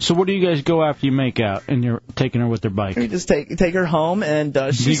 so where do you guys go after you make out and you're taking her with their bike? We just take her home and,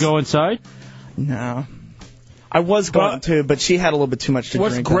 Do you go inside? No. I was going to, but she had a little bit too much to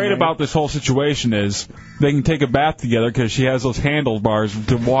What's drink. What's great about this whole situation is they can take a bath together because she has those handlebars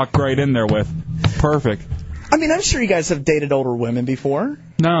to walk right in there with. Perfect. I mean, I'm sure you guys have dated older women before.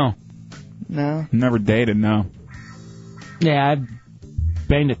 No. No? Never dated, no. Yeah, I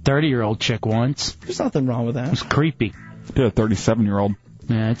banged a 30-year-old chick once. There's nothing wrong with that. It was creepy. Did a 37-year-old.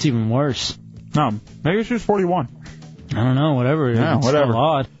 Yeah, it's even worse. No, maybe she was 41. I don't know, whatever. Yeah, it's whatever. Still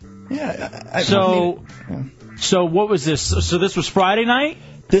odd. Yeah. So what was this? So this was Friday night?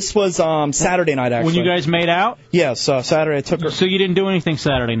 This was Saturday night, actually. When you guys made out? Yes, Saturday I took her. So you didn't do anything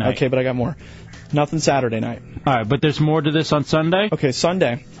Saturday night? Okay, but I got more. Nothing Saturday night. All right, but there's more to this on Sunday? Okay,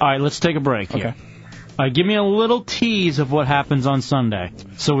 Sunday. All right, let's take a break here. All right, give me a little tease of what happens on Sunday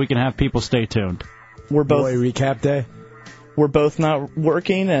so we can have people stay tuned. We're both Boy recap day. We're both not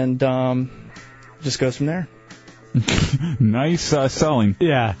working, and just goes from there. Nice selling.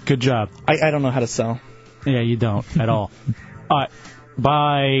 Yeah, good job. I don't know how to sell. Yeah, you don't at all. All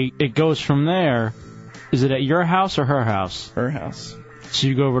right, it goes from there. Is it at your house or her house? Her house. So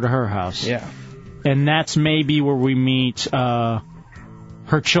you go over to her house. Yeah. And that's maybe where we meet her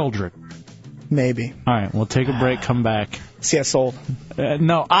children. Maybe. All right, we'll take a break, come back. See, I sold.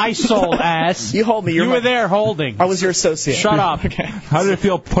 No, I sold, ass. You hold me. You were there holding. I was your associate. Shut up. Okay. How did it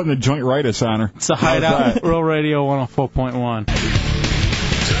feel putting the joint rightus on her? It's a Hideout, Real Radio 104.1.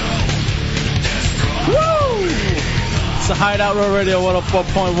 Woo! It's a Hideout, Real Radio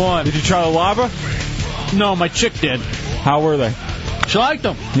 104.1. Did you try the lava? No, my chick did. How were they? She liked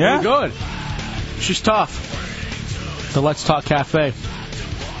them. Yeah? They were good. She's tough. The Let's Talk Cafe.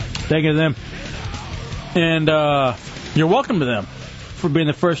 Thank you to them. And you're welcome to them for being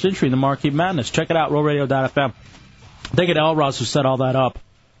the first entry in the Marquee Madness. Check it out, RealRadio.fm. Thank you to El Ross who set all that up.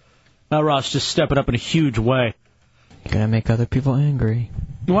 El Ross just stepping up in a huge way. You're going to make other people angry.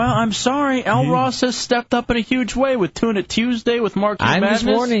 Well, I'm sorry. El Ross has stepped up in a huge way with Tune It Tuesday with Marquee Madness. I'm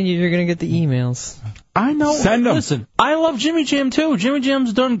just warning you, you're going to get the emails. I know. Send them. Listen, I love Jimmy Jam, too. Jimmy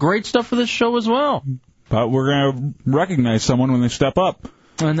Jam's done great stuff for this show as well. But we're going to recognize someone when they step up.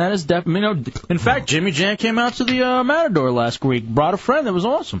 And that is definitely, in fact, Jimmy Jam came out to the Matador last week, brought a friend that was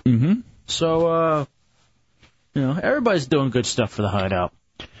awesome. Mm-hmm. So, everybody's doing good stuff for the Hideout.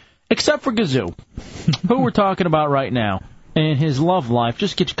 Except for Gazoo, who we're talking about right now. In his love life,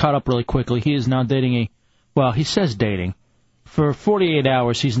 just get you caught up really quickly. He is now dating he says dating. For 48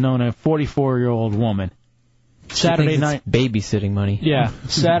 hours, he's known a 44-year-old woman. Saturday night. Babysitting money. Yeah.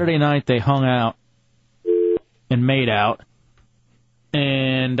 Saturday night, they hung out and made out.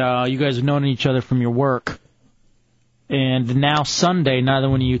 And you guys have known each other from your work. and now Sunday, neither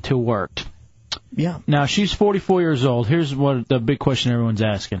one of you two worked. Yeah. Now, she's 44 years old. Here's what the big question everyone's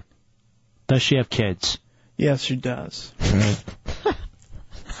asking. Does she have kids? Yes, she does.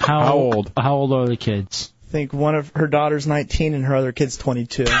 How old? How old are the kids? I think one of her daughter's 19 and her other kid's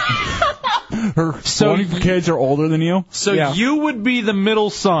 22. Her 20 kids are older than you? So you would be the middle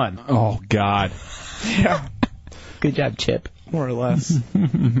son. Oh, God. Yeah. Good job, Chip. More or less.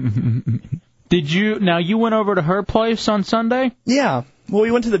 Now you went over to her place on Sunday? Yeah. Well,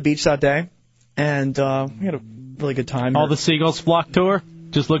 we went to the beach that day, and we had a really good time. All the seagulls flocked to her,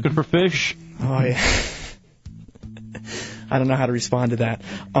 just looking for fish? Oh, yeah. I don't know how to respond to that.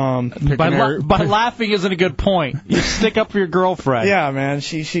 By laughing isn't a good point. You stick up for your girlfriend. Yeah, man.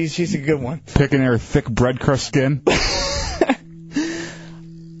 She's a good one. Picking her thick bread crust skin.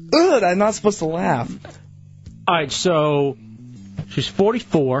 Ugh, I'm not supposed to laugh. All right, so she's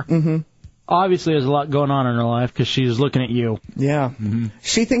 44. Mm-hmm. Obviously has a lot going on in her life because she's looking at you. Yeah. Mm-hmm.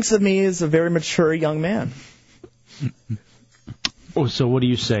 She thinks of me as a very mature young man. Oh, so what do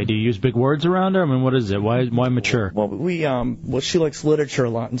you say? Do you use big words around her? I mean, what is it? Why mature? Well, she likes literature a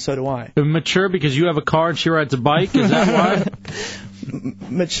lot, and so do I. Mature because you have a car and she rides a bike? Is that why?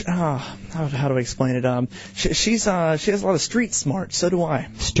 How do I explain it? She has a lot of street smart. So do I.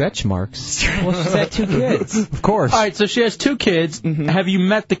 Stretch marks. Well, she's had 2 kids. Of course. All right, so she has 2 kids. Mm-hmm. Have you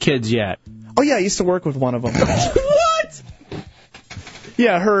met the kids yet? Oh, yeah, I used to work with one of them. What?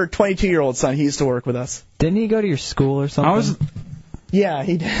 Yeah, her 22-year-old son, he used to work with us. Didn't he go to your school or something? Yeah,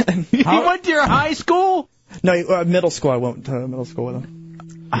 he did. He went to your high school? No, middle school. I went to middle school with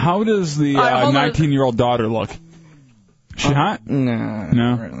him. How does the 19-year-old daughter look? She hot? No.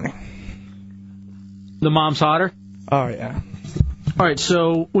 No? Not really. The mom's hotter? Oh, yeah. All right,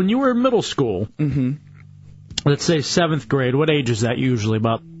 so when you were in middle school, let's say 7th grade, what age is that usually?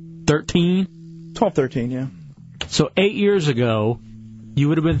 About 13? 12, 13, yeah. So 8 years ago, you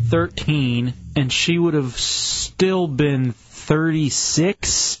would have been 13, and she would have still been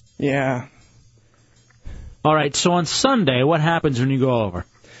 36? Yeah. All right, so on Sunday, what happens when you go over?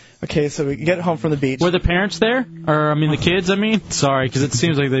 Okay, so we get home from the beach. Were the parents there? Or, the kids, Sorry, because it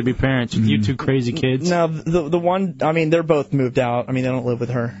seems like they'd be parents with you 2 crazy kids. No, the one, they're both moved out. They don't live with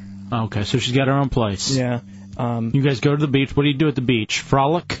her. Okay, so she's got her own place. Yeah. You guys go to the beach. What do you do at the beach?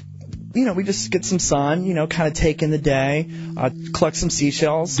 Frolic? We just get some sun, kind of take in the day, collect some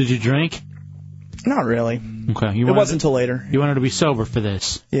seashells. Did you drink? Not really. Okay. It wasn't until later. You wanted to be sober for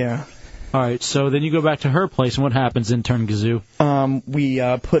this? Yeah. All right, so then you go back to her place, and what happens, Intern Gazoo? We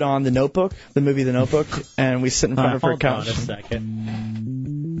put on The Notebook, the movie The Notebook, and we sit in front of her couch. Hold on a second.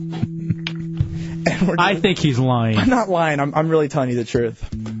 I think he's lying. I'm not lying. I'm really telling you the truth.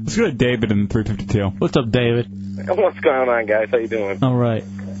 Let's go to David in 352. What's up, David? What's going on, guys? How you doing? All right.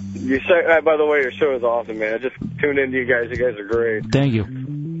 Your show, by the way, your show is awesome, man. I just tuned into you guys. You guys are great. Thank you.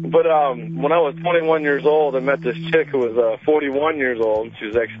 But when I was 21 years old, I met this chick who was 41 years old. She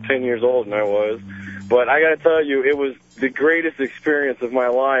was actually 10 years older than I was. But I got to tell you, it was the greatest experience of my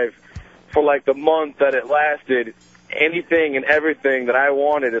life. For like the month that it lasted, anything and everything that I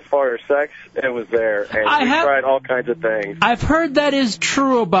wanted as far as sex, it was there. And we tried all kinds of things. I've heard that is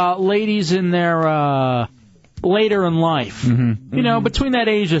true about ladies in their later in life. Mm-hmm. Between that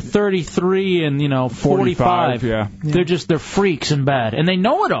age of 33 and 45, yeah. They're freaks in bed, and they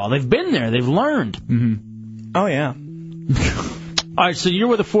know it all. They've been there. They've learned. Mm-hmm. Oh yeah. All right, so you're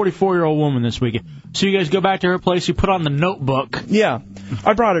with a 44-year-old woman this weekend. So you guys go back to her place. You put on The Notebook. Yeah,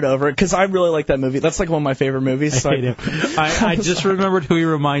 I brought it over because I really like that movie. That's like one of my favorite movies. I hate him. I just remembered who he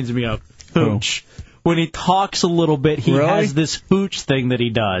reminds me of. Hooch. When he talks a little bit, he has this hooch thing that he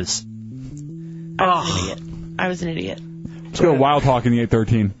does. I was an idiot. Let's go to Wild Hawk in the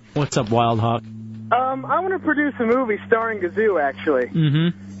 813. What's up, Wild Hawk? I want to produce a movie starring Gazoo, actually.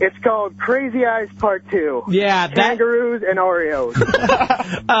 Mm-hmm. It's called Crazy Eyes Part 2. Yeah, Kangaroos and Oreos.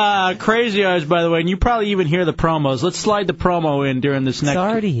 Crazy Eyes, by the way, and you probably even hear the promos. Let's slide the promo in during this next... It's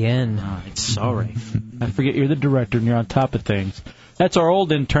already in. Oh, it's sorry. I forget you're the director and you're on top of things. That's our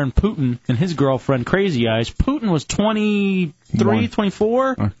old intern, Putin, and his girlfriend, Crazy Eyes. Putin was 23,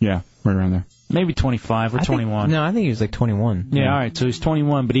 24? Yeah, right around there. Maybe 25 or 21. I think he was like 21. Yeah, all right, so he's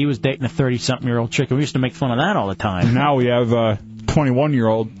 21, but he was dating a 30-something-year-old chick, and we used to make fun of that all the time. Now we have a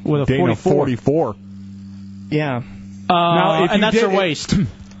 21-year-old with a dating 44. Yeah. Now, and that's her waist.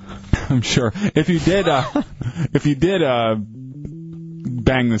 I'm sure. If you did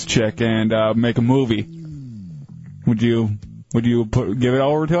bang this chick and make a movie, would you give it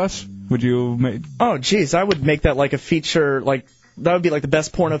over to us? Would you make... Oh, geez, I would make that like a feature, like... That would be like the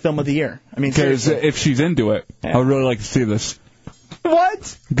best porno film of the year. Because if she's into it, I would really like to see this. What?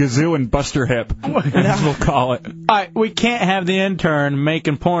 Gazoo and Buster Hip. As we'll call it. All right, we can't have the intern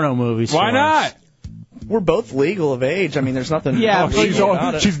making porno movies. Why for not? us. We're both legal of age. I mean, there's nothing. Yeah, illegal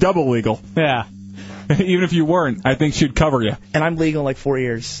about it. She's double legal. Yeah. Even if you weren't, I think she'd cover you. And I'm legal like 4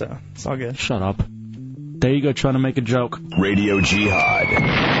 years, so it's all good. Shut up. There you go, trying to make a joke. Radio Jihad.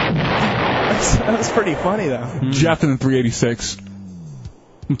 That was pretty funny, though. Jeff in the 386.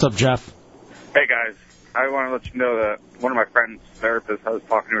 What's up, Jeff? Hey, guys. I want to let you know that one of my friends' therapists, I was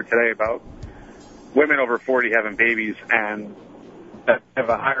talking to her today about women over 40 having babies and that have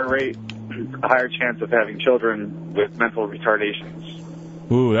a higher rate, a higher chance of having children with mental retardations.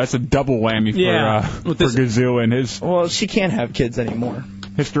 Ooh, that's a double whammy for Gazoo and his... Well, she can't have kids anymore.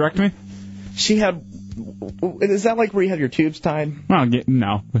 Hysterectomy? She had... Is that like where you have your tubes tied? Well,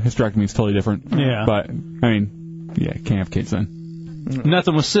 no. Hysterectomy is totally different. Yeah. But, I mean, yeah, can't have kids then.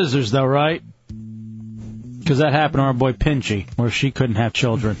 Nothing with scissors, though, right? Because that happened to our boy Pinchy, where she couldn't have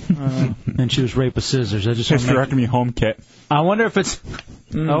children. And she was raped with scissors. Hysterectomy home kit. I wonder if it's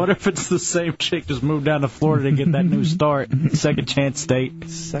the same chick just moved down to Florida to get that new start. Second chance state.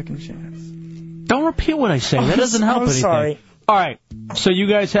 Second chance. Don't repeat what I say. That doesn't help anything. Sorry. All right. So you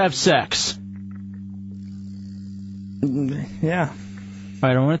guys have sex. Yeah. All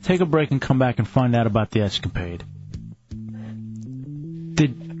right. I want to take a break and come back and find out about the escapade.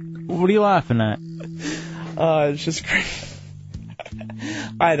 What are you laughing at? It's just great.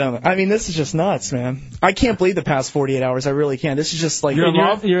 I don't know. I mean, this is just nuts, man. I can't believe the past 48 hours. I really can't. This is just like... You're in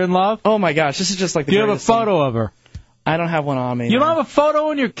love? You're in love? Oh, my gosh. This is just like the Do you have a greatest thing. photo of her? I don't have one on me. You don't have a photo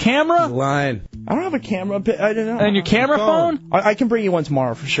on your camera? Lying. I don't have a camera. I don't know. And your camera phone? I can bring you one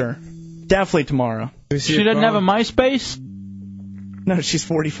tomorrow for sure. Definitely tomorrow. She doesn't have a MySpace? No, she's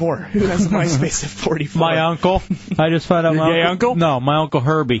 44. Who has a MySpace at 44? My uncle. I just found out. Your gay uncle? No, my Uncle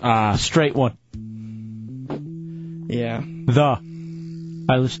Herbie. The straight one. Yeah. All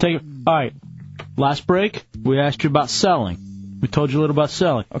right, let's take it. All right. Last break, we asked you about selling. We told you a little about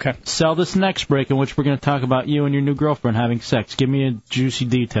selling. Okay. Sell this next break in which we're going to talk about you and your new girlfriend having sex. Give me a juicy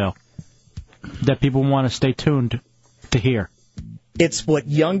detail that people want to stay tuned to hear. It's what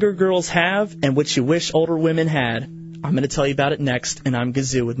younger girls have and what you wish older women had. I'm going to tell you about it next, and I'm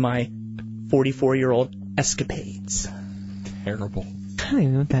Gazoo with my 44-year-old escapades. Terrible. I don't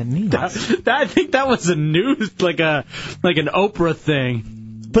even know what that means. I think that was a news, like an Oprah thing.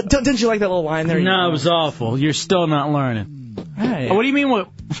 But didn't you like that little line there? No, it was awful. You're still not learning. Hey. What do you mean what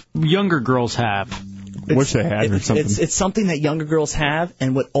younger girls have? Wish they had or something. It's something that younger girls have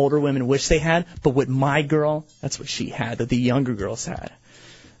and what older women wish they had, but with my girl, that's what she had, that the younger girls had.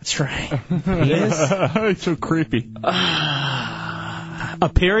 That's right. It's so creepy. A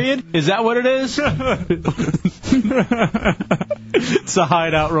period? Is that what it is? It's a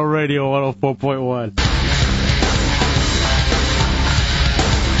Hideout Row Radio 104.1.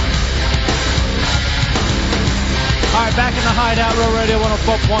 All right, back in the Hideout Row Radio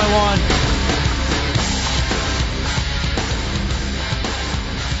 104.1.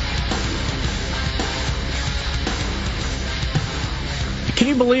 Can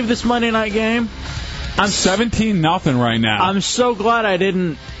you believe this Monday night game? I'm 17-0 right now. I'm so glad I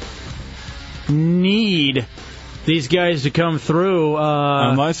didn't need these guys to come through.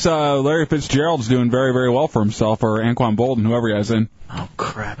 Unless Larry Fitzgerald's doing very, very well for himself, or Anquan Bolden, whoever he has in. Oh,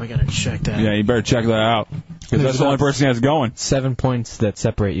 crap. I got to check that. Yeah, you better check that out. Because that's the only person he has going. 7 points that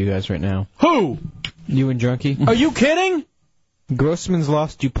separate you guys right now. Who? You and Drunky. Are you kidding? Grossman's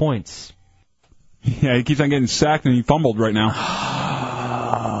lost you points. Yeah, he keeps on getting sacked and he fumbled right now.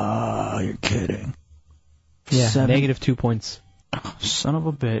 You're kidding. Yeah, negative 2 points. Oh, son of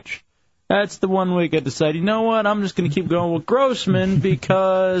a bitch. That's the one week I decided, you know what, I'm just going to keep going with Grossman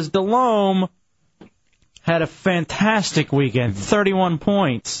because Delhomme had a fantastic weekend, 31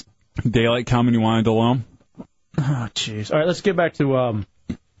 points. Daylight coming, you wanted Delhomme? Oh, jeez. All right, let's get back to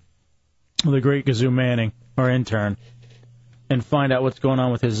the great Gazoo Manning, our intern, and find out what's going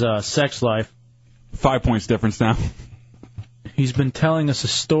on with his sex life. 5 points difference now. He's been telling us a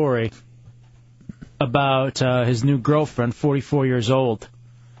story about his new girlfriend, 44 years old.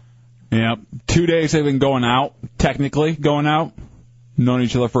 Yeah, 2 days they've been going out, technically going out, known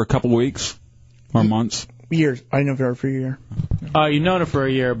each other for a couple weeks or months. Years. I know her for a year. You've known her for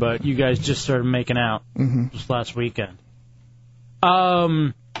a year, but you guys just started making out just last weekend.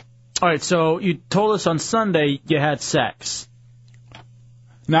 All right, so you told us on Sunday you had sex.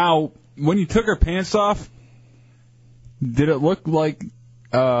 Now, when you took her pants off, did it look like,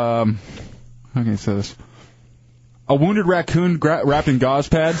 how can I say this? A wounded raccoon wrapped in gauze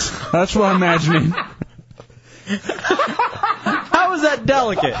pads? That's what I'm imagining. How was that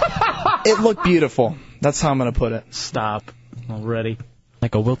delicate? It looked beautiful. That's how I'm going to put it. Stop. already.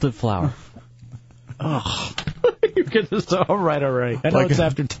 Like a wilted flower. Oh, you get this all right already. I know Like it's a-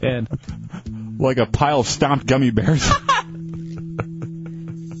 after 10. Like a pile of stomped gummy bears.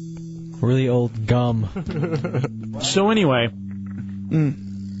 Really old gum. So anyway,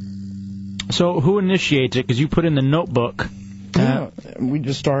 so who initiates it? Because you put in the notebook. We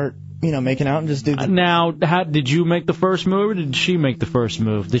just start, making out and just do the... Now, did you make the first move or did she make the first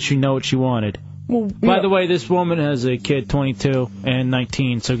move? Did she know what she wanted? Well, By the way, this woman has a kid, 22, and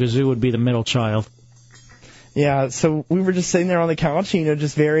 19, so Gazoo would be the middle child. Yeah, so we were just sitting there on the couch,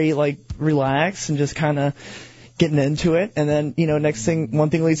 just very, relaxed and just kind of getting into it. And then, next thing, one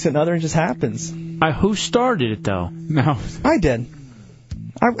thing leads to another and it just happens. Who started it, though? No. I did.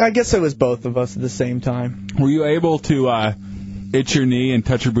 I guess it was both of us at the same time. Were you able to itch your knee and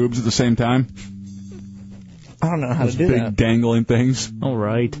touch your boobs at the same time? I don't know how Those to do big that. dangling things. All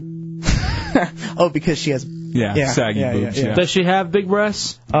right. Oh, because she has... saggy boobs. Yeah. Does she have big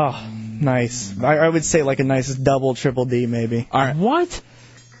breasts? Oh, nice. I would say like a nice double, triple D maybe. All right. What?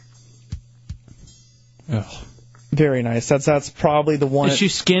 Ugh. Very nice. That's probably the one... Is she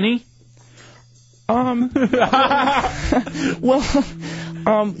skinny? If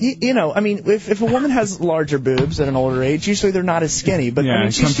a woman has larger boobs at an older age, usually they're not as skinny. But Yeah,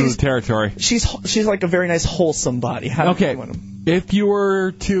 it comes with the territory. She's like a very nice, wholesome body. Okay. If you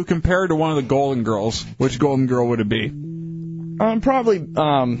were to compare to one of the Golden Girls, which Golden Girl would it be? Probably,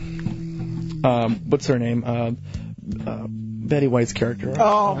 what's her name? Betty White's character.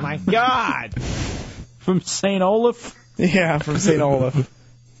 Oh, my God. From St. Olaf? Yeah, from St. Olaf.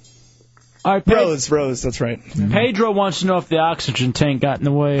 All right, Rose, that's right. Pedro wants to know if the oxygen tank got in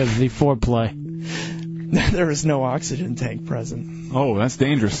the way of the foreplay. There was no oxygen tank present. Oh, that's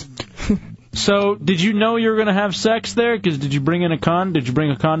dangerous. So, did you know you were going to have sex there? Because did you bring in a condom? Did you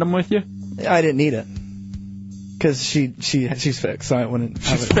bring a condom with you? I didn't need it. Because she's fixed, so I wouldn't...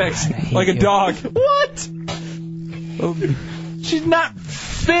 She's fixed, like a dog. What? She's not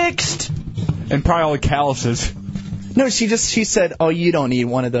fixed. And probably all the calluses. No, she said, "Oh, you don't need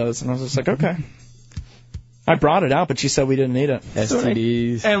one of those," and I was just like, "Okay." I brought it out, but she said we didn't need it.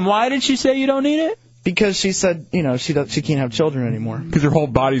 STDs. And why did she say you don't need it? Because she said, she can't have children anymore. Because her whole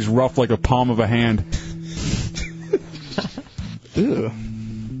body's rough like a palm of a hand. Ooh.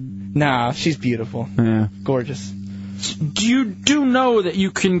 Nah, she's beautiful. Yeah. Gorgeous. You do know that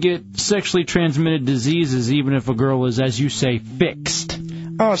you can get sexually transmitted diseases even if a girl is, as you say, fixed.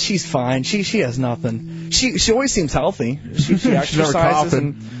 Oh, she's fine. She has nothing. She always seems healthy. She exercises.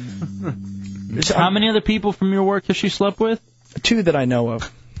 And How many other people from your work has she slept with? 2 that I know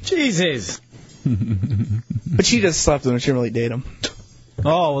of. Jesus. But she just slept with them. She didn't really date them.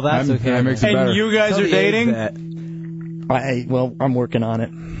 Oh, well, that's okay. That makes it better. And you guys are dating? I'm working on it.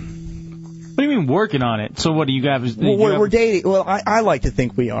 What do you mean working on it? So what do you guys... Well, we're dating. Well, I like to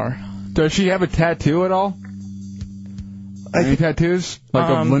think we are. Does she have a tattoo at all? Any tattoos? Like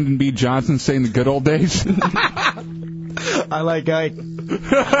of Lyndon B. Johnson saying the good old days? I like Ike.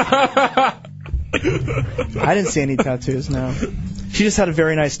 I didn't see any tattoos, no. She just had a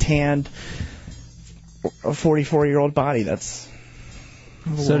very nice tanned, 44-year-old body. That's...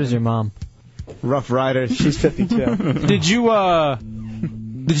 So does your mom. Rough Rider. She's 52. Did you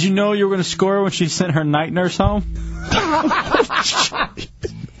know you were going to score when she sent her night nurse home?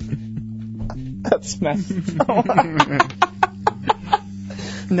 That's messed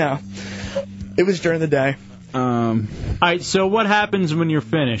No. It was during the day. All right, so what happens when you're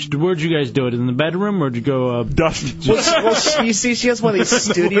finished? Where'd you guys do it? In the bedroom, or did you go dust? Well, you see, she has one of these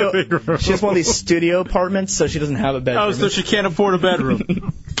studio. She has one of these studio apartments, so she doesn't have a bedroom. Oh, so she can't afford a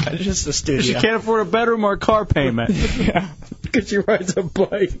bedroom. It's just a studio. She can't afford a bedroom or a car payment. Yeah, because she rides a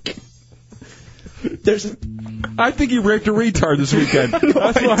bike. I think you raped a retard this weekend.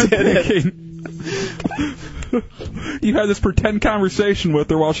 That's what I'm thinking. You had this pretend conversation with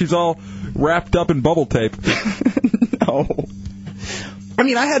her while she's all wrapped up in bubble tape. No. I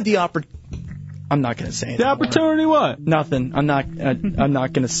mean, I had the opportunity. I'm not going to say anything. The opportunity what? Nothing. I'm not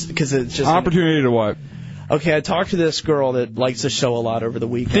going to, because it's just... Opportunity to what? Okay, I talked to this girl that likes the show a lot over the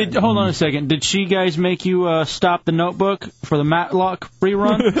weekend. Hold on a second. Did she guys make you stop the Notebook for the Matlock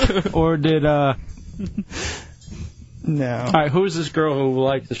rerun? Or did... No. All right, who's this girl who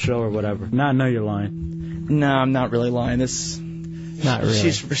likes the show or whatever? Now I know you're lying. No, I'm not really lying. Not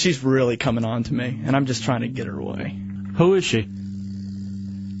really. She's really coming on to me, and I'm just trying to get her away. Who is she?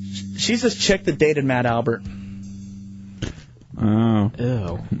 She's this chick that dated Matt Albert. Oh.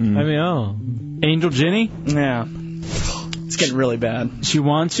 Ew. I mean, Angel Jenny? Yeah. It's getting really bad. She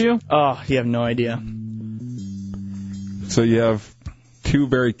wants you? Oh, you have no idea. So you have 2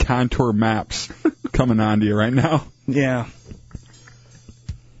 very contour maps coming on to you right now. Yeah.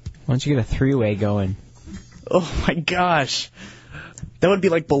 Why don't you get a three-way going? Oh my gosh. That would be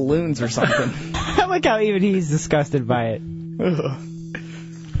like balloons or something. I like how even he's disgusted by it.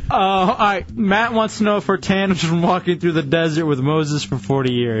 All right, Matt wants to know if her tan was from walking through the desert with Moses for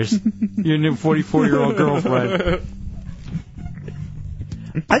 40 years. Your new 44-year-old girlfriend.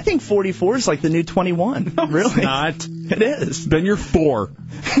 I think 44 is like the new 21. No, really? It's not. It is. Then you're 4.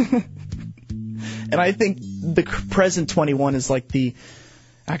 And I think the present 21 is like the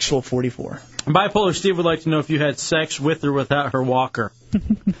actual 44. Bipolar Steve would like to know if you had sex with or without her walker.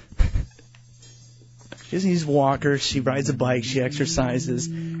 She doesn't use walkers. She rides a bike. She exercises.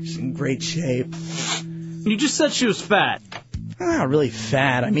 She's in great shape. You just said she was fat. Not really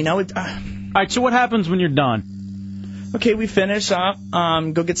fat. I mean, I would... All right, so what happens when you're done? Okay, we finish up,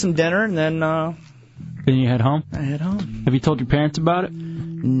 go get some dinner, and then... Then you head home? I head home. Have you told your parents about it?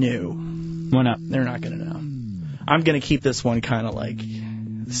 No. Why not? They're not going to know. I'm going to keep this one kind of like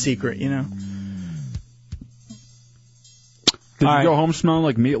secret, you know? Did you go home smelling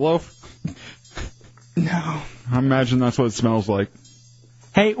like meatloaf? No. I imagine that's what it smells like.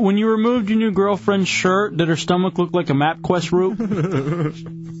 Hey, when you removed your new girlfriend's shirt, did her stomach look like a MapQuest route?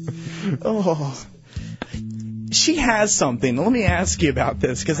 Oh. She has something. Let me ask you about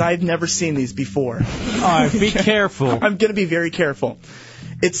this, because I've never seen these before. All right, be careful. I'm going to be very careful.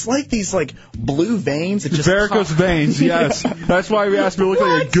 It's like these like blue veins. That just varicose veins, yes. That's why we asked me to look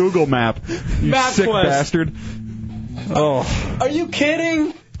like a Google map. You sick bastard. Oh. Are you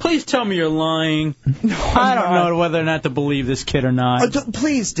kidding? Please tell me you're lying. No, I don't know whether or not to believe this kid or not.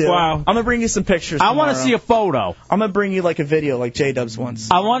 Please do. Wow. I'm going to bring you some pictures I want to tomorrow. see a photo. I'm going to bring you like a video like J-Dubs once.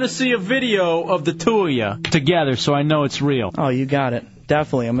 I want to see a video of the two of you together so I know it's real. Oh, you got it.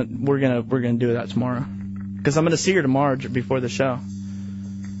 Definitely. We're gonna do that tomorrow. Because I'm going to see her tomorrow before the show.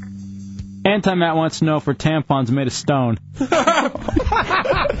 Anti-Matt wants to know if her tampon's made of stone. It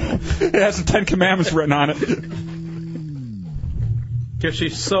has the 10 Commandments written on it. Because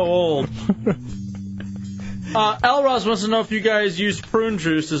she's so old. Elros wants to know if you guys use prune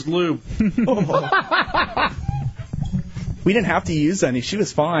juice as lube. We didn't have to use any. She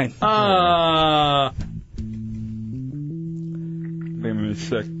was fine. Made me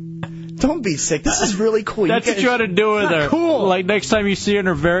sick. Don't be sick. This is really cool. That's what you ought to do with her. Cool. Like next time you see her in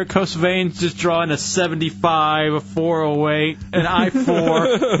her varicose veins, just draw in a 75, a 408, an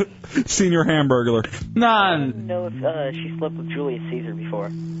I-4. Senior Hamburglar. I don't know if she slept with Julius Caesar before.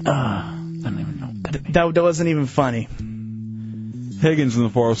 I don't even know. That wasn't even funny. Higgins in the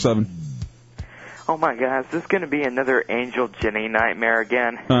 407. Oh my God, is this going to be another Angel Jenny nightmare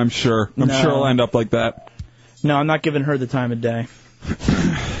again? I'm sure. I'm sure it'll end up like that. No, I'm not giving her the time of day.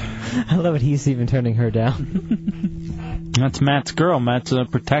 I love it. He's even turning her down. That's Matt's girl. Matt's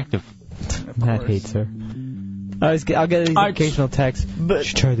protective. Matt hates her. I'll get these occasional texts. But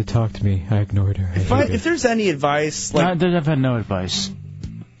she tried to talk to me. I ignored her. If there's any advice, like I've had no advice.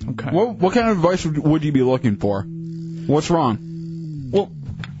 Okay. What kind of advice would you be looking for? What's wrong? Well,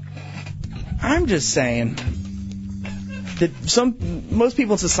 I'm just saying that most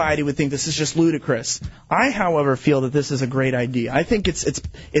people in society would think this is just ludicrous. I, however, feel that this is a great idea. I think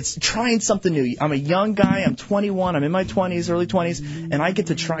it's trying something new. I'm a young guy. I'm 21. I'm in my 20s, early 20s, and I get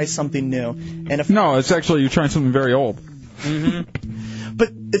to try something new. And No, it's actually you're trying something very old. Mm-hmm.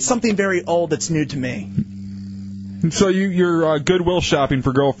 But it's something very old that's new to me. So you're Goodwill shopping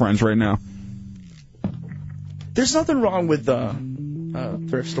for girlfriends right now. There's nothing wrong with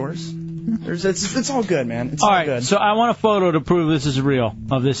thrift stores. It's all good, man. It's all right, good. so I want a photo to prove this is real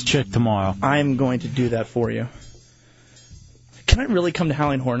of this chick tomorrow. I'm going to do that for you. Can I really come to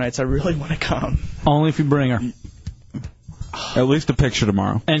Howling Horror Nights? I really want to come. Only if you bring her. At least a picture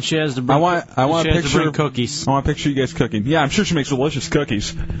tomorrow. And she has to bring. I want she a has to bring picture cookies. I want a picture of you guys cooking. Yeah, I'm sure she makes delicious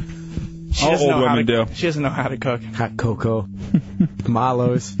cookies. She All doesn't old know how women to, do. She doesn't know how to cook. Hot cocoa.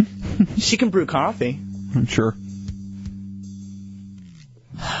 Malos. She can brew coffee. I'm sure.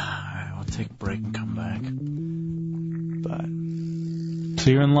 Alright, we'll take a break and come back. But So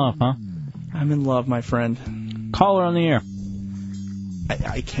you're in love, huh? I'm in love, my friend. Call her on the air.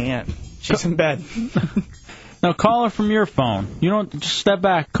 I can't. She's in bed. No, call her from your phone. You don't just step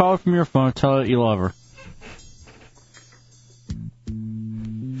back. Call her from your phone and tell her that you love her.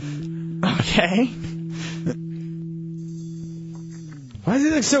 Okay. Why does he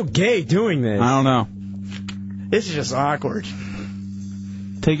look so gay doing this? I don't know. This is just awkward.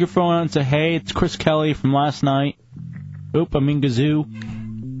 Take your phone out and say, hey, it's Chris Kelly from last night. Oop, I mean Gazoo.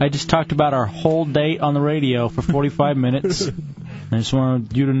 I just talked about our whole date on the radio for 45 minutes. I just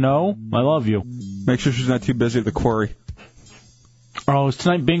wanted you to know I love you. Make sure she's not too busy at the quarry. Oh, is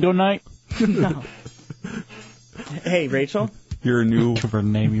tonight bingo night? No. Hey, Rachel? Your new... Give her a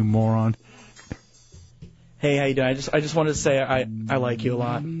name, you moron. Hey, how you doing? I just wanted to say I like you a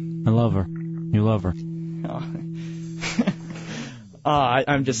lot. I love her. You love her.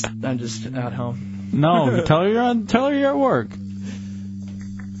 I'm just at home. No, tell her you're at work.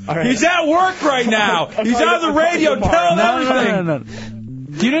 All right. He's at work right now. He's on the radio. Tell him everything. No.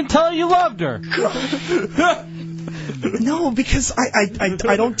 You didn't tell her you loved her. No, because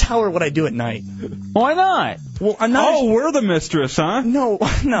I don't tell her what I do at night. Why not? Well, I'm not. Oh, we're the mistress, huh? No.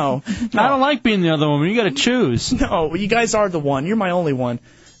 I don't like being the other woman. You got to choose. No, you guys are the one. You're my only one.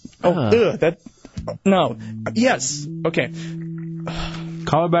 No. Yes. Okay.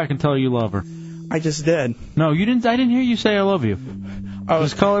 Call her back and tell her you love her. I just did. No, you didn't. I didn't hear you say I love you.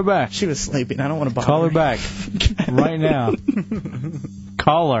 Just call her back. She was sleeping. I don't want to bother Call her back. Right now.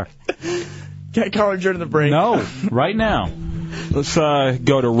 Call her. Can't call her during the break. No, right now. Let's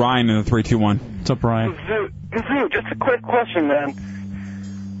go to Ryan in the 3-2-1. What's up, Ryan? Kazoo, just a quick question, man.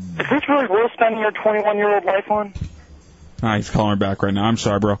 Is this really worth spending your 21-year-old life on? He's calling her back right now. I'm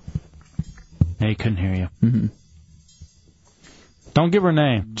sorry, bro. Hey, he couldn't hear you. Mm-hmm. Don't give her a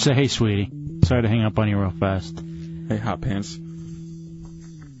name. Just say, hey, sweetie. Sorry to hang up on you real fast. Hey, hot pants.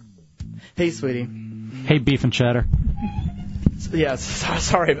 Hey, sweetie. Hey, beef and cheddar. Yeah,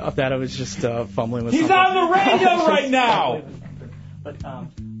 sorry about that. I was just fumbling with He's something. on the radio right now! But, I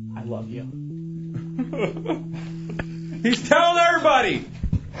love you. He's telling everybody!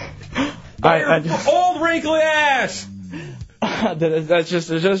 Your old wrinkly ass! That's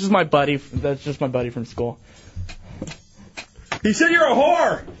just my buddy. That's just my buddy from school. He said you're a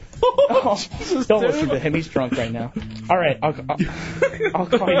whore! Don't listen to him. He's drunk right now. All right, I'll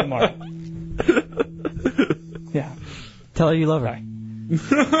call you tomorrow. Yeah. Tell her you love her. You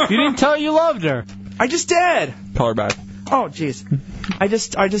didn't tell her you loved her. I just did. Call her back. Oh, jeez. I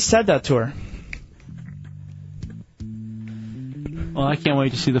just said that to her. Well, I can't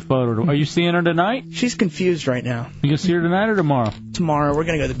wait to see the photo. Are you seeing her tonight? She's confused right now. You gonna see her tonight or tomorrow? Tomorrow. We're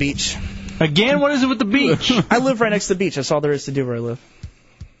gonna go to the beach. Again? What is it with the beach? I live right next to the beach. That's all there is to do where I live.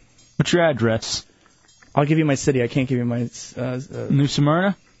 What's your address? I'll give you my city. I can't give you my... New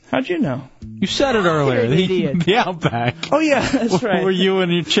Smyrna? How'd you know? You said it earlier. You're an idiot. The Outback. Oh, yeah, that's right. Where you and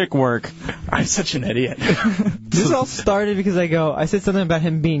your chick work. I'm such an idiot. This all started because I said something about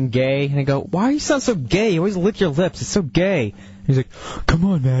him being gay, and I go, why you sound so gay? You always lick your lips. It's so gay. And he's like, come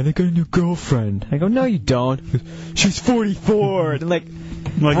on, man, I got a new girlfriend. I go, no, you don't. He goes, she's 44. And like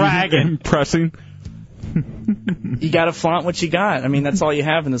bragging. Impressing. You gotta flaunt what you got. I mean, that's all you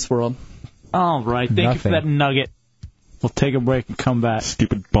have in this world. All right. Thank you for that nugget. We'll take a break and come back.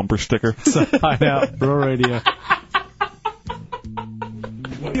 Stupid bumper sticker. It's a Hideout Bro Radio.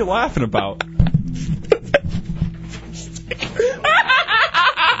 What are you laughing about?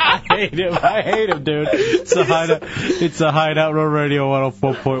 I hate him, dude. It's a Hideout Road Radio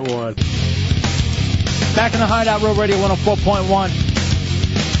 104.1. Back in the Hideout Road Radio 104.1.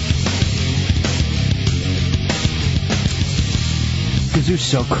 Kazoo's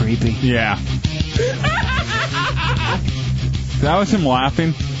so creepy. Yeah. That was him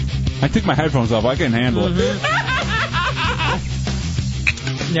laughing. I took my headphones off. I couldn't handle it.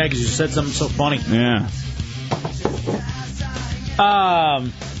 Yeah, because you said something so funny. Yeah. I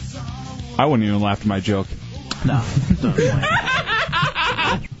wouldn't even laugh at my joke. No.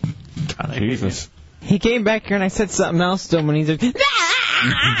 Jesus. He came back here and I said something else to him and he's like,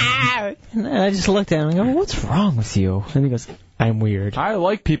 and I just looked at him and I go, what's wrong with you? And he goes, I'm weird. I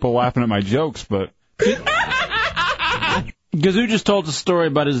like people laughing at my jokes, but... Gazoo just told a story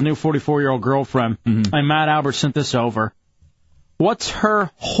about his new 44-year-old girlfriend, and Matt Albert sent this over. What's her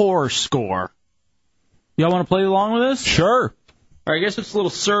horror score? Y'all want to play along with this? Sure. Or I guess it's a little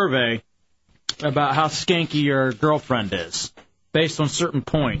survey about how skanky your girlfriend is, based on certain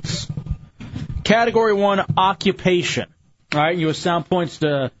points. Category 1, occupation. All right, you assign points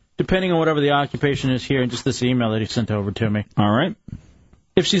to depending on whatever the occupation is here in just this email that he sent over to me. All right.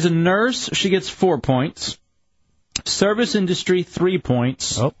 If she's a nurse, she gets 4 points. Service industry, 3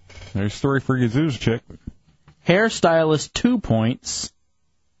 points. Oh, there's 3 for Gazoo's chick. Hairstylist, 2 points.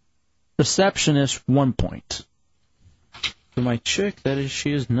 Receptionist, 1 point. For my chick,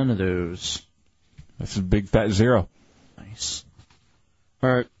 she is none of those. That's a big fat 0. Nice. All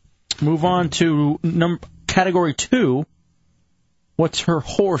right. Move on to category 2. What's her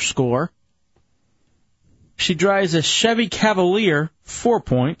horror score? She drives a Chevy Cavalier, 4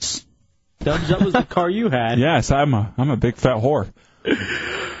 points. Dubs, that was the car you had. Yes, I'm a big fat whore.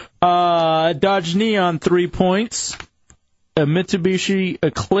 Dodge Neon, 3 points. A Mitsubishi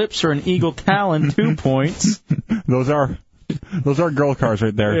Eclipse or an Eagle Talon, 2 points. Those are girl cars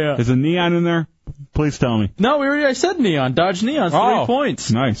right there. Yeah. Is a Neon in there? Please tell me. No, I said Neon. Dodge Neon's 3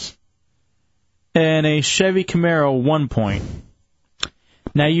 points. Nice. And a Chevy Camaro, 1 point.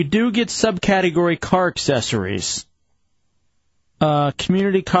 Now, you do get subcategory car accessories.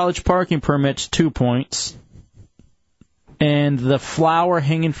 Community college parking permits, 2 points. And the flower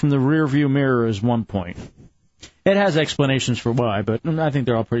hanging from the rear view mirror is 1 point. It has explanations for why, but I think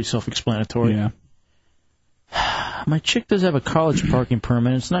they're all pretty self-explanatory. Yeah. My chick does have a college parking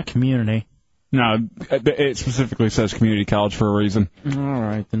permit. It's not community. No, it specifically says community college for a reason. All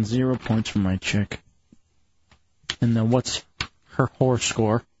right, then 0 points for my chick. And then what's her horse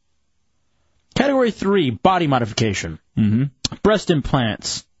score? Category 3, body modification. Mm-hmm. Breast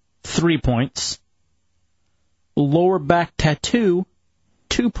implants, 3 points. Lower back tattoo,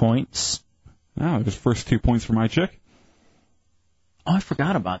 2 points. Oh, just first 2 points for my chick. Oh, I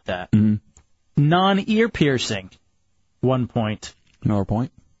forgot about that. Mm-hmm. Non-ear piercing, 1 point. Another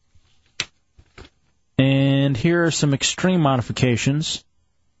point. And here are some extreme modifications.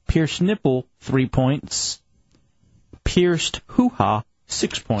 Pierced nipple, 3 points. Pierced hoo-ha,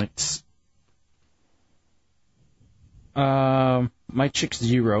 6 points. My chick's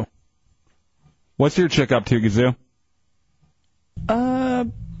 0. What's your chick up to, Gazoo?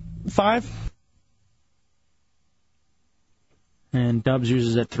 5. And Dubs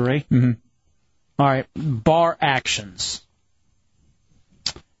uses at 3. Mm-hmm. All right, bar actions.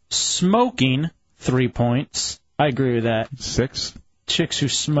 Smoking, 3 points. I agree with that. 6. Chicks who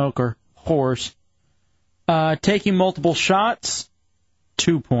smoke are whores. Taking multiple shots,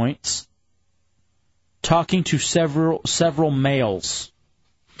 2 points. Talking to several males,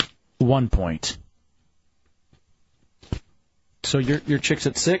 1 point. So your chick's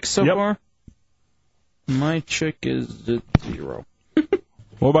at 6 so far? My chick is at 0.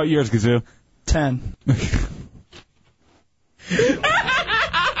 What about yours, Gazoo? 10.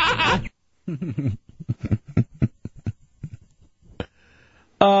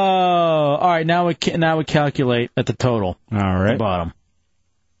 All right. Now we calculate at the total. All right. At the bottom.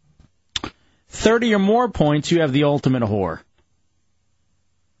 30 or more points, you have the ultimate whore.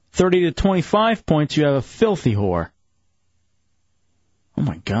 30 to 25 points, you have a filthy whore. Oh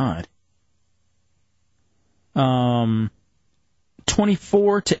my God.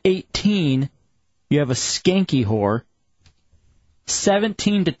 24 to 18, you have a skanky whore.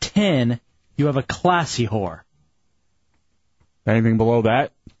 17 to 10, you have a classy whore. Anything below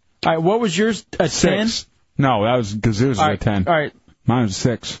that? All right, what was yours? A 10? 6. No, that was Gazoo's All right, a 10. All right. Mine was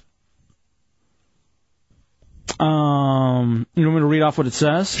 6. You want me to read off what it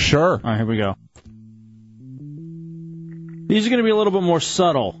says? Sure. All right, here we go. These are going to be a little bit more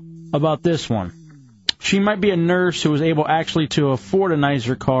subtle about this one. She might be a nurse who was able actually to afford a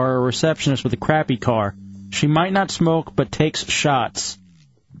nicer car or a receptionist with a crappy car. She might not smoke, but takes shots.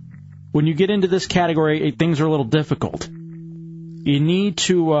 When you get into this category, things are a little difficult. You need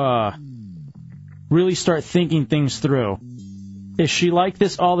to really start thinking things through. Is she like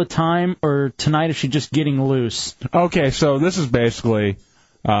this all the time, or tonight is she just getting loose? Okay, so this is basically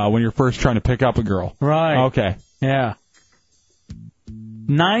when you're first trying to pick up a girl. Right. Okay. Yeah.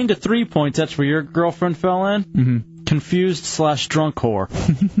 9 to 3 points, that's where your girlfriend fell in? Mm-hmm. Confused/drunk whore.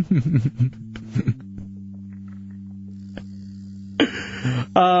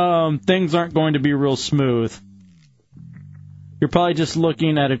 Things aren't going to be real smooth. You're probably just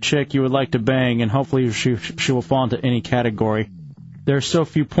looking at a chick you would like to bang, and hopefully she will fall into any category. There are so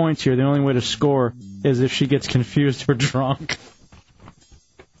few points here, the only way to score is if she gets confused or drunk.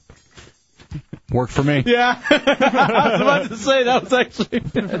 Worked for me. Yeah. I was about to say, that was actually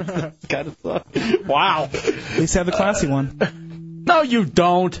kind of tough. Wow. At least have the classy one. No, you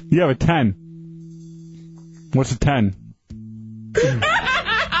don't. You have a 10. What's a 10?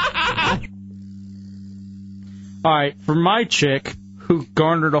 All right, for my chick, who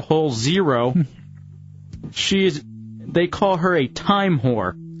garnered a whole 0, they call her a time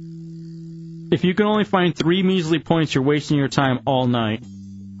whore. If you can only find 3 measly points, you're wasting your time all night.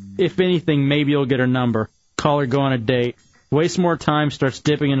 If anything, maybe you'll get her number. Call her, go on a date. Waste more time, starts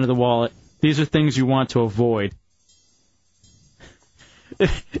dipping into the wallet. These are things you want to avoid.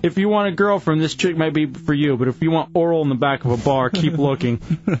 If you want a girlfriend, this chick might be for you, but if you want oral in the back of a bar, keep looking.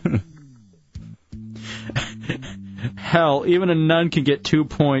 Hell, even a nun can get 2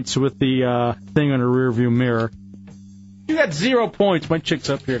 points with the thing on her rearview mirror. You got 0 points. My chick's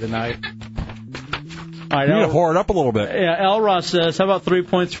up here tonight. All right, you need to whore it up a little bit. Yeah, Elros says, how about 3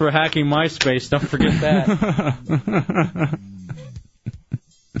 points for hacking MySpace? Don't forget that.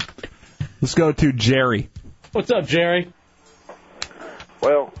 Let's go to Jerry. What's up, Jerry?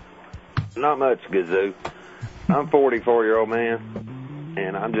 Well, not much, Gazoo. I'm a 44-year-old man,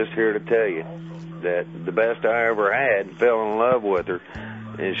 and I'm just here to tell you, that the best I ever had, and fell in love with her.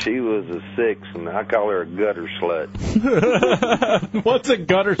 And she was a 6, and I call her a gutter slut. What's a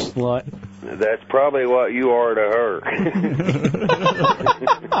gutter slut? That's probably what you are to her.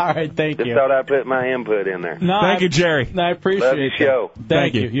 All right, thank you. Just thought I'd put my input in there. No, Thank you, Jerry. I appreciate Love your that. show.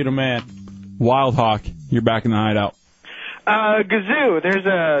 Thank you. You're the man. Wild Hawk, you're back in the Hideout. Gazoo,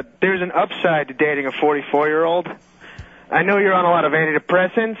 there's an upside to dating a 44-year-old. I know you're on a lot of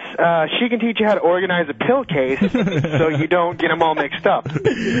antidepressants. She can teach you how to organize a pill case so you don't get them all mixed up.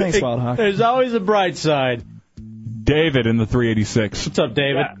 Thanks, Wild Hawk. There's always a bright side. David in the 386. What's up,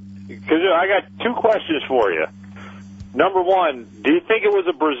 David? Because I got 2 questions for you. Number 1, do you think it was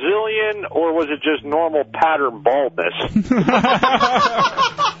a Brazilian or was it just normal pattern baldness?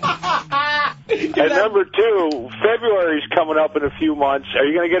 And number 2, February's coming up in a few months. Are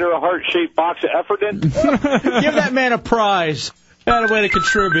you going to get her a heart-shaped box of Efferdent? Give that man a prize. Had a way to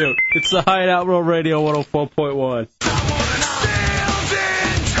contribute. It's the Hideout Real Radio 104.1.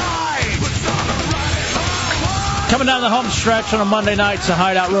 Coming down the home stretch on a Monday night, it's the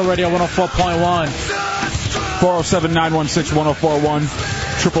Hideout Real Radio 104.1. 407-916-1041,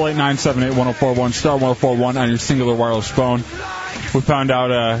 888-978-1041, star 1041 on your singular wireless phone. We found out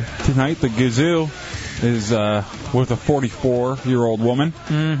tonight the Gazoo is with a 44-year-old woman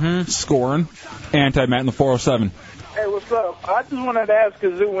scoring. Anti-Matt in the 407. Hey, what's up? I just wanted to ask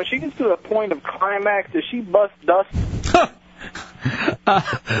Kazoo, when she gets to the point of climax, does she bust dust?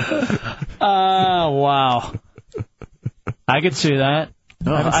 Wow. I could see that.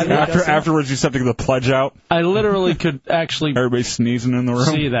 Afterwards, you just have to get the pledge out. I literally could actually everybody sneezing in the room.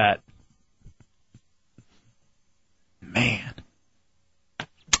 See that. Man.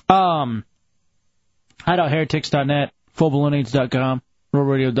 HideoutHeretics.net, FullBalloonAids.com,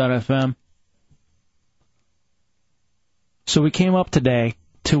 RealRadio.fm. So we came up today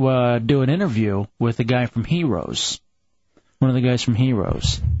to do an interview with a guy from Heroes. One of the guys from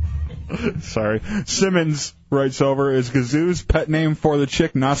Heroes. Sorry. Simmons writes over, is Gazoo's pet name for the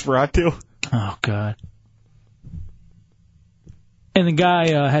chick Nosferatu? Oh, God. And the guy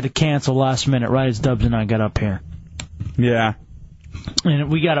had to cancel last minute right as Dubs and I got up here. Yeah. And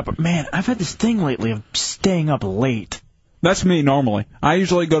we got up. Man, I've had this thing lately of staying up late. That's me normally. I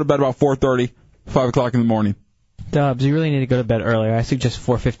usually go to bed about 4:30, 5 o'clock in the morning. Dubs, you really need to go to bed earlier. I suggest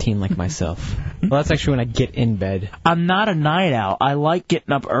 4:15 like myself. Well, that's actually when I get in bed. I'm not a night owl. I like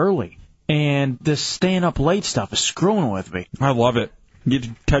getting up early. And this staying up late stuff is screwing with me. I love it. You get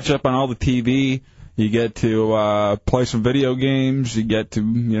to catch up on all the TV. You get to play some video games. You get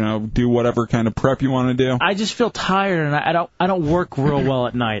to, do whatever kind of prep you want to do. I just feel tired, and I don't work real well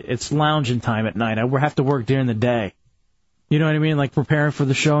at night. It's lounging time at night. I have to work during the day. You know what I mean? Like preparing for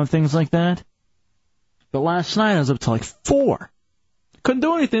the show and things like that. But last night I was up till like 4. Couldn't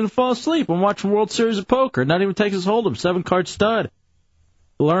do anything to fall asleep. I'm watching World Series of Poker. Not even Texas Hold'em. 7-card stud.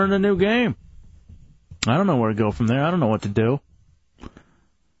 Learn a new game. I don't know where to go from there. I don't know what to do. Do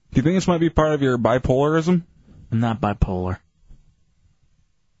you think this might be part of your bipolarism? I'm not bipolar.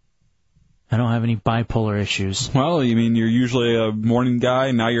 I don't have any bipolar issues. Well, you mean you're usually a morning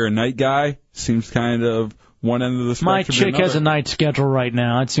guy, now you're a night guy? Seems kind of one end of the spectrum. My chick has a night schedule right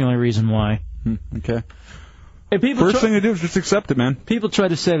now. That's the only reason why. Okay. Hey, First thing to do is just accept it, man. People try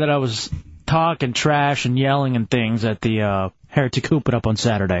to say that I was talking trash and yelling and things at the Heretic Hoop It Up on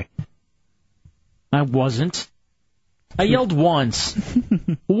Saturday. I wasn't. I yelled once.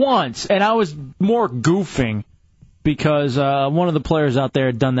 Once. And I was more goofing because one of the players out there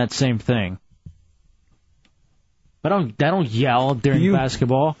had done that same thing. I don't yell during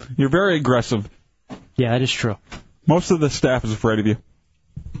basketball. You're very aggressive. Yeah, that is true. Most of the staff is afraid of you.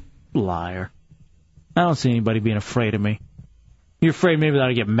 Liar. I don't see anybody being afraid of me. You're afraid maybe that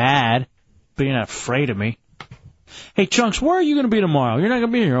I get mad, but you're not afraid of me. Hey, Chunks, where are you going to be tomorrow? You're not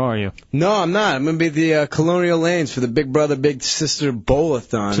going to be here, are you? No, I'm not. I'm going to be at the Colonial Lanes for the Big Brother, Big Sister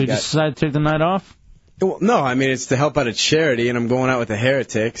Bowl-a-thon. So you decided to take the night off? Well, no, I mean, it's to help out a charity, and I'm going out with the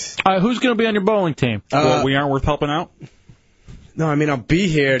Heretics. All right, who's going to be on your bowling team? We aren't worth helping out? No, I mean, I'll be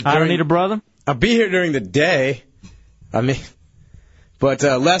here. I don't need a brother? I'll be here during the day. But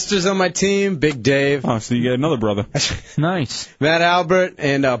Lester's on my team, Big Dave. Oh, so you get another brother. Nice. Matt Albert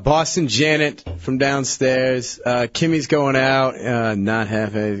and Boston Janet from downstairs. Kimmy's going out. Not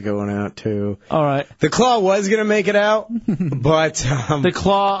Half-A's going out, too. All right. The Claw was going to make it out, but... the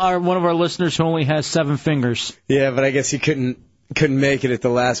Claw are one of our listeners who only has 7 fingers. Yeah, but I guess he couldn't make it at the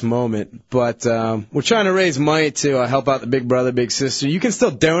last moment. But we're trying to raise money to help out the Big Brother, Big Sister. You can still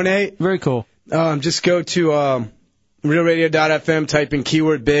donate. Very cool. Just go to... RealRadio.fm, type in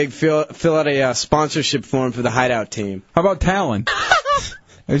keyword big, fill out a sponsorship form for the Hideout team. How about Talon?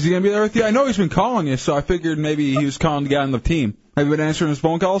 Is he going to be there with you? I know he's been calling you, so I figured maybe he was calling to get on the team. Have you been answering his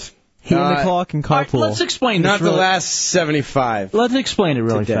phone calls? He and the clock and carpool. Let's explain this. Not the really- last 75. Let's explain it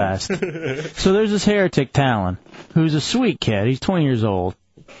really Today. fast. So there's this heretic Talon, who's a sweet kid. He's 20 years old.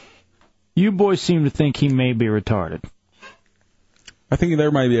 You boys seem to think he may be retarded. I think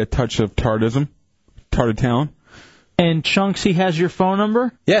there might be a touch of tardism. Tarded Talon. And Chunks, he has your phone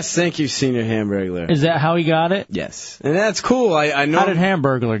number? Yes, thank you, Senior Hamburglar. Is that how he got it? Yes. And that's cool. I know. How did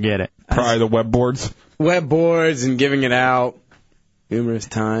Hamburglar get it? Probably the web boards. Web boards and giving it out numerous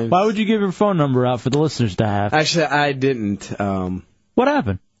times. Why would you give your phone number out for the listeners to have? Actually, I didn't. What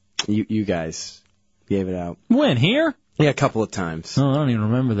happened? You guys gave it out. When? Here? Yeah, a couple of times. Oh, I don't even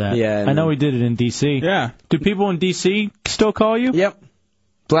remember that. Yeah. I know we did it in D.C. Yeah. Do people in D.C. still call you? Yep.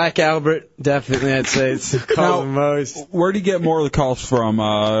 Black Albert, definitely, I'd say it's calls the most. Where do you get more of the calls from?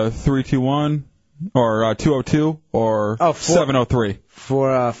 321 or 202 or 703?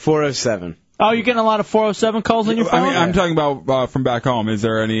 For 407. Oh, you're getting a lot of 407 calls on your phone? I mean, I'm talking about from back home. Is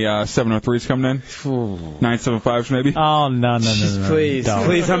there any 703s coming in? 975s maybe? Oh, no. Please,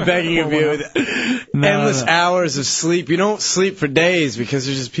 I'm begging of you. Endless hours of sleep. You don't sleep for days because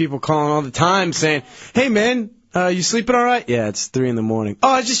there's just people calling all the time saying, hey, man, you sleeping all right? Yeah, it's 3 in the morning. Oh,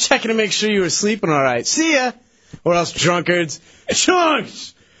 I was just checking to make sure you were sleeping all right. See ya. Or else drunkards.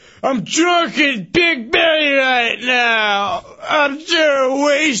 Chunks! I'm drunk and big belly right now. I'm sure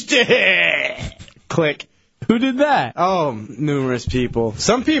wasted. Click. Who did that? Oh, numerous people.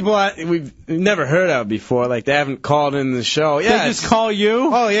 Some people we've never heard of before. Like, they haven't called in the show. Yeah, they just call you?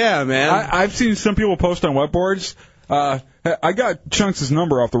 Oh, yeah, man. I've seen some people post on web boards. I got Chunks'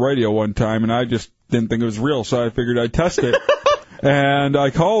 number off the radio one time, and I just didn't think it was real, so I figured I'd test it. And I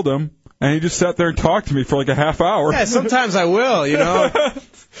called him, and he just sat there and talked to me for like a half hour. Yeah, sometimes I will, you know.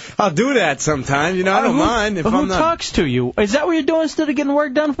 I'll do that sometimes, you know. I don't mind if who I'm not. talks to you? Is that what you're doing instead of getting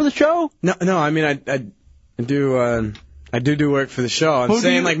work done for the show? No. I mean, I do work for the show. I'm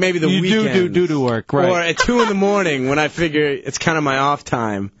saying like maybe the weekend. You do work, right? Or at 2 in the morning when I figure it's kind of my off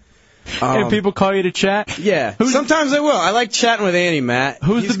time. And people call you to chat? Yeah. Sometimes I will. I like chatting with Andy Matt.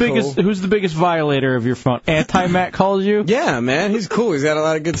 Who's the biggest violator of your phone? Anti-Matt calls you? Yeah, man. He's cool. He's got a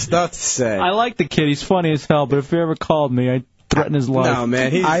lot of good stuff to say. I like the kid. He's funny as hell, but if he ever called me, I'd threaten his life. No,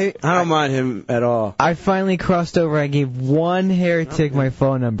 man. I don't mind him at all. I finally crossed over. I gave one heretic my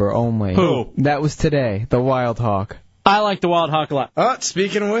phone number only. Who? That was today, the Wild Hawk. I like the Wild Hawk a lot. Oh,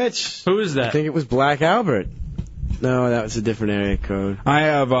 speaking of which. Who is that? I think it was Black Albert. No, that was a different area code. I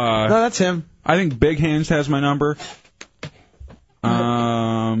have, No, that's him. I think Big Hands has my number.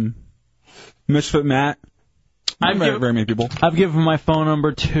 Misfit Matt. Not very many people. I've given my phone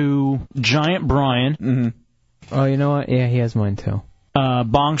number to Giant Brian. Mm-hmm. Oh, you know what? Yeah, he has mine too.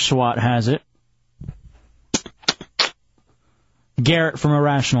 Bong Swat has it. Garrett from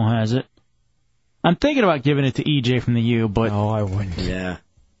Irrational has it. I'm thinking about giving it to EJ from the U, but... No, I wouldn't. Yeah.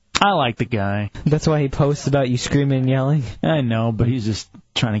 I like the guy. That's why he posts about you screaming and yelling? I know, but he's just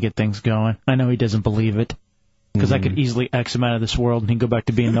trying to get things going. I know he doesn't believe it. Because I could easily X him out of this world and he'd go back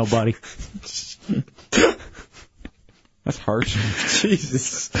to being nobody. That's harsh.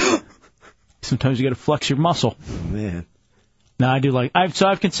 Jesus. Sometimes you got to flex your muscle. Oh, man. No, I do like.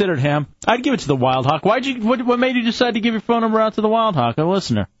 I've considered him. I'd give it to the Wild Hawk. What made you decide to give your phone number out to the Wild Hawk, a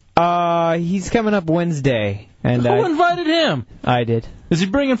listener? He's coming up Wednesday, and who invited him? I did. Is he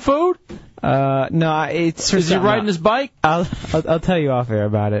bringing food? No, it's. Is he riding his bike? I'll tell you off air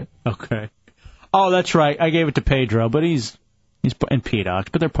about it. Okay. Oh, that's right. I gave it to Pedro, but he's and P-Doc,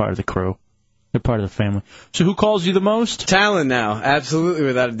 but they're part of the crew. They're part of the family. So who calls you the most? Talon now, absolutely,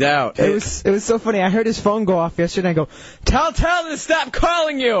 without a doubt. It was so funny. I heard his phone go off yesterday. And I go, tell Talon to stop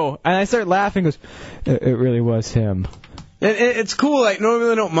calling you. And I started laughing. He goes, it really was him. And it's cool. Like,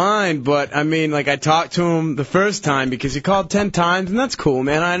 normally I don't mind, but I mean, like, I talked to him the first time because he called 10 times, and that's cool,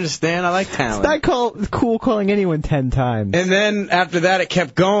 man. I understand. I like Talon. It's not cool calling anyone 10 times. And then after that, it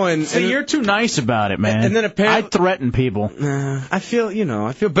kept going. See, you're too nice about it, man. And then apparently, I threaten people. I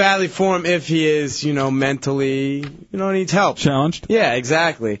feel badly for him if he is, mentally, needs help. Challenged? Yeah,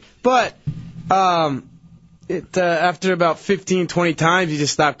 exactly. But, after about 15, 20 times, he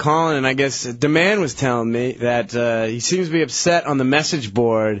just stopped calling, and I guess Demand was telling me that he seems to be upset on the message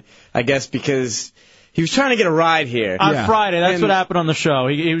board, I guess because he was trying to get a ride here. On Friday, that's what happened on the show.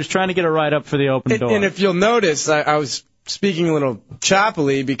 He was trying to get a ride up for the open door. And if you'll notice, I was speaking a little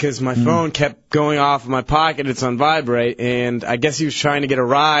choppily because my phone kept going off in my pocket. It's on vibrate, and I guess he was trying to get a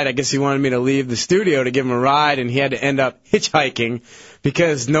ride. I guess he wanted me to leave the studio to give him a ride, and he had to end up hitchhiking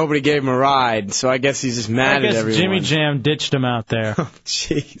because nobody gave him a ride. So I guess he's just mad at everyone. Jimmy Jam ditched him out there. Oh,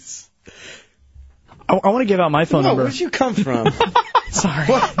 jeez. I want to give out my phone number. Where'd you come from? Sorry.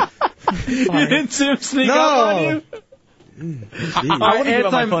 You didn't see him sneak up on you? I want to give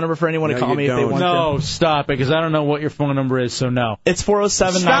out my phone number for anyone to call me if they want to. No, stop it, because I don't know what your phone number is, so no. It's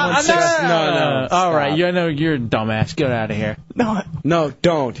 407-916. No. All right, I know you're a dumbass. Get out of here. No,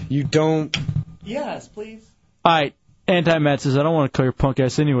 don't. You don't. Yes, please. All right, Anti-Matt says, I don't want to call your punk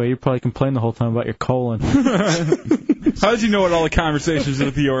ass anyway. You probably complain the whole time about your colon. How did you know what all the conversations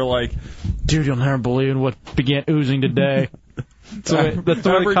with you are like? Dude, you'll never believe what began oozing today. That's the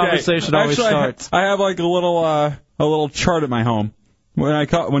way the conversation always starts. I have like a little chart at my home.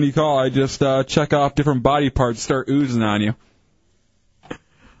 When you call, I just check off different body parts start oozing on you.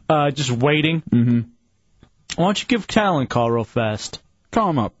 Just waiting. Mm-hmm. Why don't you give Talon a call real fast? Call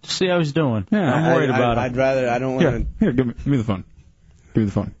him up. See how he's doing. Yeah, I'm worried about him. I'd rather. I don't want to. Here, give me the phone. Give me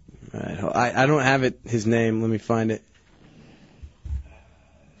the phone. All right, I don't have his name. Let me find it.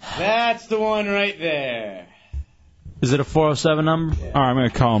 That's the one right there. Is it a 407 number? All right, I'm going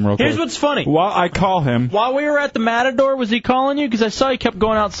to call him real quick. Here's what's funny. While I call him. While we were at the Matador, was he calling you? Because I saw he kept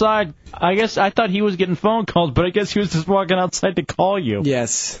going outside. I guess I thought he was getting phone calls, but I guess he was just walking outside to call you.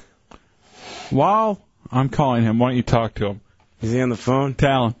 Yes. While I'm calling him, why don't you talk to him? Is he on the phone?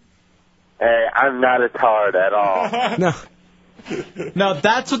 Talon. Hey, I'm not a tard at all. No. No,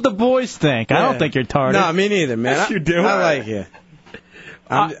 that's what the boys think. I don't think you're retarded. No, me neither, man. Yes, you do. I like you.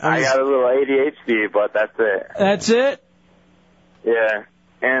 I got a little ADHD, but that's it. That's it? Yeah.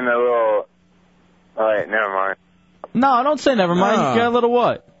 And a little... All right, never mind. No, don't say never mind. You got a little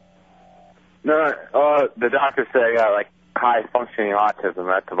what? No, the doctor said I got, like, high-functioning autism.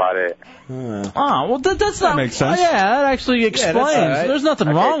 That's about it. Oh, well, that's not... That makes sense. Yeah, that actually explains. all right. There's nothing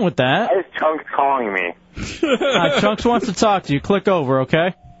wrong with that. Why is Chunks calling me? Chunks wants to talk to you. Click over,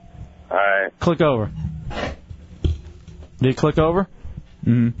 okay? All right. Click over. Did you click over?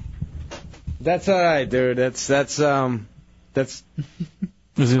 Mm-hmm. That's all right, dude. That's. Is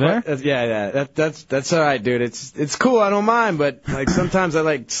he there? Yeah. That's all right, dude. It's cool. I don't mind, but like sometimes I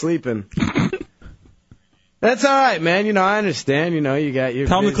like sleeping. That's all right, man. You know, I understand. You know, you got your.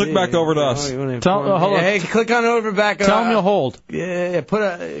 Tell him to click back over to us. Hold on. Hey, click on over back. Tell him you'll hold. Yeah. Put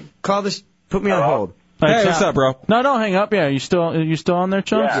me on hold. Hey, what's up, bro? No, don't hang up. Yeah, you still on there,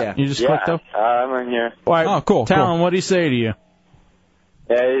 Chunks? Yeah. You just clicked up. I'm in here. All right. Oh, cool. Talon, what did he say to you?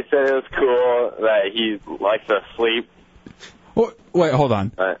 Yeah, he said it was cool that he likes to sleep. Wait, hold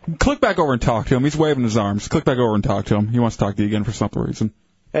on. Click back over and talk to him. He's waving his arms. Click back over and talk to him. He wants to talk to you again for some reason.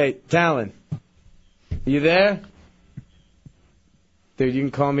 Hey, Talon. You there? Dude, you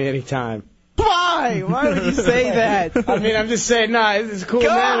can call me anytime. Why? Why would you say that? I mean, I'm just saying, it's cool,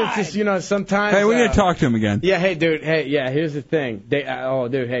 man. It's just, you know, sometimes... Hey, we need to talk to him again. Yeah, hey, dude. Hey, yeah, here's the thing. Dude,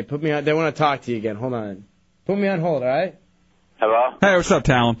 hey, put me on... They want to talk to you again. Hold on. Put me on hold, all right? Hello? Hey, what's up,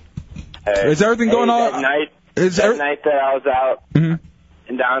 Talon? Hey. Is everything going on? That night that I was out in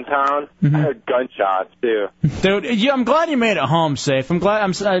downtown, I heard gunshots, too. Dude, I'm glad you made it home safe.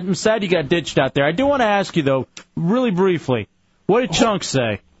 I'm sad you got ditched out there. I do want to ask you, though, really briefly, what did Chunks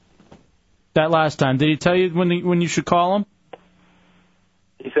say that last time? Did he tell you when you should call him?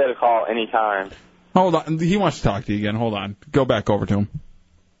 He said to call anytime. Hold on. He wants to talk to you again. Hold on. Go back over to him.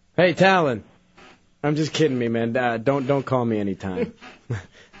 Hey, Talon. I'm just kidding me, man. Don't call me anytime.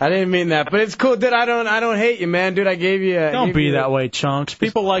 I didn't mean that, but it's cool, dude. I don't hate you, man, dude. I gave you. Don't be that way, Chunks.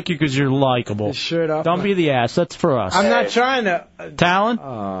 People like you because you're likable. Shirt off. Don't be the ass. That's for us. I'm not trying to.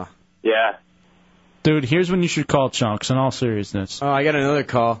 Talon? Yeah. Dude, here's when you should call Chunks. In all seriousness. Oh, I got another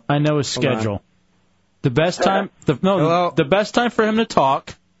call. I know his schedule. The best time. The best time for him to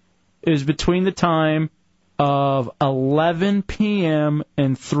talk is between the time of 11 p.m.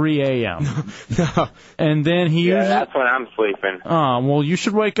 and 3 a.m. No. And then he usually... that's when I'm sleeping. Oh, well, you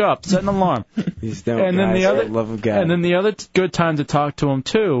should wake up. Set an alarm. And then the other good time to talk to him,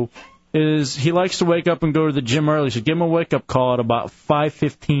 too, is he likes to wake up and go to the gym early. So give him a wake-up call at about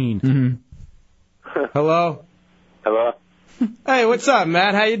 5:15. Mm-hmm. Hello? Hello? Hey, what's up,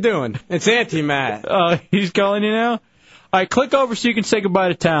 Matt? How you doing? It's Auntie-Matt. He's calling you now? All right, click over so you can say goodbye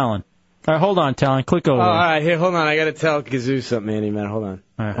to Talon. All right, hold on, Talon. Click over. Oh, all right, here, hold on. I got to tell Kazoo something, Auntie-Matt. Hold on.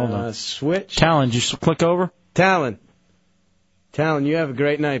 All right, hold on. Switch. Talon, just click over. Talon, you have a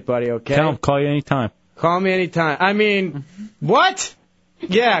great night, buddy, okay? Tell him, call you anytime. Call me anytime. I mean, what?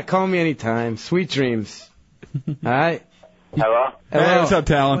 Yeah, call me anytime. Sweet dreams. All right? Hello? Hey, what's up,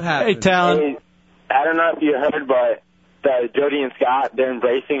 Talon? What happened? Hey, Talon. Hey, I don't know if you heard, but Jody and Scott, they're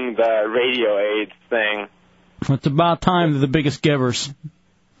embracing the radio AIDS thing. It's about time. They're the biggest givers.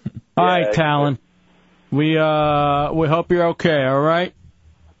 All right, Talon. We hope you're okay, all right?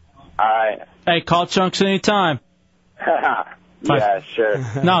 All right. Hey, call Chunks anytime. Yeah,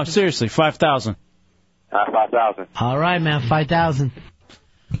 sure. No, seriously, 5,000. 5,000. All right, man, 5,000.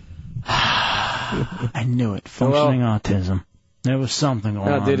 I knew it. Functioning autism. There was something going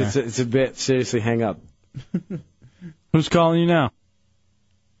on No, dude, there. it's a bit. Seriously, hang up. Who's calling you now?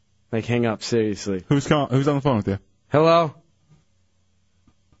 Like, hang up, seriously. Who's on the phone with you? Hello?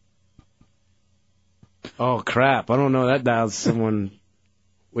 Oh, crap. I don't know. That dial's someone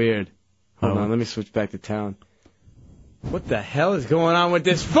weird. Hold on, let me switch back to town. What the hell is going on with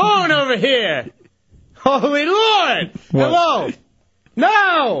this phone over here? Holy Lord! What? Hello!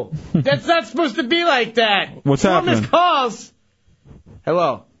 No! That's not supposed to be like that. What's Four happening? missed calls.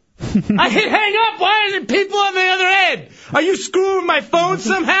 Hello. I hit hang up. Why is it people on the other end? Are you screwing my phone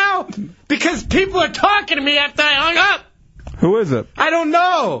somehow? Because people are talking to me after I hung up. Who is it? I don't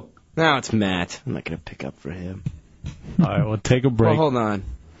know. Now it's Matt. I'm not going to pick up for him. All right, we'll take a break. Well, hold on.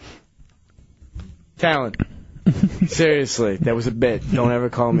 Talent. Seriously, that was a bit. Don't ever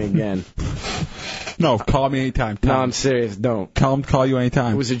call me again. No, call me anytime. No, I'm serious. Don't. Tell him to call you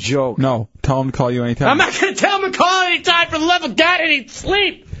anytime. It was a joke. No, tell him to call you anytime. I'm not going to tell him to call anytime for the love of God. I need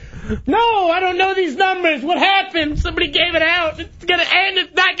sleep. No, I don't know these numbers. What happened? Somebody gave it out. It's going to end.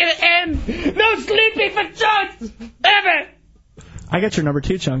 It's not going to end. No sleeping for Chunks. Ever. I got your number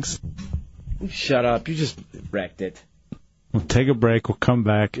 2, Chunks. Shut up. You just wrecked it. We'll take a break. We'll come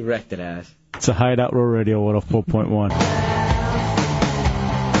back. You wrecked it, ass. It's a Hideout Row Radio 104.1.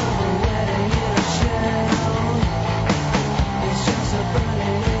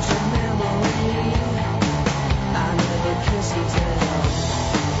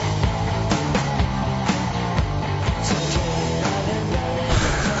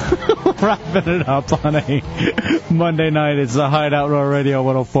 Wrapping it up on a Monday night. It's the Hideout Row Radio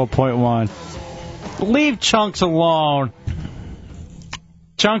 104.1. Leave Chunks alone.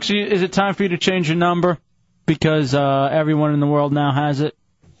 Chunks, is it time for you to change your number? Because everyone in the world now has it.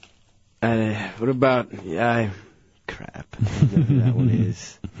 What about... crap. Whatever that one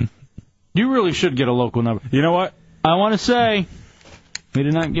is. You really should get a local number. You know what? I want to say, we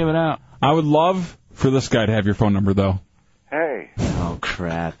did not give it out. I would love for this guy to have your phone number, though. Hey. Oh,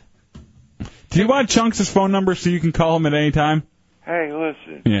 crap. Do you want Chunks' phone number so you can call him at any time? Hey,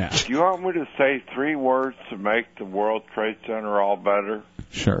 listen. Yeah. Do you want me to say 3 words to make the World Trade Center all better?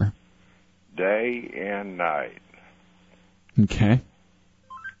 Sure. Day and night. Okay.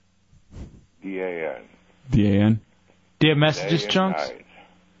 D-A-N. D-A-N. Do you have messages, Day and Chunks? night.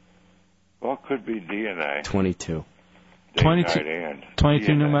 Well, it could be DNA. 22. Day, 22 night, and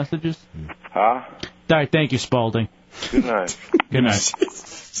 22 new DNA. messages? Huh? All right, thank you, Spalding. Good night. Good night.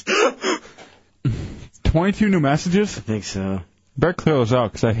 22 new messages? I think so. Better clear those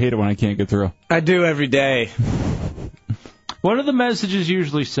out, because I hate it when I can't get through. I do every day. What do the messages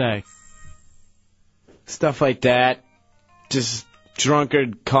usually say? Stuff like that. Just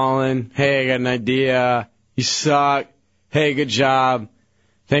drunkard calling. Hey, I got an idea. You suck. Hey, good job.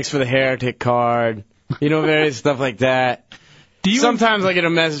 Thanks for the heretic card. You know, various stuff like that. Sometimes I get a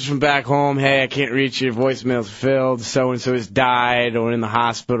message from back home. Hey, I can't reach you. Voicemail's filled. So-and-so has died or in the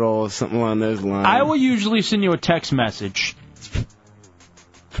hospital or something along those lines. I will usually send you a text message.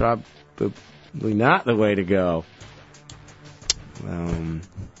 Probably not the way to go. Damn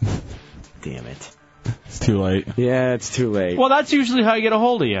it. It's too late. Yeah, it's too late. Well, that's usually how you get a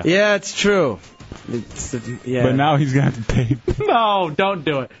hold of you. Yeah, it's true. Yeah. But now he's going to have to pay. No, don't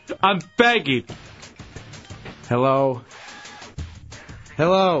do it. I'm begging. Hello?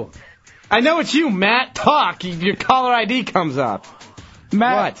 Hello? I know it's you, Matt. Talk. Your caller ID comes up.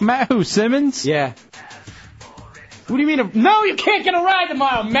 Matt, What? Matt who, Simmons? Yeah. What do you mean? No, you can't get a ride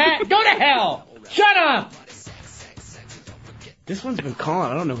tomorrow, Matt. Go to hell. Shut up. This one's been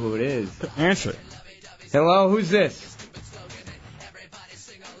calling. I don't know who it is. Answer it. Hello? Who's this?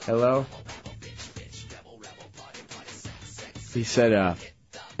 Hello? He said a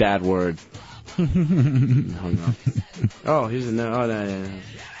bad word. Hung up. Oh, here's a no. Oh, no.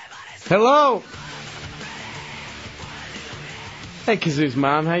 Hello? Hey, Kazoo's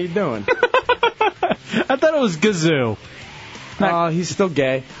mom. How you doing? I thought it was Gazoo. Oh, he's still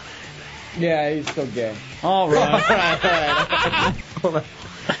gay. Yeah, he's still gay. All right. All right.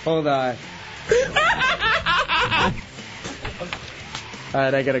 Hold on. All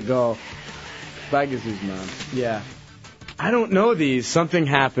right, I gotta go. Bye, Gazoo's mom. Yeah. I don't know these. Something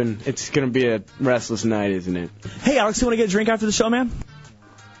happened. It's gonna be a restless night, isn't it? Hey, Alex, you want to get a drink after the show, man?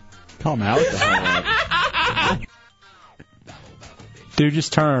 Call him Alex. Dude,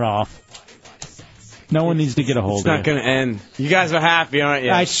 just turn it off. No one needs to get a hold It's of not going to end. You guys are happy, aren't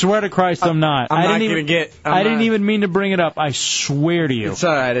you? I swear to Christ, I'm not. I'm I not didn't going to even, get... I didn't even mean to bring it up. I swear to you. It's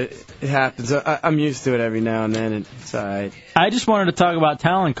all right. It happens. I'm used to it every now and then. It's all right. I just wanted to talk about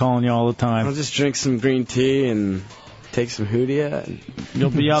talent calling you all the time. I'll just drink some green tea and take some Hideout. And You'll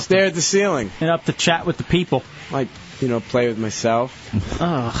be up stare at the ceiling. And up to chat with the people. Like, play with myself.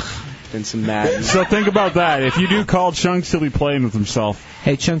 Ugh. And some Madden. So think about that. If you do call Chunks, he'll be playing with himself.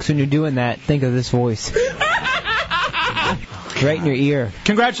 Hey, Chunks, when you're doing that, think of this voice. Right in your ear.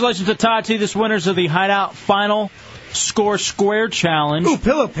 Congratulations to Tati, this winners of the Hideout Final Score Square Challenge. Ooh,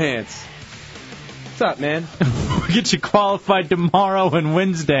 pillow pants. What's up, man? We'll get you qualified tomorrow and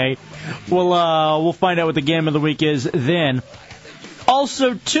Wednesday. We'll find out what the game of the week is then.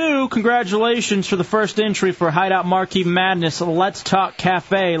 Also, too, congratulations for the first entry for Hideout Marquee Madness. Let's Talk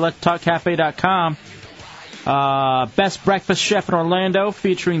Cafe, letstalkcafe.com. Best breakfast chef in Orlando,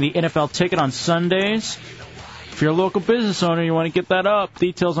 featuring the NFL ticket on Sundays. If you're a local business owner, you want to get that up.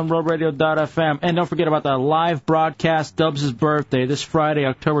 Details on roadradio.fm. And don't forget about the live broadcast, Dubs' birthday, this Friday,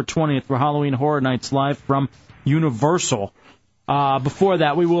 October 20th, for Halloween Horror Nights live from Universal. Before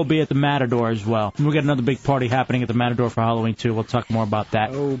that, we will be at the Matador as well. And we'll get another big party happening at the Matador for Halloween, too. We'll talk more about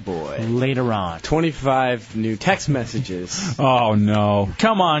that later on. 25 new text messages. Oh, no.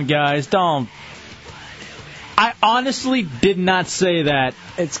 Come on, guys. Don't. I honestly did not say that.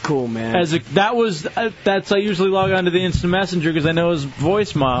 It's cool, man. I usually log on to the Instant Messenger because I know his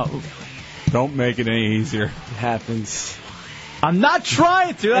voicemail. Don't make it any easier. It happens. I'm not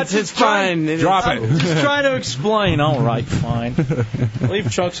trying to. It's fine. Drop it. I'm just trying to explain. All right, fine.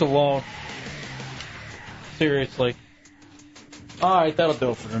 Leave Chucks alone. Seriously. All right, that'll do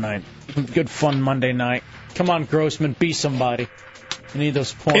it for tonight. Good fun Monday night. Come on, Grossman, be somebody. You need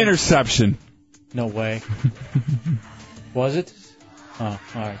those points. Interception. No way. Was it? Oh, all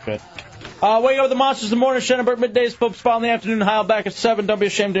right, good. Wake up with the Monsters in the morning. Shenenberg middays, Pope Spot in the afternoon. Hideout back at 7. Don't be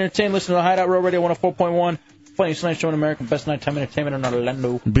ashamed to entertain. Listen to the Hideout Road Radio 104.1. Funniest night show in America. Best nighttime entertainment in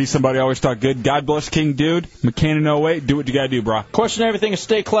Orlando. Be somebody, always talk good. God bless King Dude. McCann 08. Do what you got to do, bro. Question everything is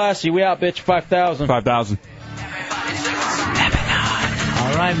stay classy. We out, bitch. 5,000. 5,000.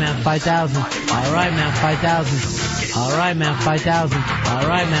 All right, man. 5,000. All right, man. 5,000. All right, man. 5,000. All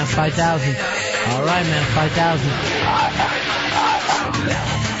right, man. 5,000. All right, man. 5,000.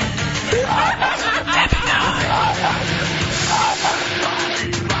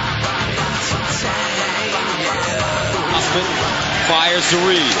 Fires to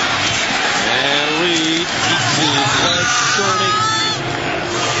Reed. And Reed keeps his legs turning.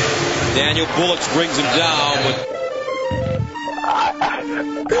 Daniel Bullocks brings him down with...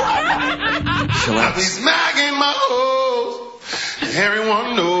 I'll be smacking my hoes.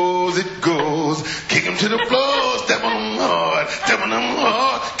 Everyone knows it goes. Kick him to the floor, step on him hard,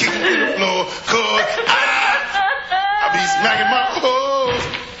 kick him to the floor, cause I'll be smacking my hoes.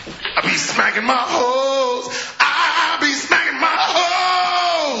 I'll be smacking my hoes. I'll be smacking my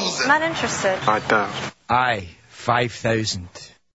hoes. Not interested. 5,000. Aye, 5,000.